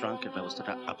সুমো আর ট্রাঙ্কের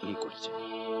ব্যবস্থাটা আপনিই করেছেন।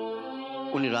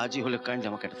 উনি রাজি হলে কাইন্ডলি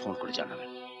আমাকে একটা ফোন করে জানাবেন।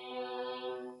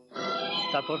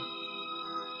 তারপর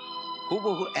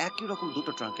হুবহু একই রকম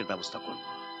 2টো ট্রাঙ্কের ব্যবস্থা করব।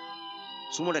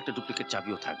 সুমোর একটা ডুপ্লিকেট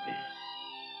চাবিও থাকবে।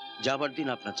 যাবার দিন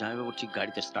আপনার জামাইবাবু ঠিক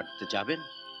গাড়িতে স্টার্ট দিতে যাবেন,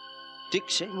 ঠিক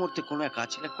সেই মুহূর্তে কোনো এক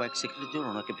আছিলা কয়েক সেকেন্ডের জন্য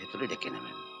ওনাকে ভেতরে ডেকে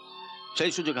নেবেন।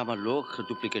 সেই সুযোগ আমার লোক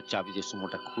ডুপ্লিকেট চাবি দিয়ে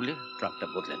সুমোটা খুলে ট্রাঙ্কটা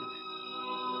বদলে নেবে।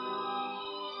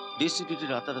 ডিসিডিটি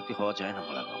রাতারাতি হওয়া যায় না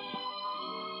মলাবাবু।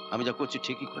 আমি যা করছি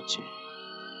ঠিকই করছি,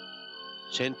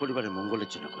 সেন পরিবারের মঙ্গলের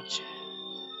জন্য করছে।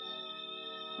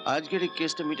 আজকের এই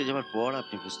কেসটা মিটে যাওয়ার পর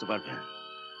আপনি বুঝতে পারবেন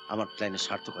আমার প্ল্যানের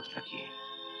সার্থকতাটা কি।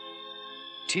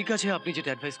 ঠিক আছে, আপনি যেটা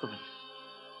অ্যাডভাইস করবেন।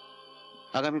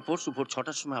 আগামী পরশু ভোর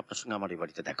 6টার সময় আপনার সঙ্গে আমার এই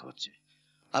বাড়িতে দেখা হচ্ছে।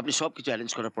 আপনি সবকিছু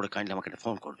অ্যারেঞ্জ করার পরে কাইন্ডলি আমাকে একটা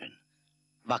ফোন করবেন।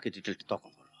 বাকি ডিটেলটা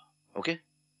তখন বলবো। ওকে,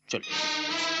 চল।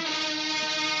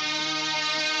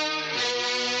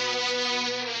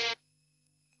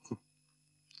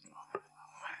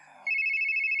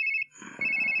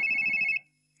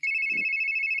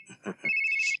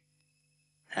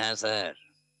 হ্যাঁ স্যার,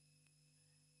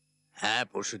 হ্যাঁ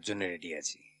পরশুর জন্য রেডি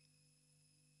আছি।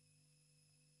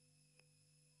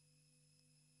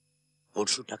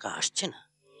 পরশু টাকা আসছে না,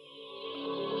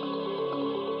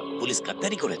 পুলিশ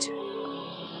গাদ্দারি করেছে।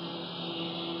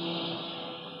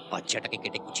 বাচ্চাটাকে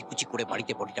কেটে কুচি কুচি করে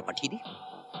বাড়িতে বডিটা পাঠিয়ে দিই।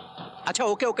 আচ্ছা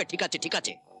ওকে ওকে, ঠিক আছে ঠিক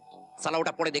আছে, সালা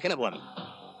ওটা পরে দেখে নেবো আমি।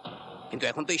 কিন্তু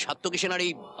এখন তো এই সাত্তকী সেনার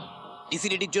এই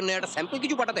ডিসিডিটির জন্য একটা স্যাম্পল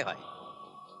কিছু পাঠাতে হয়।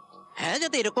 হ্যাঁ,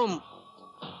 যাতে এরকম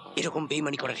এরকম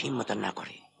বেইমানি করার হিম্মত আর না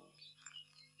করে।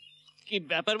 কি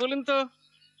ব্যাপার বলুন তো?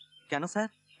 কেন স্যার?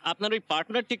 আপনার ওই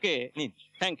পার্টনারটিকে নিন।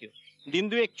 Thank you. দিন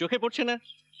দুয়েক চোখে পড়ছে না।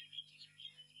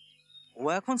 ও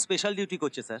এখন স্পেশাল ডিউটি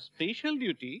করছে sir. Special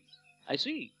duty? I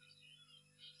C.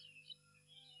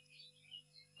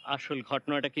 আসল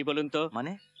ঘটনাটা কি বলুন তো?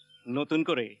 মানে নতুন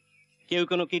করে কেউ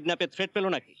কোনো কিডন্যাপের থ্রেট পেলো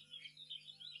নাকি?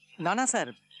 না না স্যার,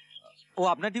 ও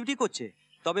আপনার ডিউটি করছে,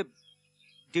 তবে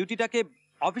ডিউটিটাকে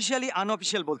অফিসিয়ালি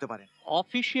আনঅফিসিয়াল বলতে পারেন।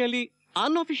 Officially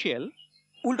unofficial?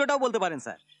 উল্টোটাও বলতে পারেন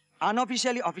sir,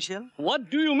 unofficially official. What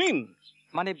do you mean?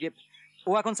 মানে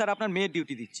ও এখন স্যার আপনার মেয়ের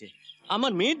ডিউটি দিচ্ছে।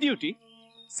 আমার মেয়ের ডিউটি?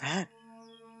 স্যার,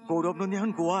 গৌরব নন্দী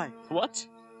এখন গোয়ায়। হোয়াট?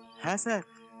 হ্যাঁ স্যার,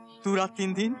 2 রাত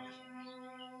 3 দিন,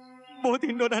 both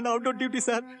indoor and outdoor duty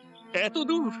sir. এত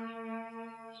দূর?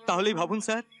 তাহলেই ভাবুন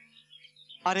স্যার।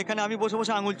 আর এখানে আমি বসে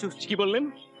বসে আঙুল চুষছি। কি বললেন?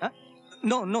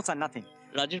 No no sir, nothing.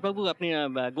 Rajesh বাবু, আপনি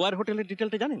গোয়ার হোটেলের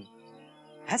ডিটেলটা জানেন?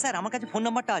 হ্যাঁ স্যার, আমার কাছে ফোন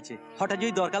নাম্বারটা আছে, হঠাৎ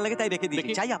যদি দরকার লাগে তাই রেখে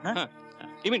দিয়েছি। চাই আপনার?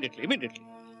 ইমিডিয়েটলি।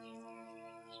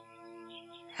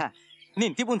 হ্যাঁ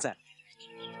নিন, টিপুন স্যার।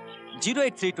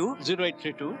 0832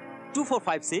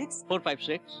 2456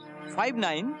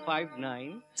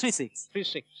 5936।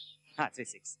 হ্যাঁ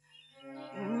 36।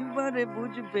 বারে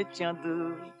বুঝবে চাঁদ।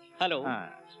 Hello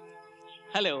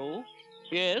hello,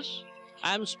 yes,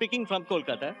 I am speaking from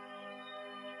Kolkata.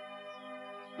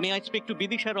 May I speak to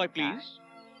Bidisha Roy, please?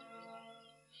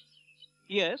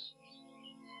 Yes,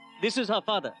 this is her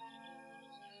father.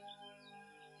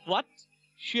 What?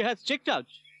 She has checked out.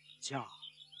 যা,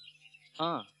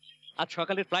 আজ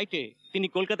সকালের ফ্লাইটে তিনি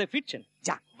কলকাতায় ফিরছেন।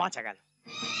 যা, বাঁচা গেল।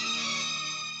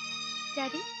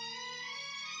 ড্যাডি,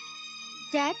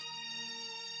 ড্যাড,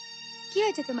 কি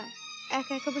হয়েছে তোমার?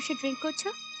 একা একা বসে ড্রিঙ্ক করছো?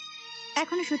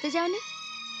 এখনো শুতে যাওনি?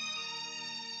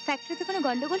 ফ্যাক্টরিতে কোনো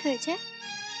গন্ডগোল হয়েছে?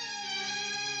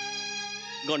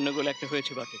 গন্ডগোল একটা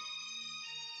হয়েছে বটে,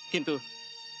 কিন্তু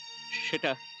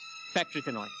সেটা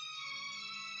ফ্যাক্টরিতে নয়,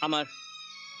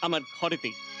 আমার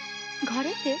ঘরেতেই।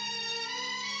 ঘরেতে?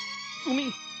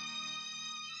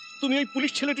 তুমি ওই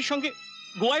পুলিশ ছেলেটির সঙ্গে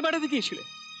গোয়ায় বেড়াতে গিয়েছিলে?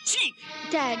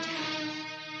 ড্যাড,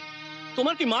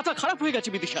 তোমার কি মাথা খারাপ হয়ে গেছে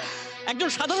বিদিশা? একজন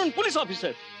সাধারণ পুলিশ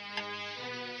অফিসার।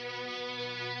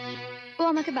 ও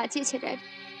আমাকে বাঁচিয়েছে ড্যাড,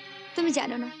 তুমি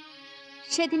জানো না।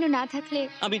 সেদিনও না থাকলে।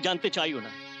 আমি জানতে চাইও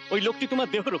না। ওই লোকটি তোমার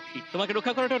দেহরক্ষী, তোমাকে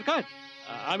রক্ষা করাটার কাজ।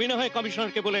 আমি না হয়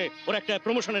কমিশনারকে বলে ওর একটা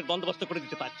প্রমোশনের বন্দোবস্ত করে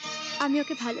দিতে পারি। আমি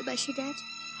ওকে ভালোবাসি ড্যাড।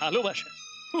 ভালোবাসা?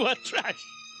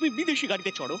 তুমি বিদেশি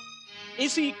গাড়িতে চড়ো,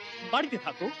 এসি বাড়িতে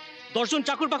থাকো, 10 জন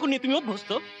চাকর বাকর নিয়ে তুমি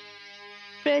অভ্যস্ত।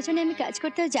 প্রয়োজনে আমি কাজ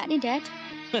করতেও জানি ড্যাড।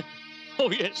 ও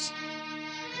ইয়েস।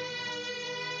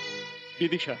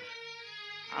 বিদিশা,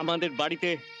 আমাদের বাড়িতে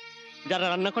যারা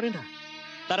রান্না করে না,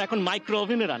 তারা এখন মাইক্রো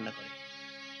ওভেনে রান্না করে,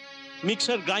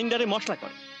 মিক্সার গ্রাইন্ডারে মশলা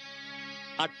করে।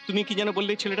 আর তুমি কি যেন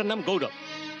বললে ছেলেটার নাম গৌরব?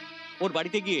 ওর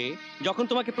বাড়িতে গিয়ে যখন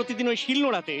তোমাকে প্রতিদিন ওই শিল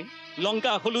নোড়াতে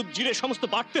লঙ্কা হলুদ জিরে সমস্ত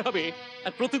বাটতে হবে,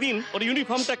 আর প্রতিদিন ওর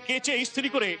ইউনিফর্মটা কেচে ইস্ত্রি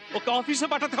করে ওকে অফিসে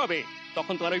পাঠাতে হবে,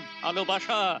 তখন তোমার ওই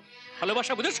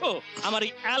ভালোবাসা বুঝেছো, আমার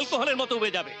এই অ্যালকোহলের মতো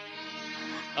হয়ে যাবে।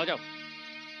 যাও,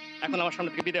 এখন আমার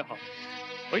সামনে থেকে বিদায় হও।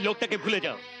 ওই লোকটাকে ভুলে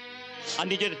যাও আর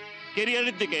নিজের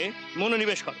ক্যারিয়ারের দিকে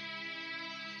মনোনিবেশ করো।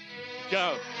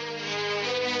 যাও।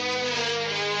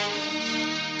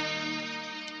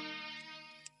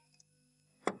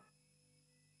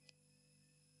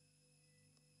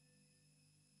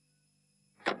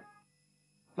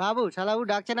 বাবু, শালাবু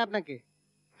ডাকছেন আপনাকে।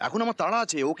 এখন আমার তাড়া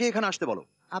আছে, ওকে এখানে আসতে বলো।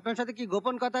 আপনার সাথে কি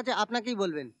গোপন কথা আছে, আপনাকেই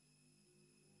বলবেন।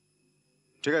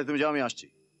 ঠিক আছে, তুমি যাও, আমি আসছি।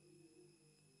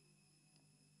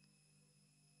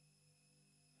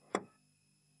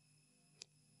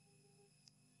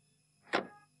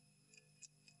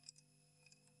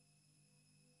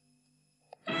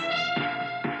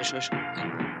 এসো এসো।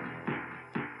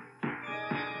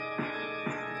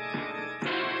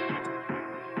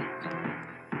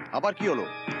 আবার কি হলো?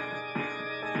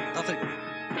 তাড়াতাড়ি করো,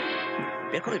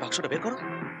 বের করো, এই বাক্সটা বের করো।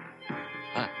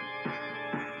 হ্যাঁ,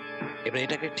 এবার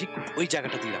এটাকে ঠিক ওই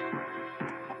জায়গাটা দিয়ে রাখো।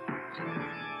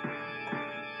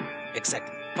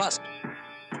 Exactly, fast.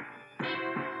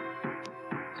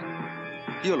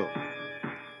 কি হলো?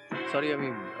 সরি, আমি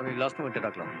লাস্ট মোমেন্টে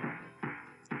রাখলাম।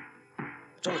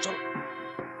 চলো চলো,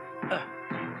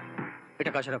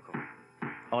 এটা কাছে রাখো,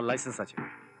 আমার লাইসেন্স আছে।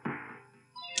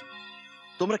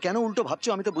 তোমরা কেন উল্টো ভাবছো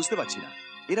আমি তো বুঝতে পারছি না।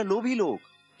 এরা লোভী লোক,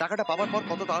 টাকাটা পাওয়ার পর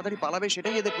কত তাড়াতাড়ি পালাবে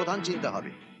সেটাই এদের প্রধান চিন্তা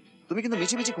হবে। তুমি কিন্তু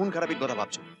মিছিমিছি খুন খারাপির কথা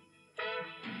ভাবছো।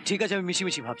 ঠিক আছে, আমি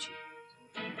মিছিমিছি ভাবছি,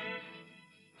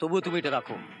 তবুও তুমি এটা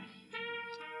রাখো।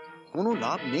 কোনো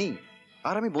লাভ নেই,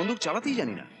 আর আমি বন্দুক চালাতেই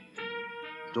জানি না।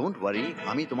 ডোন্ট ওয়ারি,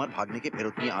 আমি তোমার ভাগ্নেকে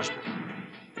ফেরত নিয়ে আসবো,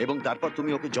 এবং তারপর তুমি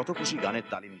ওকে যত খুশি গানের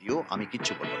তালিম দিও, আমি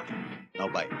কিচ্ছু বলবো না।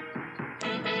 নাও বাই।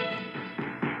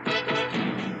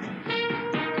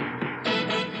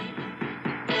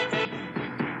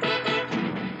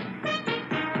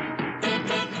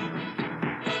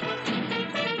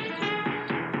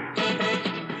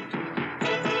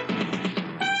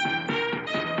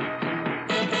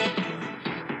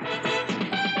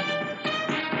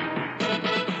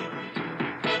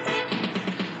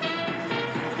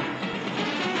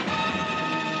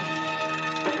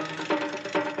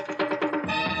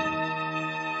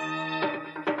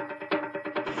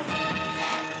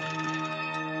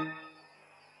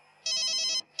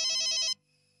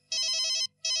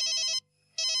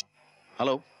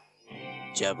 হ্যালো,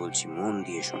 যা বলছি মন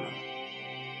দিয়ে শোনো।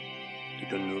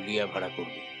 দুটো নুলিয়া ভাড়া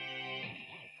করবে,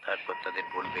 তারপর তাদের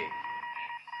বলবে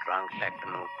ট্রাঙ্কটা একটা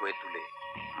নৌকোয় তুলে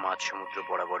মাঝ সমুদ্র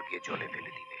বরাবর গিয়ে জলে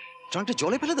ফেলে দিবে। ট্রাঙ্কটা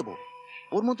জলে ফেলে দেবো?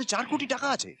 ওর মধ্যে 4 কোটি টাকা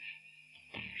আছে।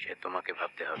 সে তোমাকে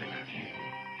ভাবতে হবে না,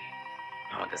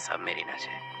 আমাদের সাবমেরিন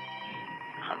আছে,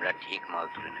 আমরা ঠিক মাল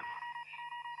তুলে নেব।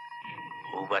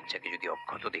 ও বাচ্চাকে যদি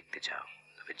অক্ষত দেখতে চাও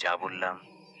তবে যা বললাম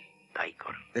তাই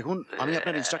করো। দেখুন, আমি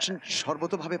আপনার ইনস্ট্রাকশন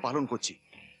সর্বতভাবে পালন করছি,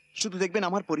 শুধু দেখবেন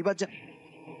আমার পরিবার যা।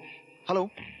 Hello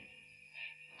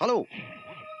hello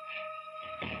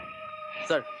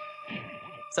sir,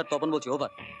 sir Tapan বলছি,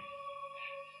 ওভার।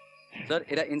 স্যার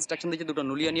এরা ইনস্ট্রাকশন দিয়েছে দুটো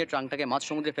নুলিয়া নিয়ে ট্রাঙ্কটাকে মাঝ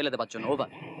সমুদ্রে ফেলে দেওয়ার জন্য, over.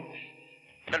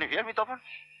 Can you hear me Tapan?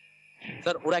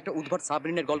 Sir ওরা একটা উদ্ভট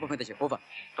সাবমেরিনের গল্প ফেঁদেছে, ওভার।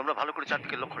 তোমরা ভালো করে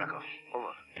চারদিকে লক্ষ্য রাখো,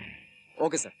 ওভার।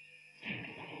 Okay sir.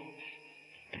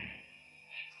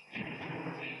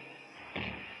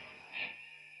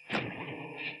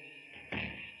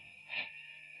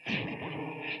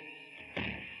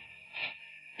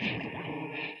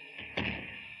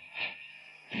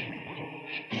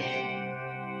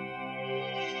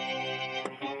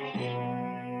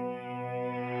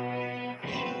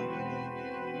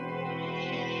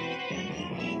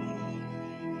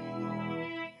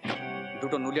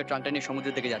 দুটো নুলিয়া ট্রাঙ্কটা নিয়ে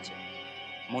সমুদ্রের দিকে যাচ্ছে,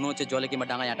 মনে হচ্ছে জলে কিংবা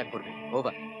ডাঙায় অ্যাটাক করবে,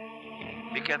 ওভার।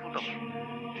 বি কেয়ারফুল তপন,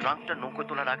 ট্রাঙ্কটা নৌকো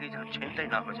তোলার আগেই যেন ছেনটাই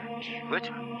না হয়ে যায়,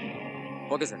 হয়েছে?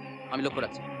 ওকে স্যার, আমি লক্ষ্য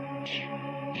রাখছি।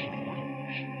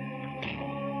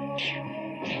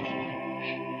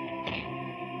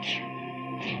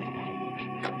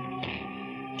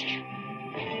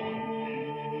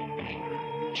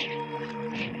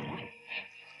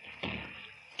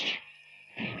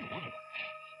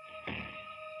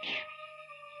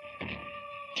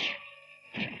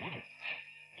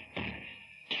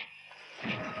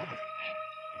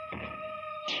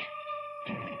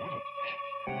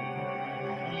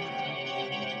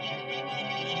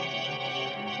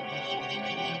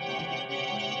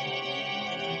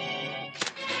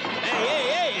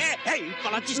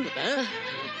 পালাচ্ছিস তো?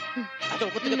 এত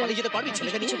উপর থেকে পালিয়ে যেতে পারবি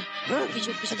ছেলেকে নিয়ে?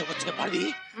 এত উপর থেকে পারবি?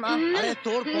 আরে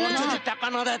তোর পর যদি টাকা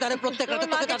না দেয় তাহলে প্রত্যেক রাতে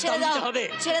তোকে তার দাম দিতে হবে।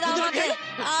 ছেড়ে দাও আমাকে।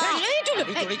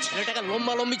 আমি তোর এই ছেলেটাকে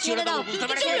লম্বা লম্বি ছেড়ে দেবো, বুঝতে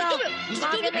পারছিস? ছেড়ে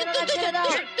দাও, ছেড়ে দাও।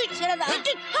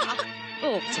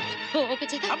 ওকে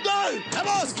ছেড়ে দাও। আব্দুল,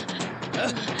 বস।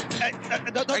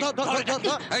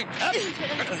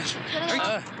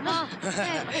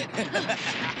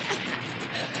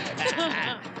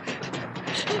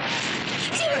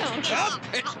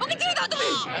 ওকে ছেড়ে দাও তুমি।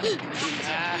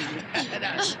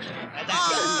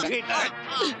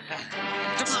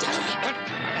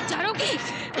 ছাড়ো কি?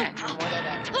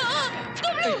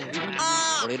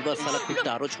 পরের বার শালা খুঁটটা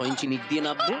আরো 6 ইঞ্চি নিচ দিয়ে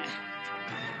নামবে,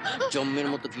 জম্মের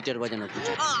মতো গিটার বাজানো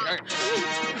বুঝে।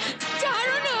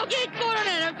 ছাড়ো না ওকে, করো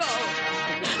না এরকম।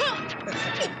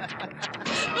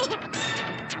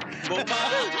 বৌমা,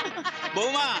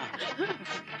 বৌমা,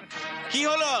 কি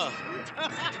হলো?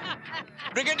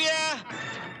 ব্রিগেডিয়ার,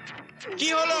 কি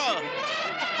হলো?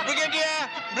 ব্রিগেডিয়ার,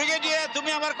 ব্রিগেডিয়ার, তুমি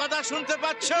আমার কথা শুনতে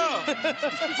পাচ্ছ?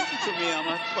 তুমি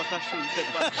আমার কথা শুনতে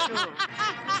পাচ্ছ?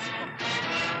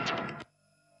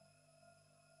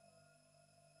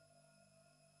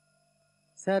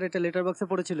 স্যার, এটা লেটার বক্সে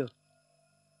পড়েছিল।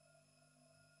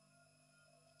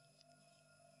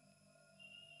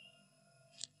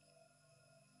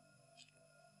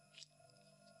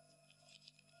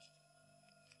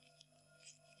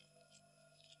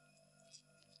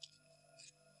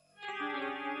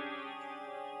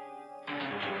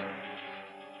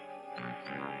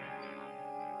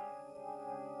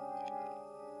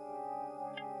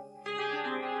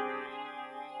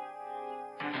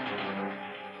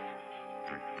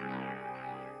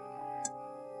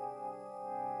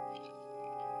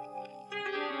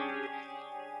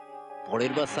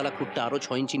 পরের বার শালা খুঁটটা আরো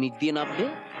 6 ইঞ্চি নিচ দিয়ে নামবে,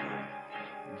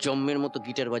 জম্মের মতো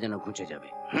গিটার বাজানো ঘুচে যাবে।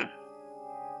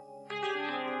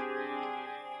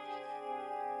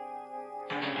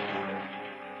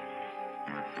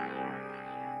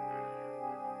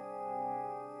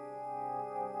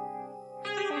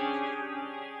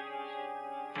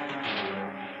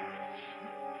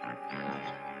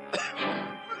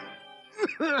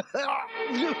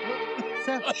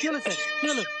 স্যার, কি হলো স্যার? কি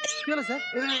হলো? কি হলো স্যার?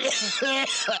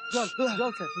 জল,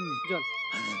 জল স্যার, জল।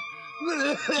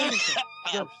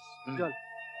 জল, জল।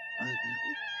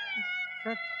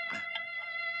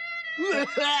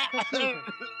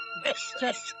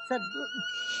 স্যার, স্যার,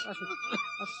 আসুন,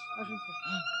 আসুন স্যার,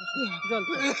 জল,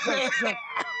 জল, জল। জল স্যার।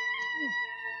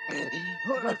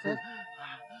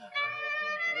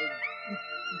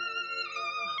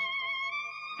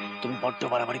 তুমি বড্ড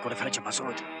বাড়াবাড়ি করে ফেলেছো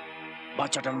মাসুদ।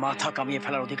 বাচ্চাটার মাথা কামিয়ে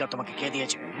ফেলার অধিকার তোমাকে কে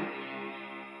দিয়েছে?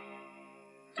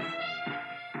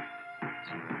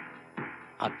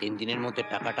 আর 3 দিনের মধ্যে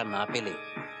টাকাটা না পেলে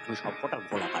তুমি সবকটার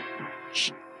গলা কাটবে।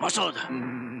 মাসুদ,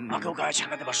 আমাকেও গায়ে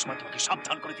ছাকাতে পারার সময় তোমাকে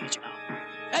সাবধান করে দিয়েছিলাম।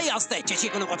 এই আস্তে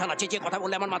চেঁচিয়ে কোনো কথা না, চেঁচিয়ে কথা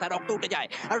বললে আমার মাথায় রক্ত উঠে যায়,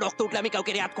 আর রক্ত উঠলে আমি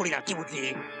কাউকে রেয়াত করি না, কি বুঝলি?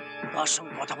 কার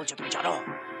সঙ্গে কথা বলছো তুমি জানো?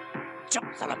 চুপ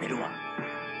সালা বেরুয়া।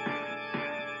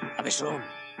 আবে শোন,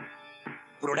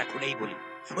 পুরোটা খুলেই বলি,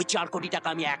 ওই 4 কোটি টাকা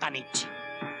আমি একা নিচ্ছি।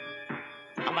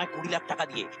 আমায় 20 লাখ টাকা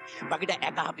দিয়ে বাকিটা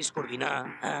একা হাফিস করবি না?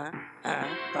 হ্যাঁ হ্যাঁ,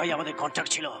 তাই আমাদের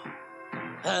কন্ট্রাক্ট ছিল।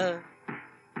 হ্যাঁ,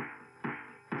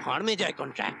 ফার্মে যায়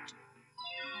কন্ট্রাক্ট।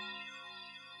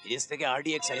 এস থেকে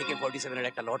RDX আর AK-47 এর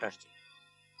একটা লট আসছে,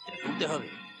 এটা তুলতে হবে।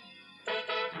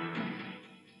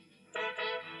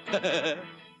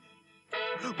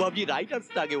 ভাবছি রাইটার্স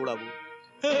আগে উড়াবো।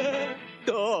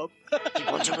 টপ। কি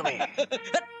বলছো তুমি?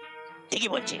 ঠিকই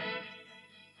বলছি।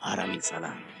 আর আমি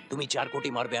সালা, তুমি 4 কোটি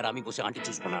মারবে আর আমি বসে আন্টি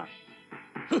চুষবো না।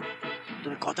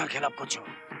 তুমি কথার খেলাপ করছো।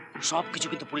 সবকিছু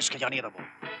কিন্তু পুলিশকে জানিয়ে দেবো।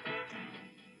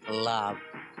 লাভ?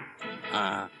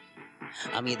 হ্যাঁ,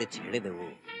 আমি এদের ছেড়ে দেবো,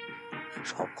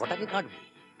 সব কটাকে কাটবো।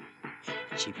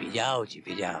 চিপে যাও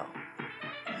চিপে যাও,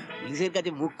 পুলিশের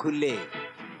কাছে মুখ খুললে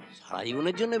সারা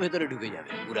জীবনের জন্য ভেতরে ঢুকে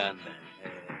যাবে পুরান।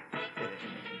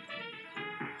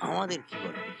 আমাদের কি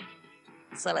বলে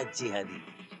সালা জিহাদি,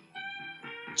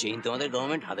 চেইন তোমাদের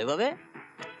গভর্নমেন্ট হাতে পাবে,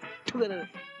 ঢুকে দেবে।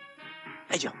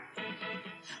 এই যাও,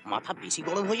 মাথা বেশি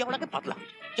গরম হয়ে যাওয়ার আগে পাতলা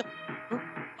হয়ে যাও।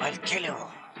 আর খেলেও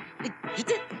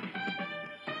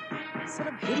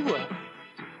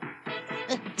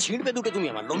ছিঁড়বে দুটো, তুমি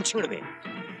আমার লোম ছিঁড়বে।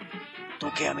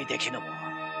 তোকে আমি দেখে নেবো।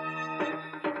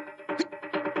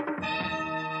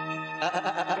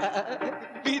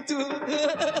 বিটু,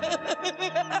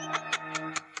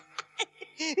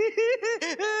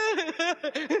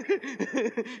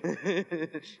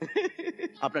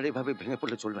 আপনার এভাবে ভেঙে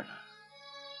পড়লে চলবে না।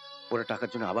 ওরা টাকার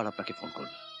জন্য আবার আপনাকে ফোন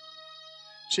করবে।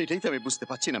 সেটাই তো আমি বুঝতে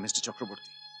পারছি না মিস্টার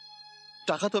চক্রবর্তী।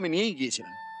 টাকা তো আমি নিয়েই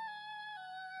গিয়েছিলাম,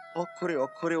 অক্ষরে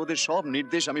অক্ষরে ওদের সব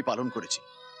নির্দেশ আমি পালন করেছি,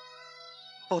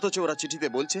 অথচ ওরা চিঠিতে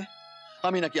বলছে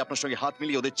আমি নাকি আপনার সঙ্গে হাত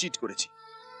মিলিয়ে ওদের চিট করেছি।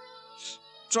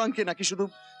 ট্রাঙ্কে নাকি শুধু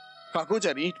কাগজ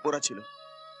আর ইট পড়া ছিল,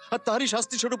 আর তারই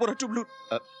শাস্তি ছোট পড়া টুবলু।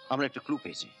 আমরা একটা ক্লু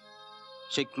পেয়েছি,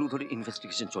 সেই ক্লু ধরে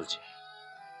ইনভেস্টিগেশন চলছে।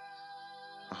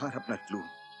 আর আপনার ক্লু,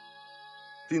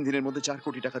 3 দিনের মধ্যে 4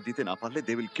 কোটি টাকা দিতে না পারলে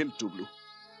দে উইল কিল টুবলু।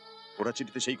 ওরা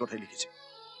চিঠিতে সেই কথাই লিখেছে।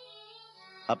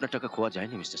 আপনার টাকা খোয়া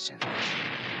যায়নি মিস্টার সেন,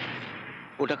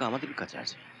 ও টাকা আমাদের কাছে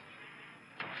আছে।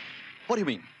 What do you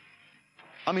mean?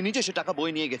 আমি নিজে সে টাকা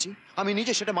বয়ে নিয়ে গেছি, আমি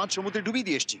নিজে সেটা মাঝ সমুদ্রে ডুবিয়ে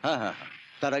দিয়ে এসেছি। হ্যাঁ হ্যাঁ হ্যাঁ,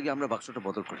 তার আগে আমরা বাক্সটা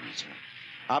বদল করে নিয়েছিলাম।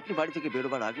 আপনি বাড়ি থেকে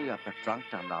বেরোবার আগেই আপনার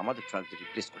ট্রাঙ্কটা আমরা আমাদের ট্রাঙ্কে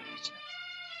রিপ্লেস করে নিয়েছিলাম।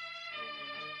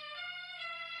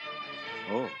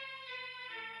 ও,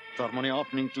 তার মানে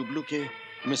আপনি টুবলুকে।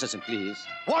 Mister Sen please.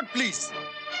 What please?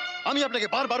 আমি আপনাকে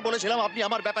বারবার বলেছিলাম আপনি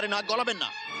আমার ব্যাপারে নাক গলাবেন না,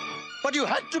 but you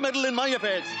had to meddle in my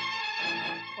affairs.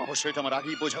 অবশ্যই এটা আমার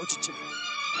আগেই বোঝা উচিত ছিল।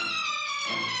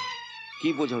 কি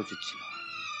বোঝা উচিত ছিল?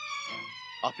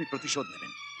 আপনি প্রতিশোধ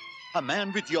নেবেন। A man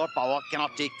with your power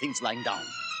cannot take things lying down.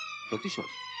 প্রতিশোধ?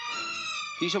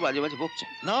 কি সব আজে বাজে বকছেন?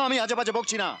 না, আমি আজে বাজে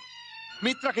বকছি না।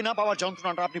 মিত্রাকে না পাওয়ার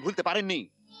যন্ত্রণাটা আপনি ভুলতে পারেননি।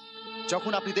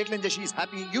 যখন আপনি দেখলেন যে she is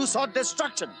happy, you thought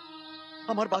distraction.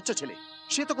 আমার বাচ্চা ছেলে,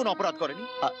 সে তো কোনো অপরাধ করেনি।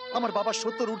 আমার বাবার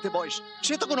 70 ঊর্ধ্বে বয়স,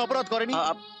 সে তো কোনো অপরাধ করেনি।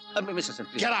 Mister Sen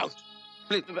please. Get out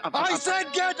please. I said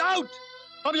get out.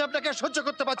 আমি আপনাকে আর সহ্য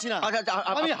করতে পারছি না।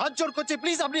 আমি হাত জোড় করছি,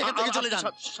 প্লিজ আপনি এখান থেকে চলে যান।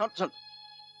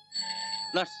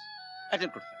 নার্স,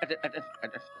 অ্যাটেন্ড করুন,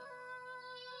 অ্যাটেন্ড।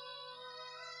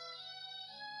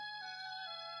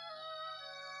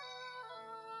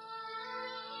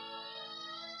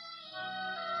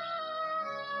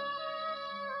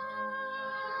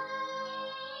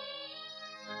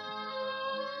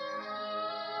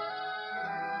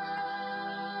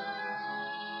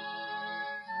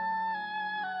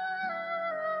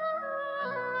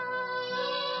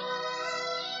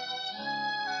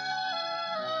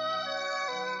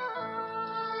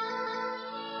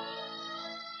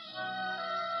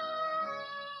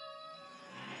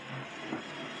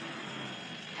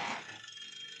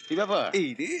 কি ব্যাপার? এই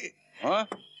রে, হ্যাঁ,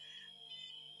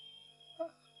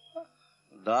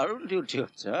 দারুণ ডিউটি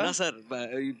হচ্ছে। না স্যার,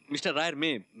 মিস্টার রায়ের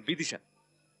মেয়ে বিদিশা।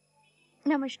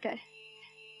 নমস্কার।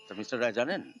 তো মিস্টার রায়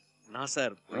জানেন? না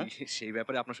স্যার, সেই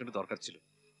ব্যাপারে আপনার সঙ্গে দরকার ছিল।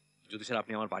 যদি স্যার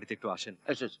আপনি আমার বাড়িতে একটু আসেন।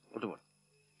 এসো এসো, ওঠো বল।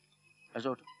 এসো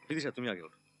ওঠো। বিদিশা তুমি আগে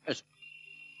ওঠো। এসো।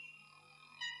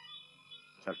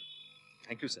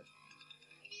 Thank you sir.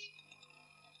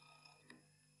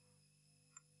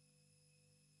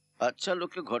 আচ্ছা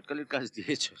লোককে ঘটকালির কাজ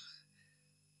দিয়েছো।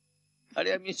 আরে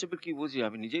আমি এসবের কি বুঝি,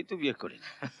 আমি নিজেই তো বিয়ে করি না।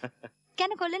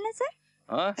 কেন করলেন না স্যার?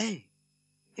 হ্যাঁ,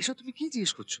 এসব তুমি কি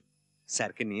জিজ্ঞেস করছো?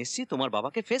 স্যারকে নিয়ে এসেছি তোমার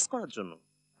বাবাকে ফেস করার জন্য।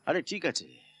 আরে ঠিক আছে,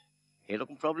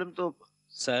 এরকম প্রবলেম তো।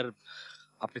 স্যার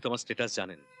আপনি তো আমার স্ট্যাটাস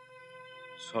জানেন,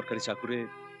 সরকারি চাকুরে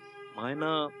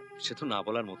মায়না সে তো না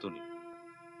বলার মতনই।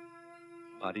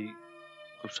 বাড়ি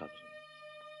খুব সাধারণ,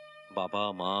 বাবা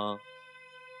মা,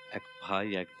 এক ভাই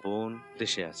এক বোন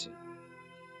দেশে আছে,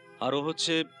 আরও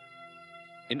হচ্ছে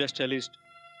ইন্ডাস্ট্রিয়ালিস্ট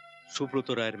সুব্রত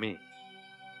রায়ের মেয়ে।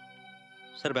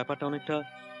 স্যার ব্যাপারটা অনেকটা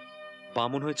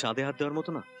বামন হয়ে চাঁদে হাত দেওয়ার মতো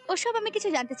না? ওসব আমি কিছু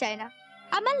জানতে চাই না।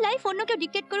 আমার লাইফ অন্য কেউ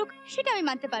ডিক্টেট করুক সেটা আমি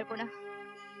মানতে পারবো না।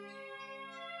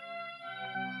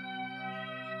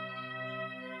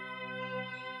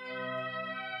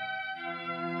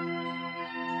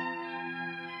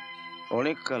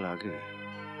 অনেক কাল আগে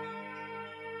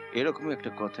এরকমই একটা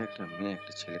কথা একটা মেয়ে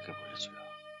একটা ছেলেকে বলেছিল,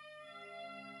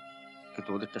 কিন্তু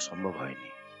ওদেরটা সম্ভব হয়নি।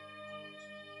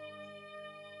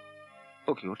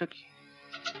 ওকে, ওটা কি?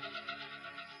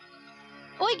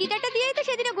 ওই গিটারটা দিয়েই তো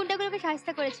সেদিনও গুন্ডাগুলোকে সাহায্য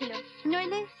করেছিল,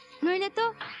 নইলে নইলে তো।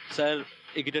 স্যার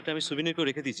এই গিটারটা আমি সুবিনির করে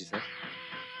রেখে দিয়েছি স্যার।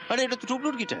 আরে এটা তো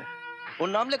টুবলুর গিটার, ওর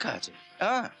নাম লেখা আছে।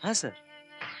 হ্যাঁ হ্যাঁ স্যার,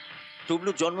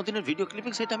 টুবলুর জন্মদিনের ভিডিও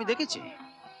ক্লিপিং সেটা আমি দেখেছি।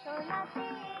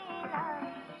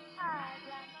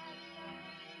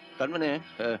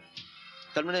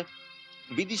 তার মানে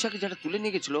বিদিশাকে যারা তুলে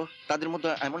নিয়ে গেছিল তাদের মধ্যে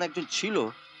এমন একজন ছিল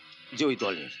যে ওই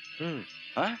দলের।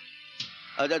 হ্যাঁ,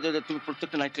 তুমি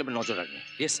প্রত্যেকটা নাইট ক্লাবে নজর রাখবে।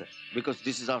 Yes sir, because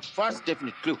this is our first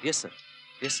definite clue. Yes sir,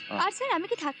 yes. R sir আমি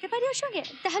কি থাকতে পারি ওর সঙ্গে?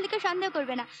 তাহলে কেউ সন্দেহ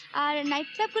করবে না। আর নাইট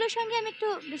ক্লাবগুলোর সঙ্গে আমি একটু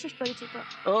বিশেষ পরিচিত।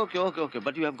 ওকে ওকে ওকে,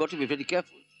 but you have got to be very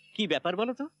careful. কি ব্যাপার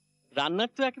বলো তো,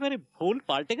 রান্নার তো একেবারে ভুল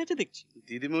পাল্টে গেছে দেখছি।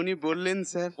 দিদিমণি বললেন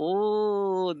স্যার। ও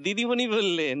দিদিমণি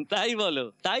বললেন, তাই বলো।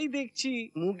 তাই দেখছি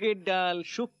মুগের ডাল,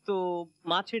 শুক্তো,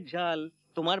 মাছের ঝাল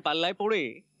তোমার পাল্লায় পড়ে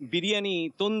বিরিয়ানি,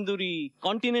 তন্দুরি,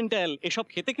 কন্টিনেন্টাল এসব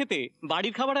খেতে খেতে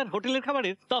বাড়ির খাবার আর হোটেলের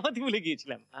খাবারের তফাৎই ভুলে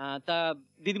গিয়েছিলাম। তা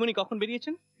দিদিমণি কখন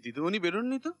বেরিয়েছেন? দিদিমণি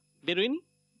বেরোননি তো। বেরোয়নি?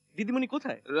 দিদিমণি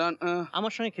কোথায়?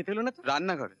 আমার সঙ্গে খেতে এলো না তো।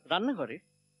 রান্নাঘরে। রান্নাঘরে?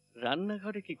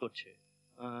 রান্নাঘরে কি করছে?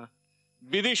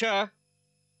 বিদিশা,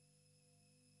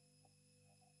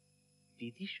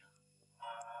 বিদিশা,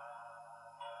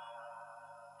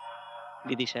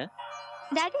 বিদিশা।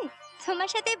 ড্যাডি তোমার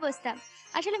সাথেই বসতাম,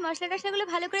 আসলে মশলা টশলাগুলো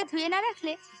ভালো করে ধুয়ে না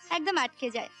রাখলে একদম আটকে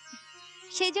যায়,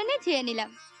 সেই জন্যই ধুয়ে নিলাম।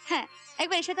 হ্যাঁ,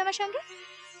 একবার এসো তো আমার সঙ্গে।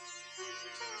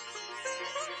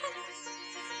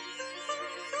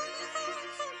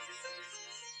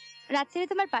 রাত্রে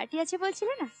তোমার পার্টি আছে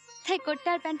বলছিলে না, তাই কোটটা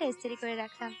আর প্যান্টটা ইস্ত্রি করে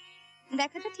রাখলাম।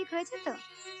 দেখা তো ঠিক হয়েছে তো?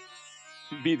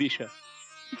 বিদিশা।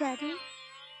 ড্যাডি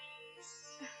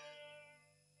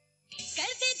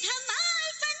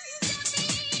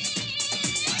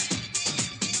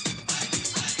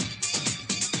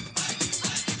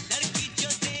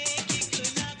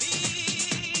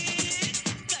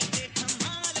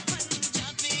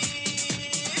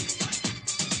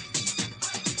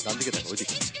ডান দিকে দেখো,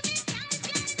 ওইদিকে।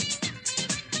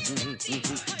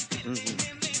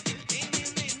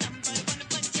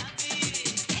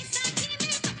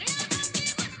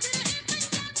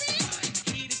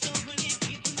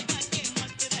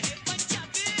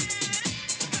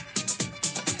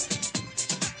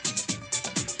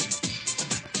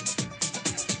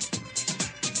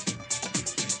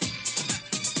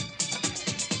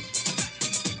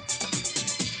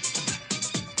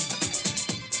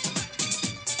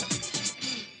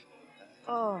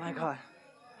 Oh my God.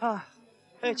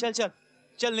 Hey, चल चल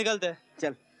चल निकलते हैं.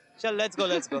 चल चल let's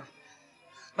go.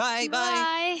 Bye bye.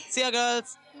 Bye. See you girls.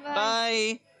 Bye.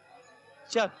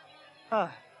 चल.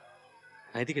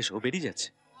 এদিকে এসো, ও বেরিয়ে যাচ্ছে।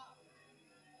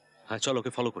 হ্যাঁ চলো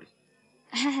ওকে ফলো করি।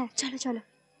 হ্যাঁ হ্যাঁ, চলো চলো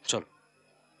চলো।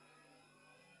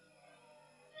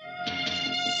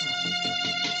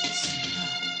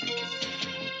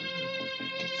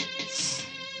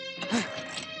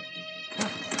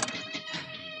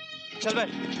 चल भाई.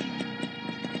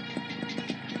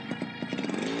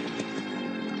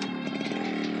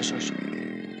 এসো এসো।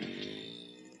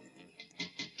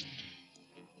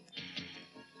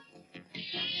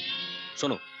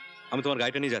 শোনো, আমি তোমার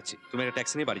গাড়িটা নিয়ে যাচ্ছি, তুমি একটা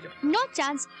ট্যাক্সি নিয়ে বাড়ি যাও। নো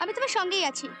চান্স, আমি তোমার সঙ্গেই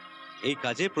আছি। এই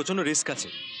কাজে প্রচন্ড রিস্ক আছে,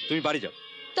 তুমি বাড়ি যাও।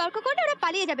 তর্ক করলে ওরা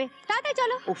পালিয়ে যাবে, তাড়াতাড়ি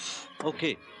চলো। উফ,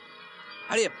 ওকে,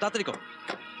 আরে তাড়াতাড়ি করো।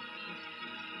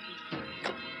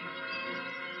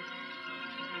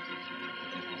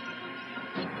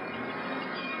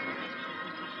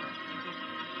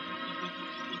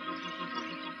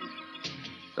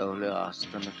 তাহলে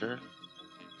আস্তানাটা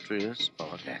ট্রেস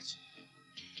পাওয়া গেছে।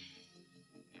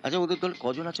 আচ্ছা, ওদের দল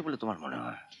কজন আছে বলে তোমার মনে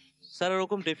হয়? স্যার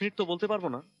এরকম ডেফিনিট তো বলতে পারবো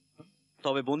না,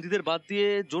 তবে বন্দীদের বাদ দিয়ে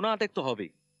জোনা আটেক তো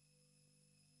হবেই।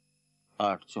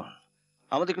 8 জন।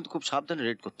 আমাদের কিন্তু খুব সাবধানে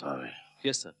রেড করতে হবে।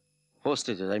 Yes sir.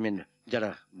 Hostess, I mean যারা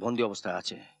বন্দি অবস্থায়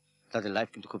আছে তাদের লাইফ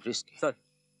কিন্তু খুব রিস্কি। স্যার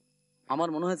আমার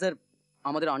মনে হয় স্যার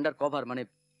আমাদের আন্ডার কভার মানে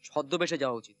ছদ্মবেশে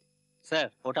যাওয়া উচিত। স্যার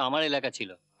ওটা আমার এলাকা ছিল,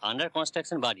 আন্ডার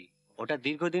কনস্ট্রাকশন বাড়ি, ওটা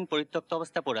দীর্ঘদিন পরিত্যক্ত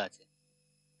অবস্থা পড়ে আছে।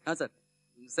 হ্যাঁ স্যার,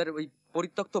 স্যার ওই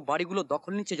পরিত্যক্ত বাড়িগুলো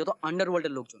দখল নিচ্ছে যত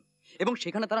আন্ডারওয়ার্ল্ডের লোকজন, এবং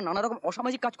সেখানে তারা নানা রকম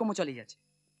অসামাজিক কাজকর্ম চালিয়ে যাচ্ছে।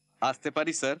 আসতে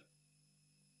পারি স্যার?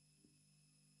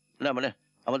 না মানে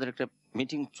আমাদের একটা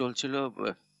মিটিং চলছিল।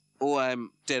 ও আই এম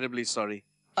টেরিবলি সরি।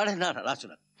 আরে না না আসো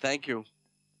না, থ্যাংক ইউ।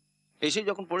 এসে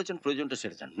যখন পড়েছেন প্রয়োজনটা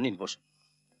সেরে যান, নিন বসুন।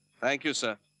 Thank you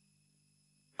sir.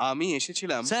 আমি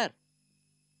এসেছিলাম। স্যার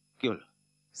কি হলো?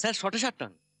 স্যার শর্টে শার্ট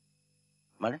টান।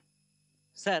 মানে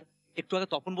স্যার একটু আগে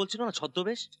তপন বলছিল না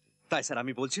ছদ্মবেশ, তাই স্যার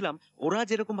আমি বলছিলাম ওরা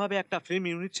যেরকম ভাবে একটা ফিল্ম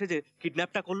ইউনিট সেজে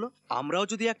কিডন্যাপটা করলো, আমরাও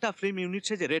যদি একটা ফিল্ম ইউনিট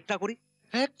সেজে রেডটা করি।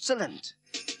 Excellent,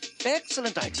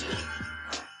 excellent idea,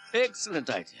 excellent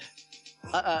idea.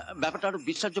 ব্যাপারটা আরো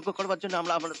বিশ্বাসযোগ্য করবার জন্য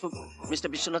আমরা তো মিস্টার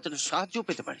বিশ্বনাথের সাহায্য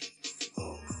পেতে পারি।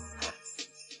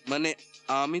 মানে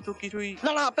আমি তো কিছুই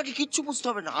না না, আপনাকে কিচ্ছু বুঝতে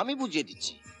হবে না, আমি বুঝিয়ে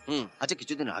দিচ্ছি। আচ্ছা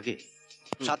কিছুদিন আগে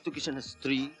সাত্তু কিষানের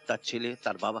স্ত্রী, তার ছেলে,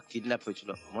 তার বাবা কিডন্যাপ হয়েছিল,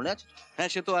 মনে আছে? হ্যাঁ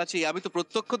সে তো আছেই, আমি তো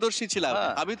প্রত্যক্ষদর্শী ছিলাম।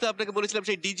 আমি তো আপনাকে বলেছিলাম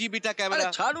সেই ডিজিবিটা ক্যামেরা।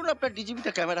 ছাড়ুন আপনার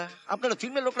ডিজিবিটা ক্যামেরা, আপনারা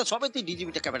ফিল্মের লোকরা সবাইতেই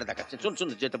ডিজিবিটা ক্যামেরা দেখাচ্ছে। শুনুন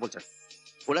যেটা বলছেন,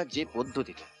 ওরা যে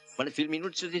পদ্ধতিতে মানে ফিল্ম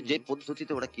ইউনিভার্সিটি যে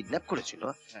পদ্ধতিতে ওরা কিডন্যাপ করেছিল,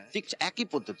 ঠিক একই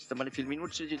পদ্ধতিতে মানে ফিল্ম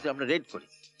ইউনিভার্সিটি যদি আমরা রেড করি,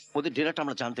 ওদের ডেরাটা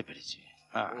আমরা জানতে পেরেছি।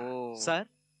 স্যার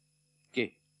কে?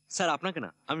 স্যার আপনাকে না,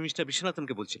 আমি মিস্টার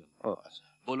বিশ্বনাথনকে বলছিলাম। ও আচ্ছা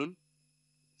বলুন।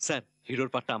 স্যার হিরোর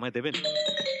পার্টটা আমায় দেবেন?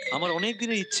 আমার অনেক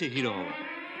দিনের ইচ্ছে হিরো হওয়া।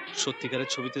 সত্যিকারের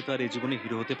ছবিতে তো আর এই জীবনে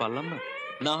হিরো হতে পারলাম না,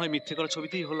 না হয় মিথ্যে করা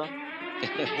ছবিতেই হলাম।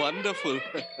 ওয়ান্ডারফুল।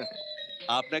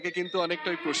 আপনাকে কিন্তু অনেকটা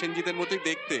ওই প্রসেনজিতের মতোই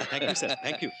দেখতে। Thank you sir,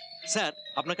 thank you sir.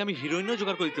 আপনাকে আমি হিরোইনও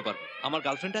জোগাড় করে দিতে পারবো, আমার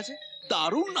গার্লফ্রেন্ড আছে,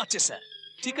 দারুণ নাচে স্যার।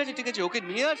 ঠিক আছে ঠিক আছে, ওকে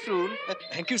নিয়ে আসুন।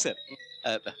 Thank you sir.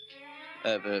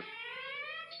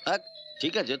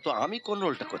 ঠিক আছে, তো আমি কোন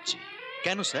রোলটা করছি?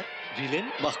 কেন স্যার? ভিলেন?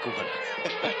 বাহ খুব ভালো।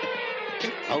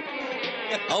 আউ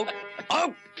আউ আউ।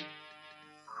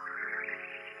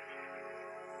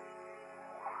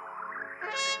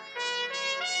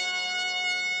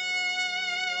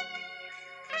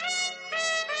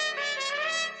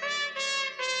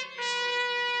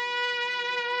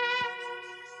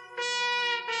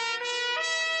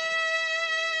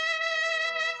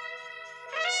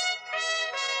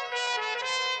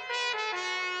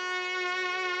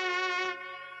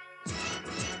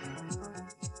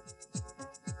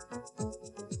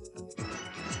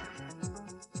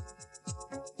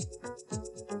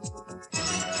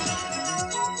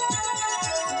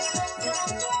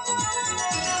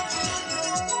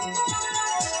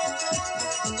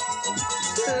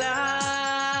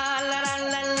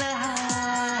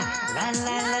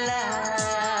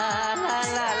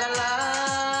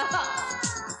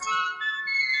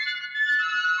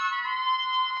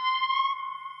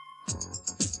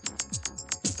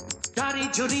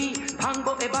 ঝুড়ি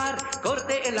ভাঙবো এবার,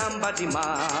 করতে এলাম বাজিমা,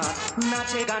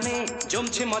 নাচে গানে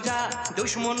জমছে মজা,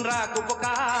 দুশ্মনরা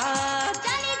কুপকার।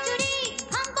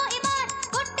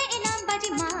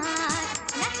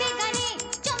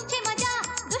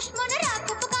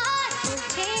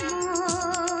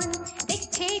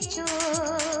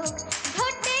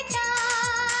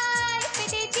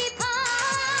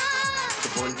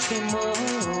 বলছে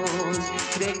মন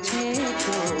দেখছে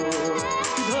তো,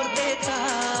 ধরতে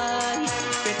চাই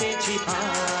পেটেছি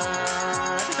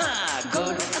ভাত।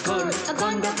 গোল গোল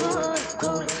গন্ডগোল,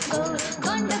 গোল গোল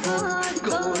গন্ডগোল,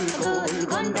 গোল গোল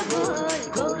গন্ডগোল,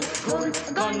 গোল গোল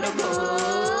গন্ডগোল।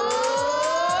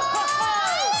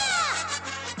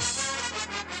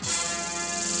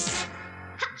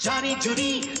 জারি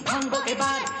জুড়ি ভাঙবো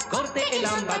এবার, করতে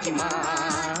এলাম বাজিমা,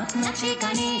 নাচে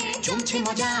গানে জমছে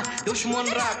মজা,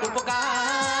 দুশ্মনরা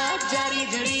কুপকার। জারি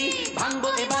জুড়ি ভাঙবো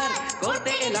এবার,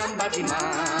 করতে এলাম বাজিমা,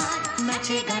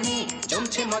 নাচে গানে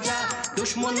জমছে মজা,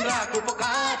 দুশ্মনরা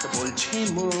কুপকার। বলছে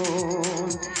মন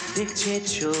দেখছে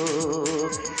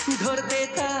চোখ, ধরতে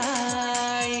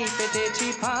তাই পেতেছি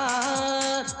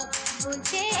ফাঁক।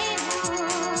 বলছে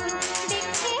মন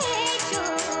দেখছে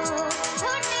চোখ,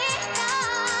 ধরতে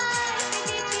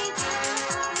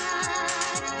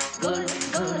গোল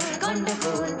গোল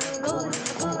গন্ডগোল, গোল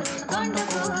গোল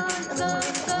গন্ডগোল, গোল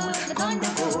গোল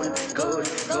গন্ডগোল, গোল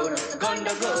গোল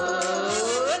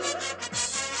গন্ডগোল।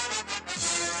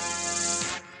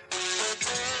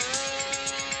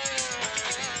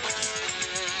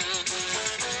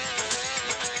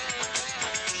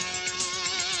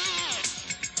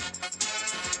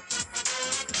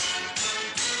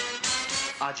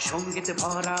 আজ সঙ্গীত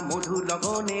ভরা মধুর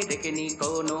লগনে, ডেকেনি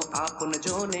কোনো আপন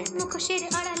জনে, মুখোশের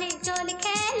আড়ালে চলে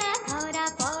খেলা, ধরা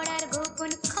পড়ার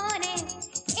গোপন ক্ষণে।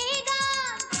 এই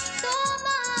গান তো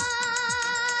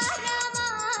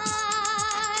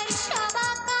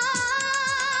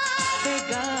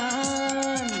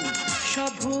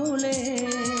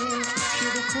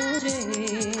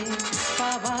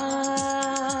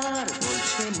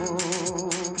দেখছে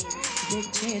মুখ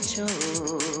দেখছে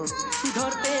চোখ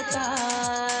ধরতে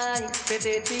তাই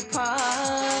পেতেছি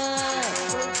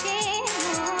বলছে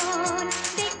মন,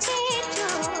 দেখছে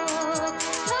চোখ,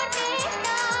 ধরতে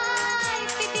তাই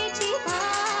পেতেছি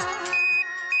ভার।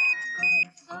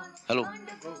 হ্যালো,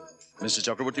 মিস্টার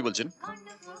চক্রবর্তী বলছেন?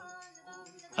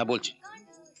 হ্যাঁ বলছি।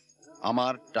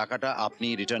 আমার টাকাটা আপনি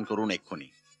রিটার্ন করুন এক্ষুনি।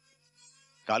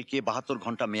 কালকে 72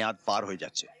 ঘন্টা মেয়াদ পার হয়ে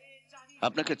যাচ্ছে।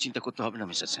 আপনাকে চিন্তা করতে হবে না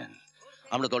মিস্টার সেন,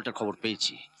 আমরা দলটার খবর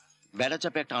পেয়েছি।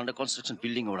 বেড়াচাপে একটা আন্ডার কনস্ট্রাকশন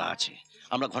বিল্ডিং ওরা আছে,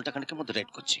 আমরা ঘন্টাখানেকের মধ্যে রেড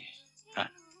করছি।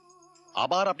 হ্যাঁ।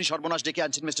 আবার আপনি সর্বনাশ ডেকে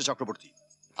আনছেন মিস্টার চক্রবর্তী।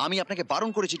 আমি আপনাকে বারণ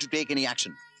করেছি to take any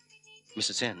action.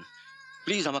 Mister Sen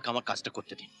please আমাকে আমার কাজটা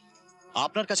করতে দিন।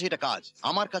 আপনার কাছে এটা কাজ,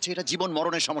 আমার কাছে এটা জীবন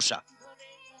মরণের সমস্যা।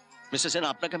 মিস্টার সেন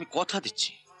আপনাকে আমি কথা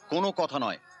দিচ্ছি। কোনো কথা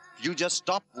নয়, you just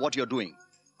stop what you are doing.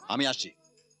 আমি আসছি।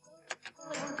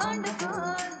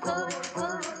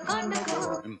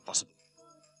 ইম্পসিবল।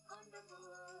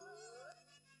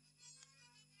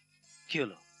 কি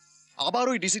হলো? আবার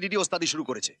ওই ডিসিডিডি ওস্তাদি শুরু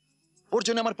করেছে। ওর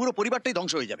জন্য আমার পুরো পরিবারটাই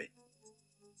ধ্বংস হয়ে যাবে।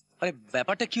 আরে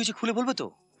ব্যাপারটা কি হয়েছে খুলে বলবে তো?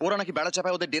 ওরা নাকি বেড়া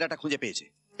চাপায় ওদের ডেরাটা খুঁজে পেয়েছে,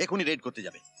 এখনই রেড করতে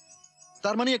যাবে।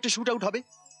 তার মানে একটা শুট আউট হবে।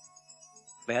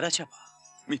 বেড়া চাপা?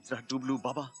 মিত্রা, ডুবলু,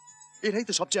 বাবা, এরাই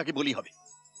তো সবচেয়ে আগে বলি হবে।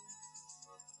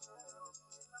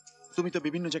 তুমি তো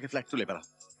বিভিন্ন জায়গায় ফ্ল্যাট তুলে বেড়াও,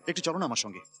 একটু চলো না আমার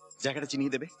সঙ্গে, জায়গাটা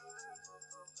চিনিয়ে দেবে।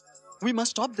 We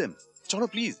must stop them. চলো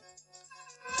প্লিজ।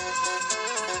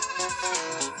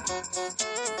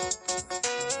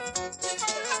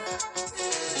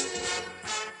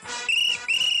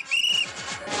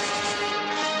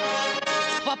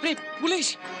 বাপরে পুলিশ!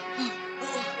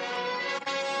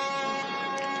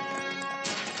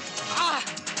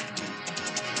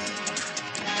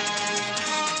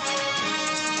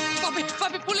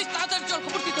 বাপরে পুলিশ! তাড়াতাড়ি চল,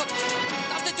 খবর দিতে হবে।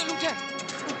 তাড়াতাড়ি চল, উঠে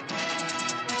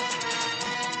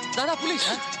দাদা পুলিশ।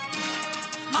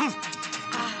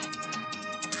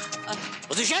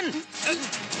 পজিশন।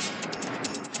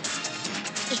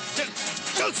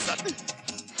 চল sir,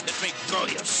 let me go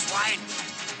you saline.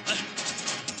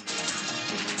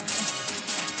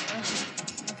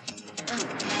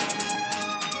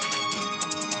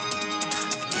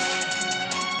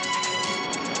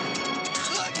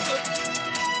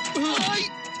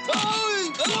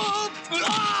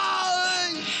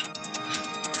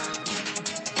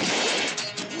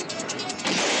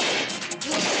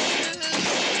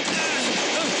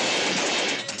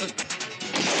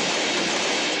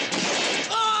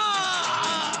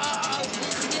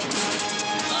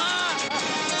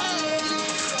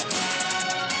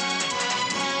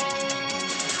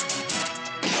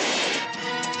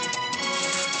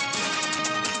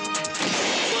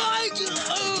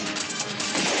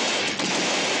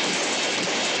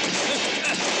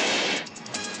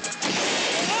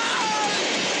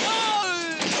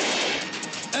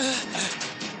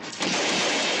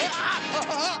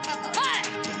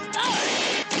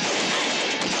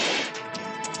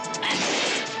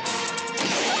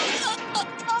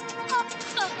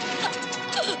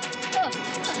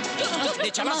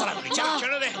 चला साला गोली, चला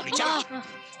चला दे गोली, चला।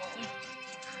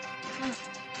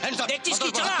 देखती इसकी,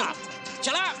 चला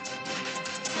चला।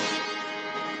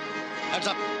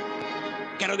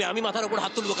 কেন বে আমি মাথার উপর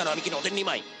হাত তুলবো কেন? আমি কি নদের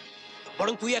নিমাই?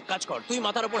 বরং তুই এক কাজ কর, তুই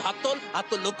মাথার উপর হাত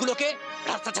তোল লোকগুলোকে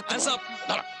রাস্তা ছাড়তে সব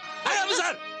ধরা।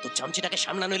 স্যার তোর চামচিটাকে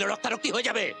সামনা নইলে রক্তারক্তি হয়ে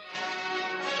যাবে।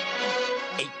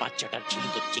 এই বাচ্চাটার ঝিলি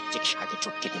তো চিকচিক শার্টে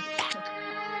চটকে দেব।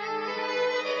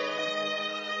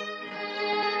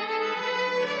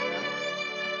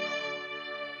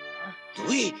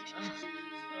 তুই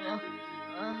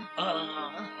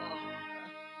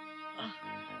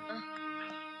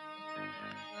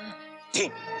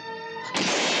ঠিক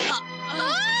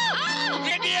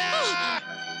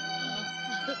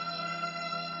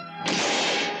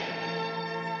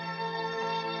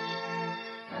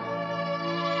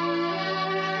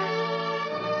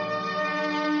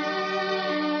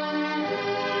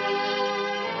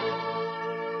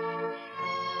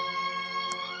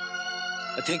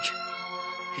I think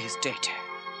he's dead.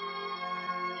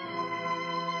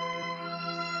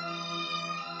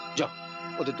 যাও,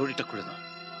 ওদের দড়িটা খুলে দাও।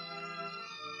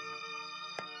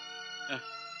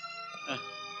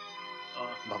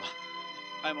 বাবা,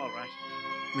 I'm all right.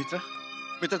 Mitra,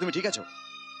 Mitra তুমি ঠিক আছো?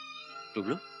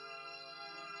 টুবলু,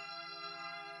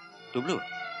 টুবলু,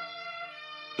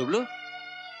 টুবলু,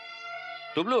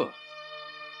 টুবলু।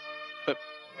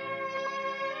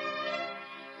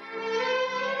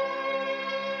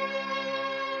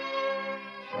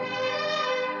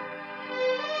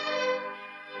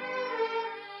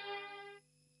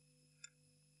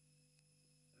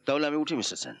 তাহলে আমি উঠি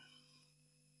মিস্টার সেন।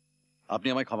 আপনি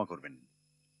আমায় ক্ষমা করবেন,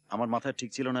 আমার মাথা ঠিক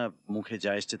ছিল না, মুখে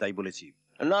যা এসছে তাই বলেছি।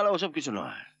 না না, ওসব কিছু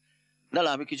নয়। না না,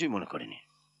 আমি কিছুই মনে করিনি।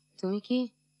 তুমি কি?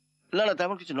 না না,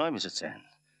 তেমন কিছু নয় মিসেস সেন।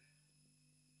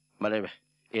 মানে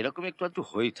এরকম একটু একটু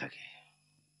হয়েই থাকে।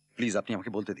 প্লিজ আপনি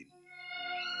আমাকে বলতে দিন।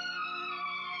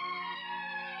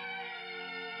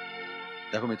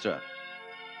 দেখো মিত্রা,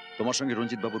 তোমার সঙ্গে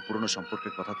রঞ্জিত বাবুর পুরনো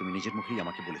সম্পর্কের কথা তুমি নিজের মুখেই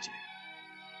আমাকে বলেছিলে।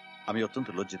 আমি অত্যন্ত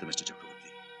লজ্জিত মিস্টার চক্রবর্তী,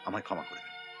 আমায় ক্ষমা করে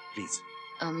দেন প্লিজ।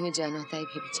 আমিও জানো, তাই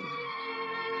ভেবেছি।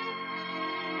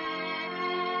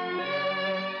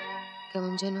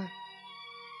 কেমন যেন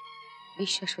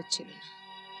বিশ্বাস হচ্ছিল না।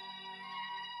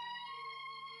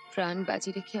 প্রাণ বাজি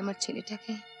রেখে আমার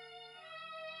ছেলেটাকে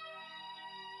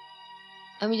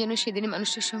আমি যেন সেদিনের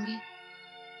মানুষটার সঙ্গে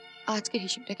আজকের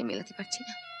হিসেবটাকে মেলাতে পারছি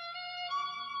না।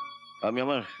 আমি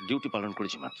আমার ডিউটি পালন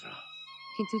করেছি মাত্র।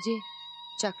 কিন্তু যে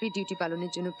চাকরি ডিউটি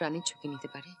পালনের জন্য প্রাণের ঝুঁকি নিতে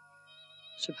পারে,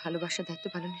 সে ভালোবাসার দায়িত্ব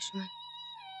পালনের সময়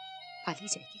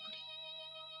পালিয়ে যায় কি করে?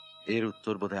 এর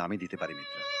উত্তর বোধহয় আমি দিতে পারি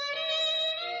মিত্রা।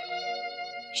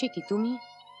 সে কি তুমি?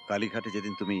 কালীঘাটে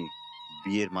যেদিন তুমি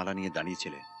বিয়ের মালা নিয়ে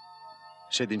দাঁড়িয়েছিলে,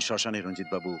 সেদিন শ্মশানে রঞ্জিত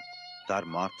বাবু তার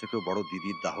মার থেকেও বড়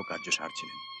দিদির দাহ কার্য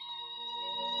সারছিলেন।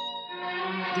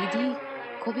 দিদি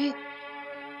কবে?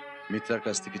 মিত্রার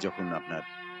কাছ থেকে যখন আপনার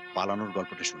পালানোর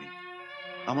গল্পটা শুনি,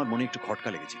 আমার মনে একটু খটকা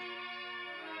লেগেছিল।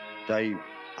 তাই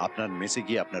আপনার মেসে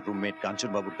গিয়ে আপনার রুমমেট কাঞ্চন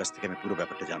বাবুর কাছ থেকে আমি পুরো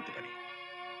ব্যাপারটা জানতে পারি।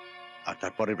 আর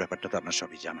তারপরের ব্যাপারটা তো আপনার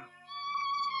সবই জানা।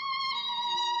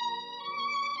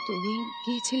 তুমি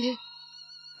গিয়েছিলে?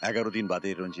 11 দিন বাদে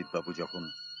রঞ্জিত বাবু যখন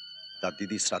তার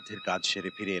দিদির শ্রাদ্ধের কাজ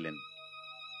সেরে ফিরে এলেন,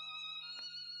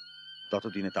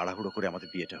 ততদিনে তাড়াহুড়ো করে আমাদের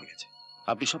বিয়েটা হয়ে গেছে।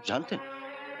 আপনি সব জানতেন?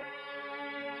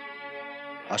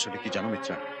 আসলে কি জানো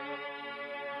মিত্রা,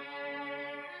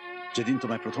 যেদিন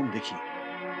তোমায় প্রথম দেখি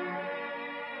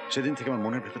সেদিন থেকে আমার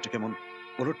মনের ভেতরটা কেমন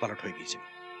ওলট পালট হয়ে গিয়েছিল।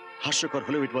 হাস্যকর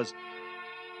হলেও ইট ওয়াজ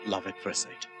লাভ এট ফার্স্ট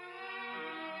সাইট।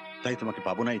 তাই তোমাকে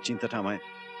পাবো না এই চিন্তাটা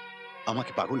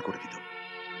আমাকে পাগল করে দিত।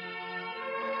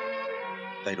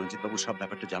 তাই রঞ্জিত বাবু সব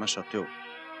ব্যাপারটা জানা সত্ত্বেও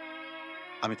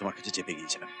আমি তোমার কাছে চেপে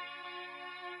গিয়েছিলাম।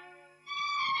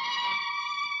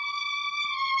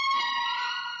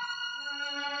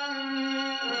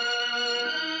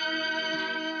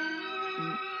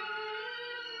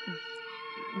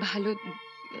 ভালো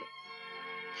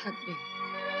থাকবে।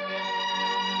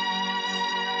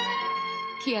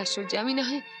 কি আশ্চর্য, আমি না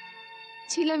হয়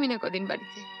ছিলামই না কদিন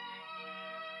বাড়িতে,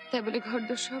 তাই বলে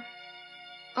ঘরদোর সব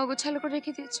অগোছালো করে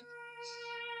রেখে দিয়েছ।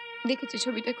 দেখেছো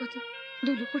ছবিটা কত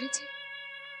ধুলো পড়েছে।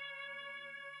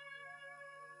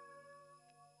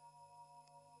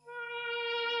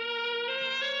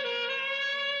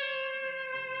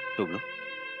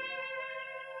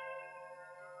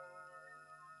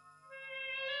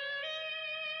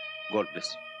 God bless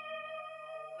you.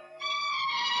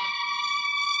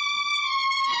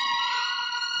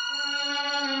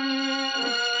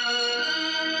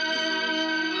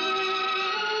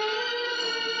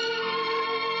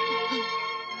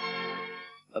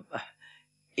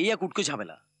 এই এক উটকো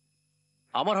ঝামেলা।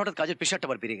 আমার হঠাৎ কাজের প্রেশারটা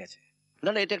আবার বেড়ে গেছে। না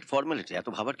না, এটা একটা ফর্মালিটি, এত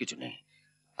ভাবার কিছু নেই।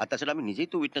 আর তাছাড়া আমি নিজেই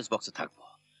তো উইটনেস বক্সে থাকবো।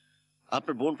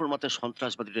 আপনার বোন প্রমাতে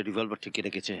সন্ত্রাসবাদীরা রিভলভার ঠেকিয়ে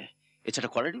রেখেছে, এছাড়া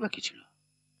করারই বা কি ছিল?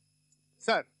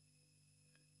 স্যার,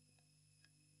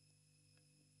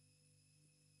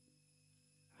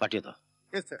 পাঠিয়ে দাও।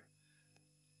 Yes sir.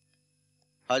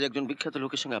 আজ একজন বিখ্যাত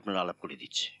লোকের সঙ্গে আপনার আলাপ করে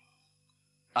দিচ্ছি।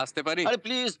 আসতে পারি? আরে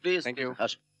please please. Thank you.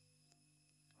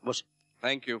 Boss.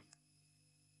 Thank you.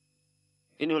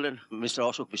 ইনি হলেন mister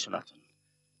Ashok Viswanathan,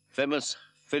 famous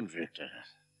film director,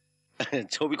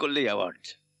 ছবি করলেই অ্যাওয়ার্ড।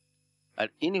 আর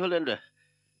ইনি হলেন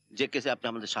যে কেসে আপনি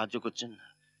আমাদের সাহায্য করছেন,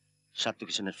 সাত্তু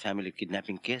কিষানের ফ্যামিলি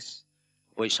কিডন্যাপিং কেস,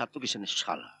 ওই সাত্তু কিষানের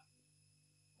শালা।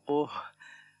 ও,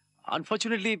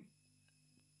 আনফরচুনেটলি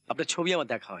আপনার ছবি আমার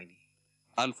দেখা হয়নি।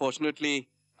 আনফরচুনেটলি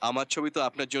আমার ছবি তো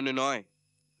আপনার জন্য নয়।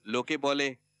 লোকে বলে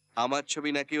আমার ছবি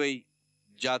নাকি ওই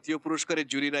জাতীয় পুরস্কারের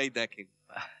জুরিরাই দেখেন।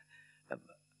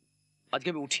 আজকে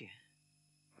আমি উঠি।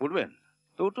 উঠবেন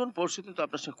তো উঠুন, পরশুদিন তো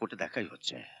আপনার সঙ্গে কোর্টে দেখাই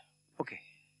হচ্ছে। ওকে,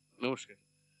 নমস্কার।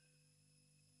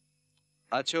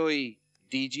 আচ্ছা, ওই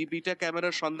ডিজিবিটা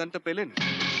ক্যামেরার সন্ধানটা পেলেন?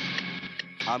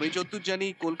 আমি যতদূর জানি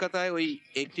কলকাতায় ওই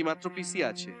একটি মাত্র পিসি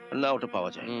আছে। না, ওটা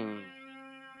পাওয়া যায়।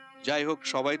 যাই হোক,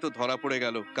 সবাই তো ধরা পড়ে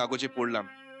গেল, কাগজে পড়লাম।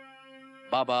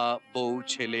 বাবা, বউ,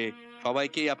 ছেলে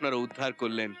সবাইকেই আপনারা উদ্ধার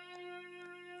করলেন।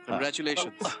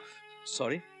 কংগ্রাচুলেশন।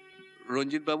 সরি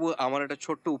রঞ্জিত বাবু, আমার একটা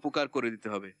ছোট্ট উপকার করে দিতে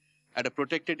হবে। একটা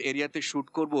প্রোটেক্টেড এরিয়াতে শুট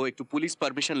করব, একটু পুলিশ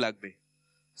পারমিশন লাগবে।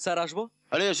 স্যার আসবো?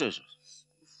 আরে এসো এসো,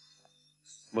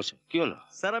 বসে। কি হলো?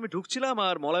 স্যার আমি ঢুকছিলাম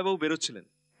আর মলয়বাবু বেরোচ্ছিলেন,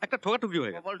 একটা ঠোকাঠুকি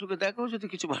হয়ে গেল। কপাল ঠুকে দেখো যদি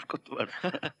কিছু বার করতে পারে।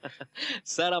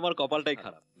 স্যার আমার কপালটাই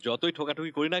খারাপ, যতই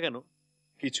ঠোকাঠুকি করি না কেন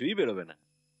কিছুই বেরোবে না।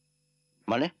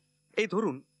 মানে? এই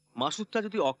ধরুন মাসুদটা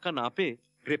যদি অক্কা না পেয়ে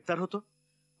গ্রেপ্তার হতো,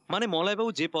 মানে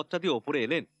মলয়বাবু যে পথটা দিয়ে ওপরে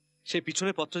এলেন সেই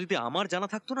পিছনের পথটা যদি আমার জানা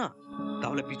থাকতো না,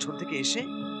 তাহলে পিছন থেকে এসে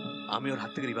আমি ওর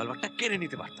হাত থেকে রিভলভারটা কেড়ে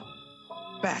নিতে পারতাম।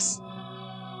 ব্যাস,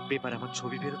 পেপারে আমার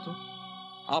ছবি বেরোতো,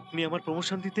 আপনি আমার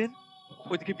প্রমোশন দিতেন,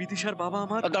 ওইদিকে বিদিশার বাবা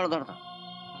আমার। দাঁড়া,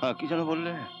 হ্যাঁ কি যেন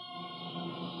বললে?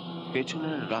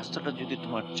 পেছনের রাস্তাটা যদি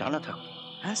তোমার জানা থাকতো।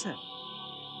 হ্যাঁ স্যার।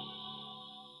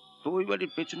 তো ওই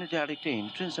বাড়ির পেছনে যে আরেকটা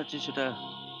এন্ট্রেন্স আছে সেটা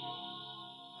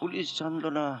পুলিশ জানলো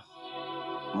না,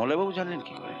 মলয়বাবু জানলেন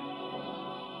কি করে?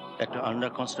 একটা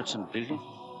আন্ডার কনস্ট্রাকশন বিল্ডিং।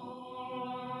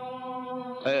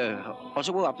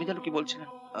 অশোকবাবু আপনি যেন কি বলছিলেন?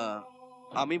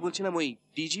 আমি বলছিলাম ওই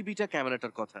ডিজিবিটা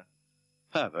ক্যামেরাটার কথা।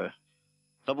 হ্যাঁ,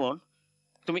 তখন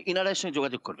তুমি ইনারাইয়ের সঙ্গে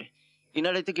যোগাযোগ করবে,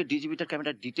 ইনারাই থেকে ডিজিবিটার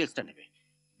ক্যামেরার ডিটেলসটা নেবে,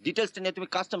 ডিটেলসটা নিয়ে তুমি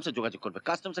কাস্টমসে যোগাযোগ করবে,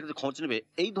 কাস্টমসের কাছে খোঁজ নেবে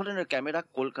এই ধরনের ক্যামেরা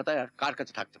কলকাতায় আর কার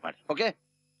কাছে থাকতে পারে। ওকে,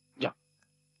 যাও।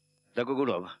 দেখো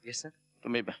গৌরব,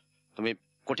 তুমি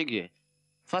কোর্টে গিয়ে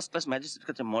ফার্স্ট ক্লাস ম্যাজিস্ট্রেটের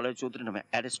কাছে মলয় চৌধুরী নামে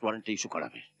অ্যারেস্ট ওয়ারেন্ট ইস্যু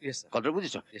করাবে। কথা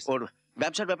বুঝেছো? ওর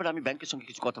ব্যবসার ব্যাপারে আমি ব্যাংকের সঙ্গে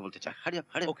কিছু কথা বলতে চাই। হারিয়া।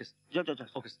 ওকে যাও।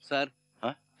 ওকে স্যার,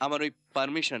 হ্যাঁ আমার ওই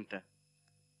পারমিশনটা।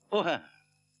 ও হ্যাঁ,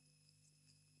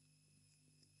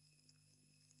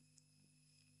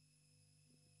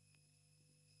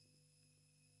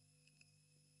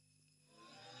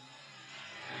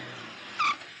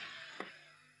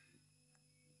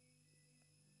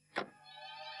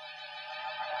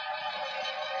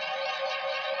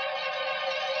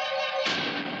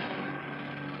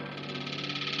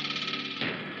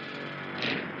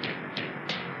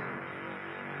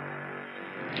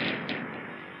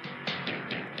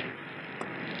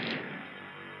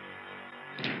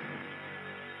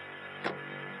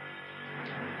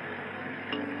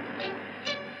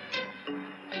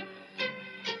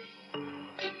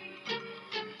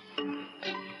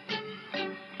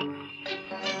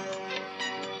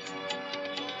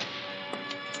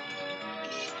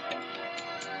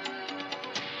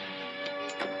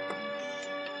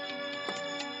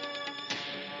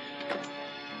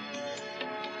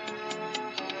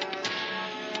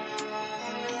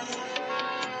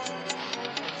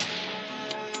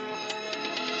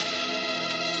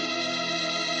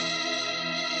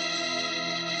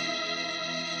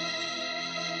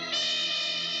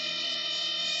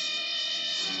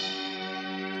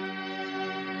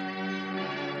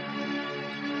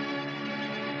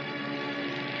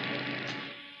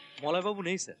 মলয়বাবু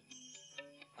নেই স্যার,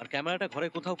 আর ক্যামেরাটা ঘরে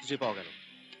কোথাও খুঁজে পাওয়া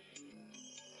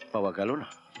গেল না?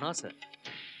 না স্যার।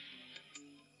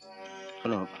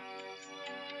 শোনো,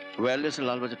 ওয়্যারলেসের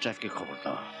লালবাজার ট্রাফিকে খবর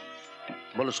দাও,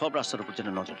 বলো সব রাস্তার উপর যেন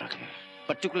নজর রাখে,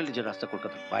 পার্টিকুলারলি যে রাস্তা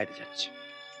কলকাতার বাইরে যাচ্ছে।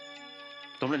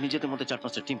 তোমরা নিজেদের মধ্যে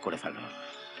 4-5টা টিম করে ফেলো।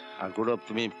 আর গৌরব,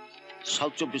 তুমি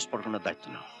সাউথ 24 পরগনার দায়িত্ব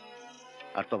নাও,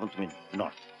 আর তখন তুমি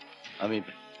নর্থ।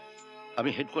 আমি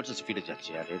হেডকোয়ার্টার্সে ফিরে যাচ্ছি,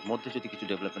 আর এর মধ্যে যদি কিছু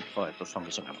ডেভেলপমেন্ট হয় তো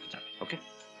সঙ্গে সঙ্গে আমাকে জানাবে। ওকে,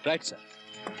 রাইট স্যার।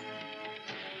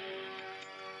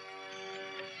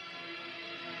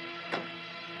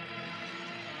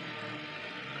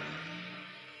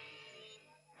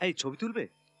 এই ছবি তুলবে?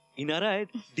 ইনারায়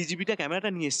ডিজিবিটা ক্যামেরাটা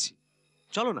নিয়ে এসেছি,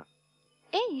 চলো না।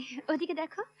 এই ওদিকে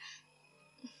দেখো।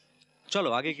 চলো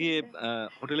আগে গিয়ে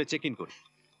হোটেলে চেক ইন করি,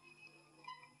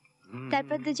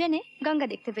 তারপর দুজনে গঙ্গা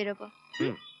দেখতে বেরোবো।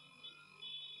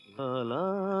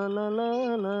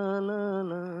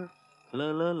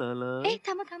 এই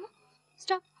থামো,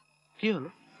 স্টপ। কি হলো?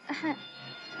 হ্যাঁ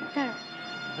দাঁড়াও।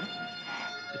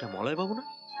 এটা মলয়বাবু না?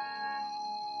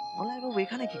 মলয়বাবু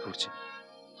এখানে কি করছে?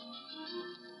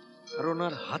 আর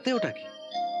ওনার হাতে ওটা কি?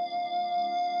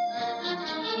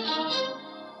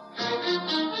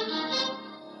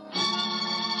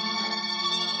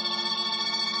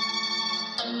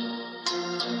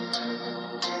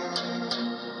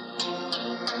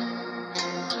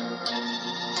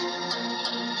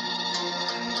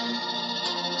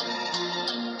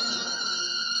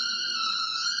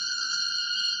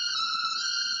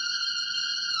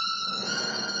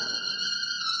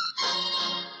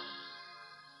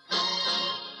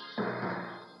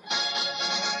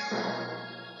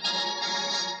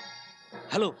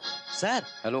 Hello sir.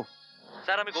 হ্যালো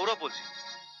স্যার, আমি গৌরব বলছি।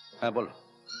 হ্যাঁ বলো।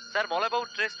 স্যার, মলয়বাবু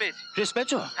ট্রেস পেয়েছি। ট্রেস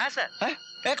পেয়েছো? হ্যাঁ স্যার। হ্যাঁ,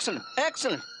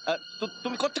 এক্সেলেন্ট।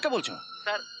 তুমি কোথা থেকে বলছো?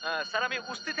 স্যার আমি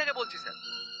উস্তি থেকে বলছি স্যার।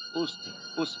 উস্তি।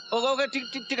 ওকে,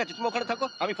 ঠিক আছে, তুমি ওখানে থাকো,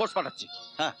 আমি ফোর্স পাঠাচ্ছি।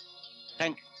 হ্যাঁ,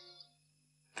 থ্যাংক ইউ।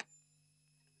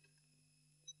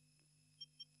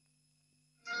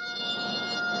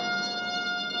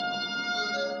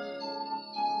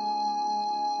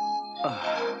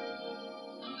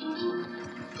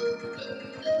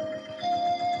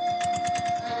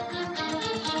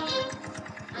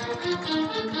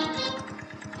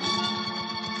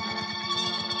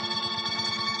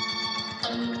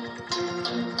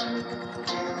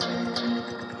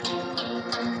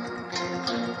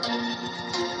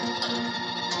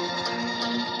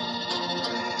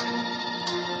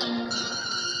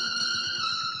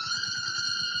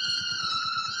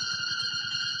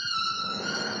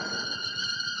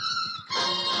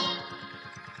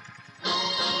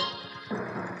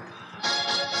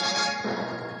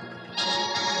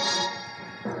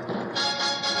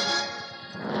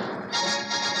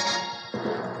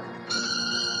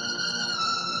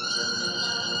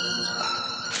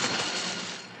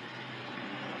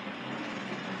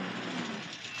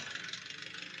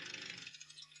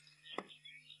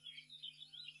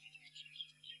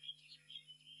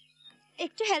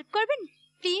 একটু হেল্প করবেন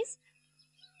প্লিজ?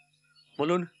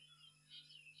 বলুন।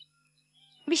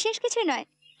 বিশেষ কিছু নয়,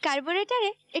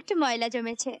 কার্বোরেটরে একটু ময়লা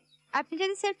জমেছে। আপনি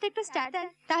যদি সেলফটা একটু স্টার্ট দেন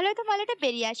তাহলে তো ময়লাটা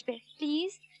বেরিয়ে আসবে,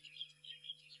 প্লিজ।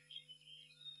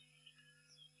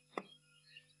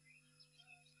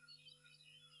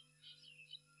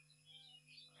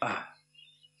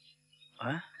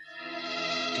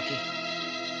 ঠিকই।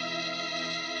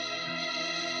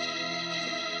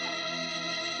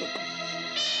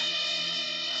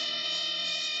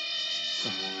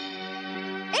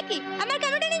 কি আমার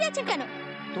ক্যামেরাটা নিয়ে যাচ্ছেন কেন?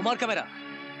 তোমার ক্যামেরা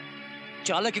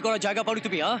চালাকি করার জায়গা পাওনি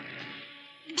তুমি?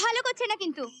 ভালো করছে না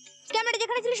কিন্তু। ক্যামেরাটা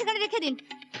যেখানে ছিল সেখানে রেখে দিন।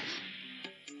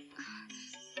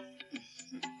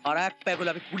 আর এক প্যাগুলো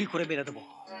আমি গুলি করে মেরে দেবো।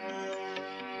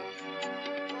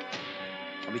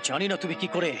 আমি জানি না তুমি কি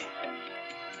করে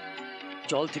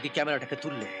জল থেকে ক্যামেরাটাকে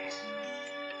তুললে।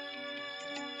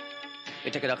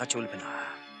 এটাকে রাখা চলবে না,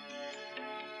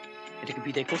 এটাকে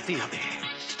বিদায় করতেই হবে।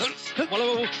 বলো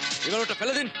বাবু, এবার ওটা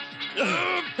ফেলে দিন।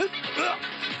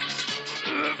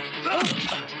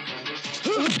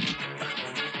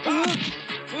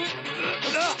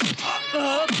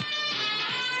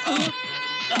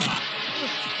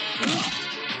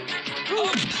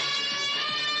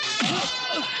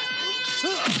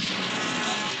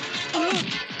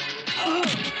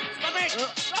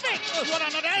 Stop it! You are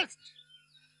under arrest!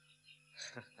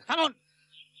 Come on!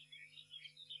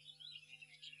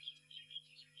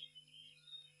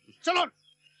 চলুন।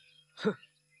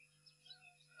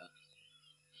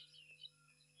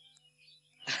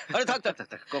 আরে থাক থাক থাক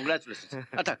থাক, কংগ্রাচুলেশন।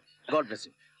 আচ্ছা, গড ব্লেস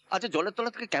ইউ। আচ্ছা, জলের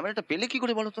তলা থেকে ক্যামেরাটা পেলে কি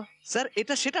করে বলো তো? স্যার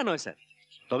এটা সেটা নয় স্যার।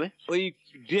 তবে ওই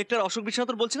ডিরেক্টর অশোক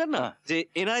বিশ্বনাথন বলছিলেন না যে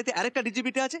এনআইতে আরেকটা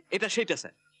ডিজিবিটি আছে, এটা সেটা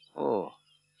স্যার। ও,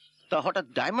 তা হঠাৎ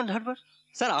ডায়মন্ড হারবার?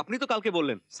 স্যার আপনি তো কালকে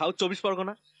বললেন সাউথ 24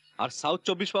 পরগনা, আর সাউথ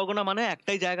 24 পরগনা মানে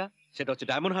একটাই জায়গা, সেটা হচ্ছে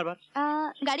ডায়মন্ড হারবার।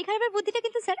 গাড়ি খারাপের বুদ্ধিটা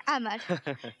কিন্তু স্যার আমার।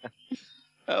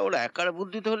 ওর একার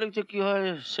বুদ্ধিতে হলে যে কি হয়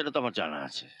সেটা তো আমার জানা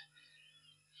আছে।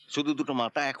 শুধু দুটো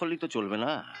মাথা এক হলেই তো চলবে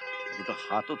না, দুটো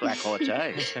হাতও তো এক হওয়া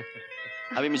চাই।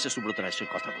 আমি মিস্টার সুব্রত রায়ের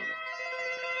সঙ্গে কথা বলবো।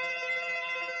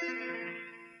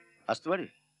 আসতে পারি?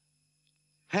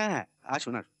 হ্যাঁ হ্যাঁ,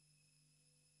 আসুন আসুন,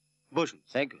 বসুন।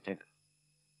 Thank you thank you.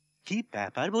 কি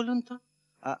ব্যাপার বলুন তো?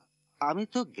 আমি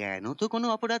তো জ্ঞানও তো কোনো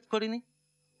অপরাধ করিনি,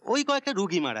 ওই কয়েকটা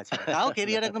রুগী মারা ছিল, তাও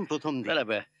ক্যারিয়ার একদম প্রথম দিন।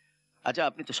 আচ্ছা,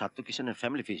 আপনি তো সাত্তু-কিষানের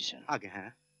ফ্যামিলি ফিজিশিয়ান। আগে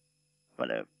হ্যাঁ।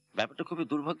 মানে ব্যাপারটা খুবই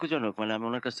দুর্ভাগ্যজনক। মানে আমি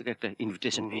ওনার কাছ থেকে একটা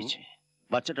ইনভিটেশন পেয়েছি,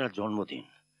 বাচ্চাটার জন্মদিন।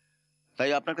 তাই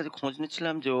আপনার কাছে খোঁজ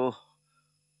নিচ্ছিলাম যে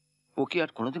ও কি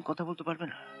আর কোনোদিন কথা বলতে পারবে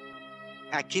না?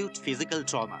 অ্যাকিউট ফিজিক্যাল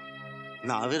ট্রমা,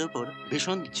 নার্ভের উপর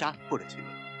ভীষণ চাপ পড়েছিল,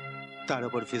 তার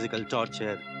উপর ফিজিক্যাল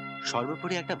টর্চার,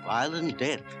 সর্বোপরি একটা ভায়োলেন্ট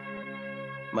ডেথ।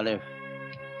 মানে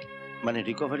মানে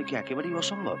রিকভারি কি একেবারেই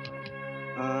অসম্ভব?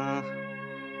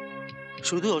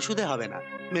 শুধু ওষুধে হবে না,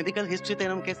 মেডিকেল হিস্ট্রিতে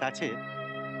এরকম কেস আছে।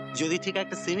 যদি ঠিক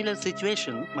একটা সিমিলার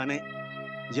সিচুয়েশন, মানে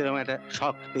যেরকম একটা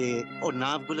শক পেয়ে ওর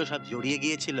নার্ভগুলো সব জড়িয়ে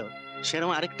গিয়েছিল,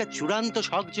 সেরকম আরেকটা চূড়ান্ত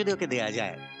শক যদি ওকে দেয়া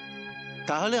যায়,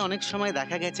 তাহলে অনেক সময়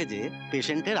দেখা গেছে যে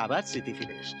পেশেন্টের আবার স্মৃতি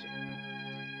ফিরে এসছে।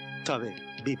 তবে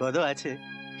বিপদও আছে,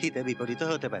 হিতে বিপরীত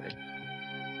হতে পারে।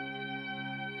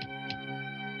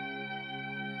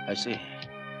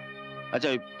 আচ্ছা,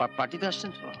 ওই পার্টিতে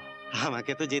আসছেন তো?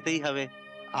 আমাকে তো যেতেই হবে।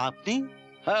 আপনি?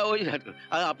 হ্যাঁ, ওই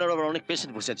আপনার আবার অনেক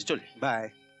পেশেন্ট বসে আছে, চলে বাই।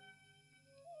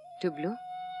 টুবলু,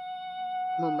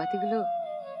 মোমবাতিগুলো।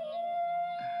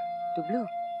 টুবলু,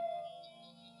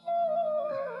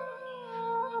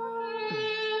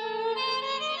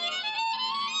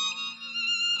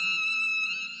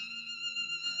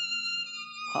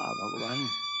 হ্যাঁ ভগবান।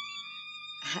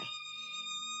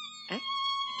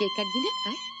 কেক কাটবি না?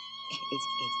 এই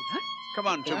যে ধর। Come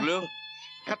on, Tublu.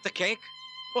 Cut the cake.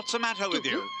 What's the matter with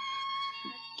you?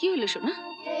 কি হলো সোনা?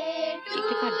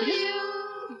 কেকটা কাটবি না?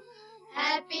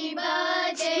 Happy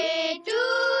birthday to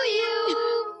you.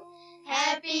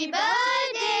 Happy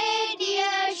birthday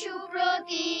dear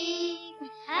Shuprati.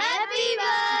 Happy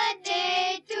birthday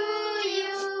to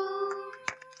you.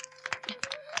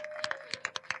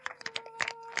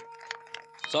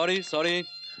 Sorry,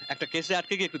 একটা কেসে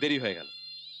আটকে গিয়ে একটু দেরি হয়ে গেল।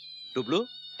 টুবলু,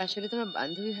 আসলে তোমার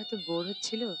বান্ধবী হয়তো বোর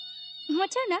হচ্ছিল।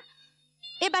 মোটেও না,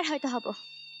 এবার হয়তো হব।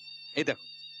 এই দেখো,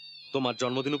 তোমার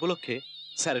জন্মদিন উপলক্ষে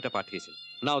স্যার এটা পাঠিয়েছেন,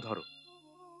 নাও ধরো।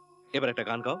 এবার একটা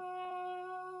গান গাও।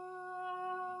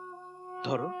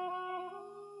 ধরো,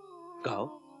 গাও।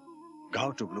 গাও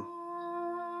টুবলু,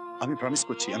 আমি প্রমিস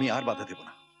করছি আমি আর বাধা দেব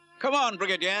না। Come on,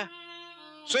 Brigadier.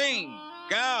 Sing,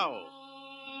 go.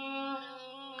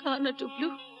 গানা টুবলু,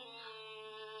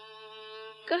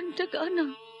 গানটা গানা।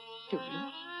 টুবলু,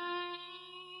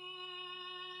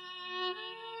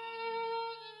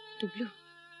 টুবলু,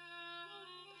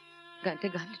 গানটা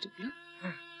গান টুকলো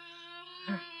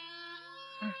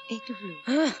এই টুকলো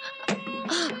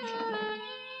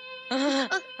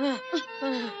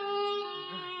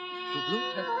টুকলু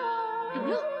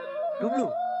টুকলো টুকলু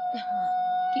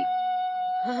কি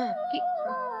কি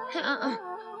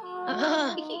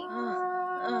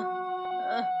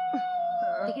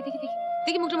দেখি দেখি দেখি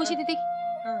দেখি মুখটা মুছিয়ে দে দেখি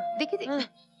দেখি দেখি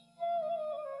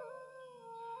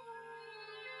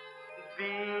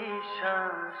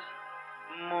বিশ্বাস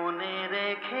মনে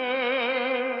রেখে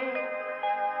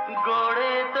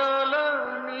গড়ে তোলো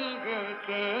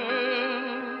নিজেকে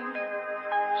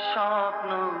স্বপ্ন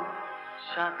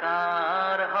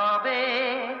সাকার হবে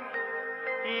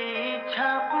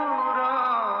ইচ্ছা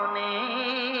পূরণে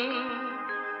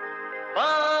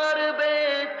পারবে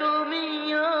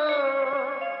তুমিও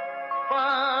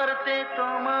পারতে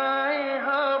তোমায়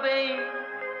হবে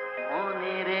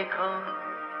মনে রেখো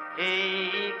এই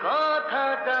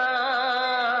কথাটা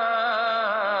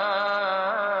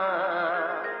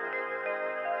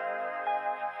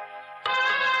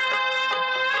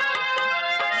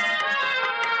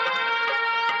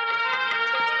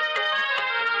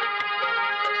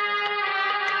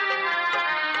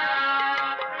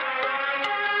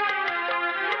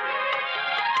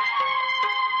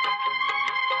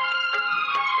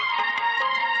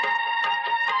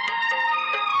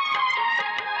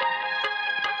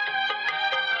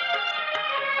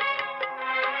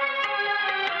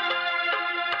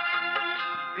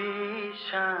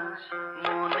বিশ্বাস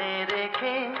মনে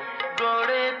রেখে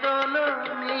গড়ে তোলো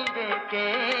নিজেকে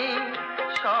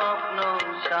স্বপ্ন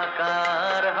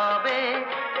সাকার হবে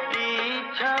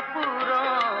ইচ্ছা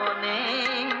পূরণে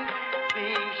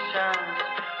বিশ্বাস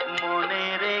মনে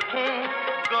রেখে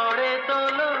গড়ে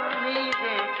তোলো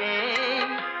নিজেকে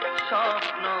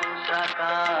স্বপ্ন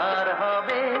সাকার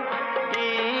হবে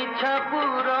ইচ্ছা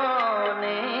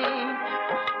পূরণে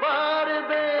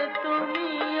পারবে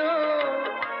তুমিও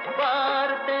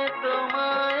পারতে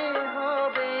তোমায়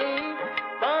হবে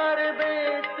পারবে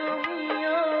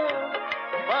তুমিও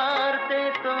পারতে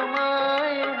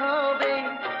তোমায় হবে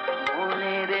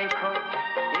মনে রেখো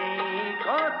এই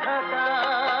কথাটা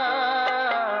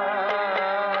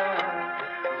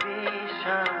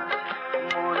বিশ্বাস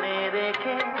মনে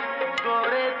রেখে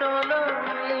গড়ে তোলো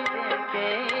নিজেকে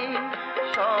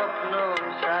স্বপ্ন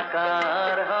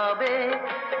সাকার হবে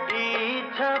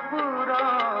ইচ্ছা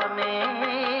পূরণে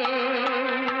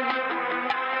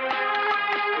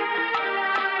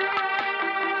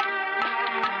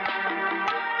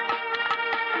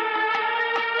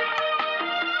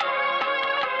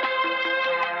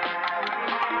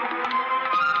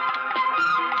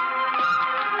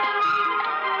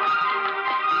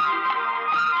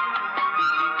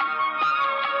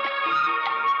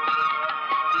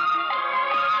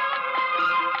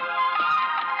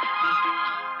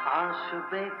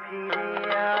আসবে ফিরে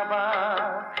আবার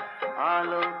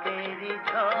আলোকেরই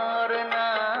ঝরনা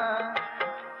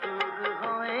দূর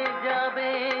হয়ে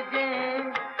যাবে যে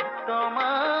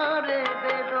তোমার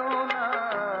বেদনা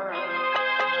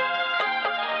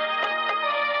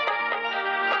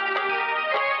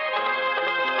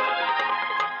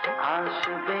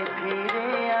আসবে ফিরে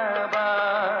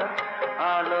আবার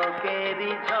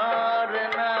আলোকেরই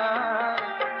ঝরনা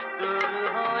দূর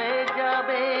হয়ে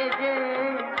যাবে যে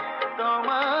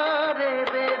তোমার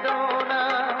বেদনা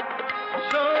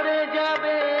সরে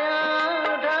যাবে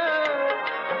আধার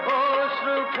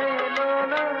অশ্রু ফেলো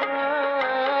না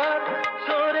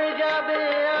সরে যাবে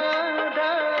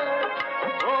আধার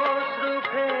অশ্রু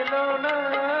ফেলো না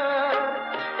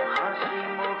হাসি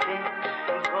মুখে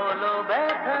বলো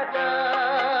ব্যথাটা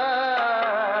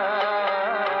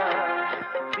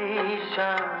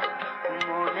বিশ্বাস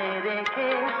মনে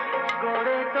রেখে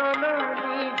গড়ে তোলো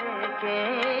নিজেকে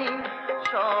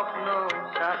স্বপ্ন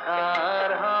সাকার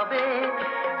হবে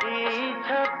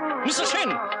ইচ্ছা mister Sen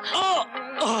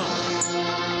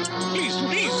please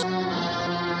please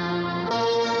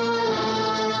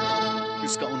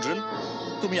scoundrel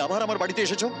তুমি আবার আমার বাড়িতে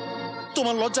এসেছো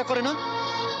তোমার লজ্জা করে না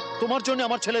তোমার জন্য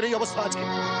আমার ছেলের এই অবস্থা আজকে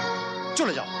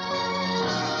চলে যাও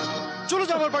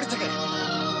আমার বাড়ি থেকে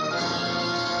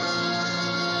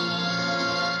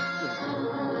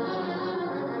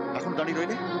এখন দাঁড়িয়ে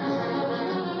রইলে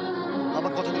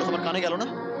আমার কথাগুলো তোমার কানে গেল না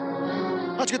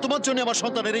আজকে তোমার জন্য আমার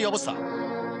সন্তানের এই অবস্থা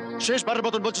শেষবারের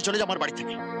মতন বলছি চলে যাও আমার বাড়ি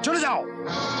থেকে চলে যাও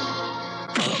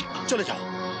চলে যাও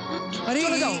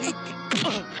চলে যাও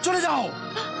চলে যাও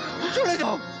চলে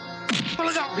যাও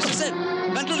চলে যাও mister Sen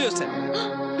control yourself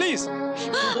please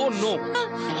O no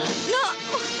না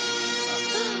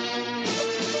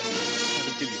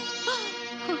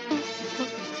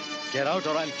Get out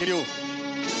or I'll kill you.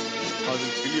 I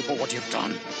will kill you for what you've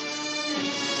done.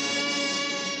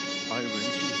 Hi,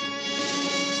 Ranjit.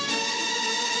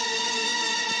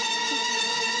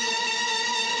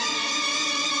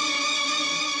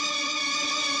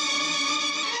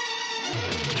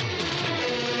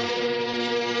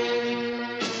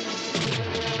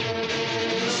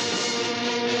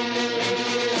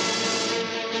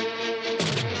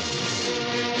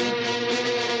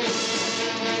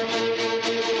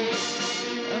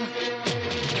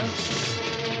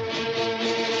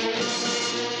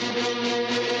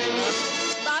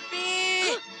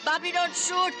 Babi don't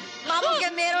shoot मामू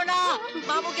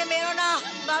के मेरो ना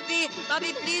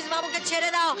बाबी प्लीज मामू के छेड़े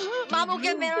दाओ मामू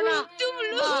के मेरो ना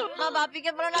माँ बापी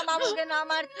के बोलो ना मामू के ना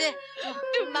मारते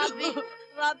बाबी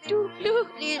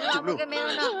प्लीज मामू के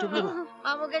मेरो ना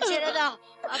मामू के छेड़े दाओ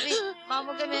बाबी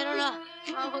मामू के मेरो ना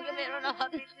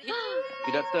बाबी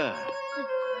কি ডাক্তার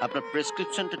আপনার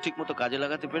প্রেসক্রিপশনটা ঠিকমতো কাজে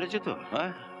লাগাতে পেরেছে তো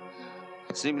হ্যাঁ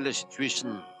similar situation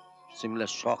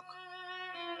similar shock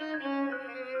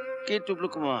K Tublu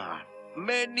Kumar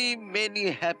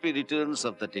many happy returns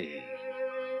of the day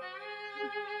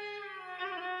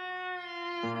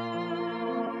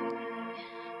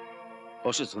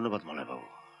অশেষ ধন্যবাদ মলয় বাবু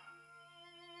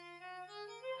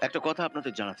একটা কথা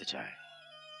আপনাদের জানাতে চাই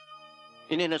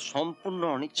ইনি এনার সম্পূর্ণ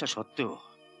অনিচ্ছা সত্ত্বেও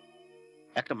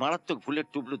একটা মারাত্মক ভুলের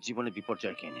টুবলুর জীবনে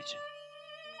বিপর্যয় এনেছেন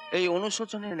এই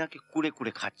অনুশোচনে নাকি কুড়ে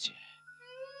কুড়ে খাচ্ছে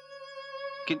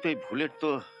কিন্তু এই ভুলের তো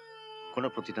কোনো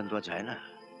প্রতিদান দেওয়া যায় না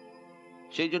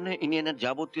সেই জন্য ইনি এনার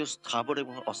যাবতীয় স্থাবর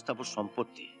এবং অস্থাবর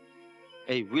সম্পত্তি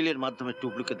এই উইলের মাধ্যমে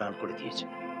টুবলুকে দান করে দিয়েছেন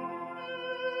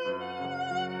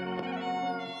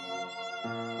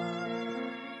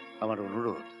আমার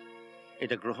অনুরোধ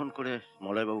এটা গ্রহণ করে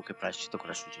মলয়বাবুকে প্রায়শ্চিত্ত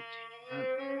করার সুযোগ দিন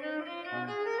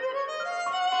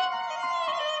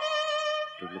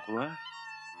টুবলু কুমার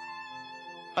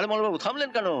আরে মলয়বাবু থামলেন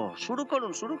কেন শুরু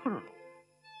করুন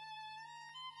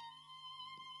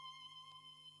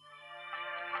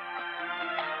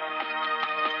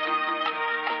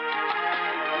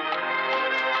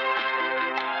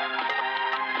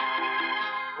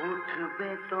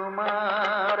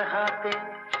তোমার হাতে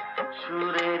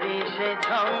সুরেরই সে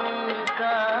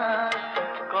ঝংকার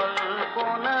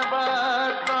কল্পনা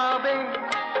বাস্তবে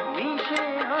মিশে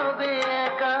হবে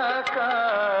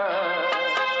একাকার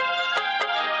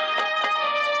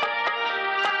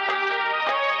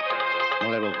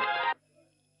মলয়বাবু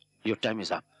your time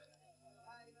is up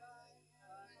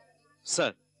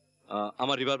sir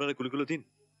আমার রিভলভারের গুলিগুলো দিন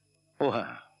ও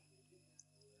হ্যাঁ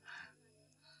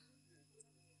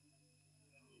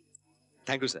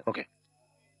থ্যাংক ইউ স্যার ওকে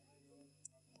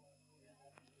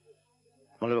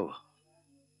মলয়বাবু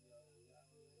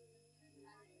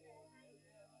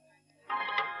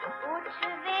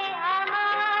উঠবে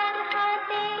আমার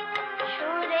হাতে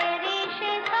সুরেরই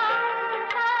সে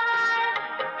ঝংকার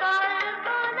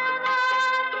কল্পনা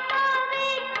বাস্তবে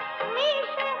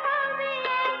মিশে হবে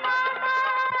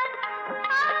একাকার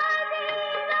আদির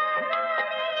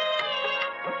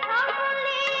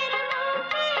সকলের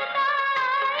মুখে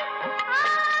তাই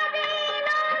আদির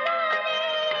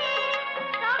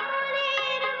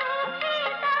সকলের মুখে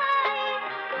তাই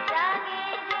জাগে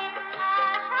যে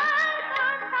আশার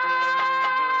কথা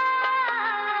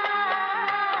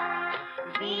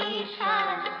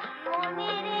বিশ্বাস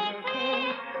মনে রেখে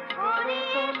গড়ে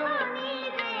তোলো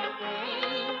নিজেকে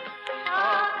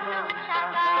স্বপ্ন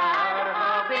সাকার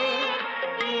হবে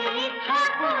ইচ্ছা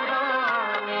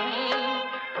পূরণে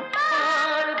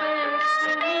পারবে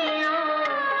তুমিও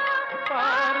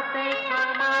পারতে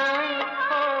তোমায়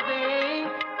হবে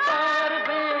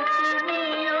পারবে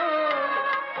তুমিও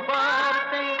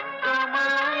পারতে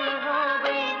তোমায়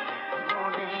হবে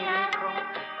মনে রেখো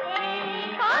এই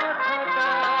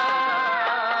কথাটা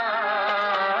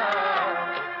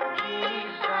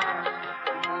বিশ্বাস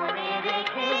মনে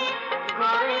রেখে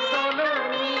গড়ে তোলো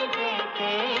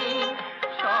নিজেকে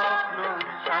স্বপ্ন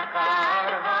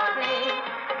সাকার হবে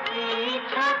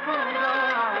ইচ্ছা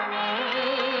পূরণে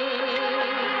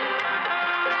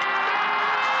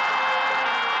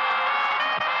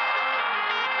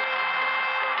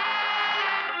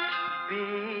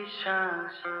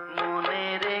বিশ্বাস মনে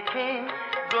রেখে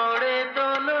গড়ে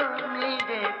তোলো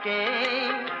নিজেকে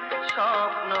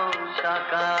স্বপ্ন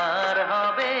সাকার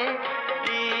হবে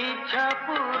ইচ্ছা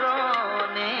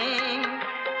পূরণে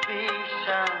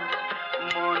বিশ্বাস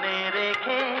মনে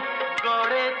রেখে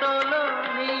গড়ে তোলো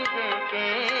নিজেকে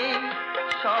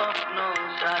স্বপ্ন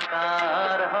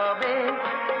সাকার হবে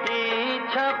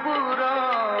ইচ্ছা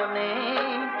পূরণে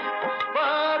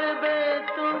পারবে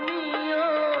তুমিও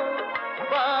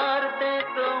পারতে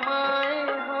তোমায়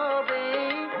হবে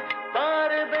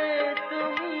পারবে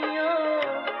তুমিও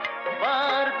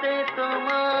পারতে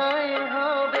তোমায়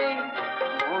হবে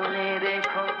মনে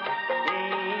রেখো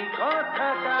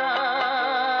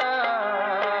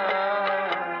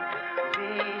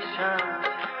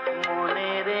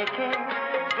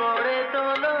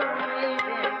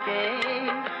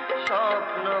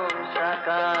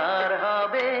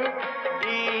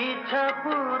ইচ্ছা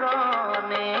পূরণ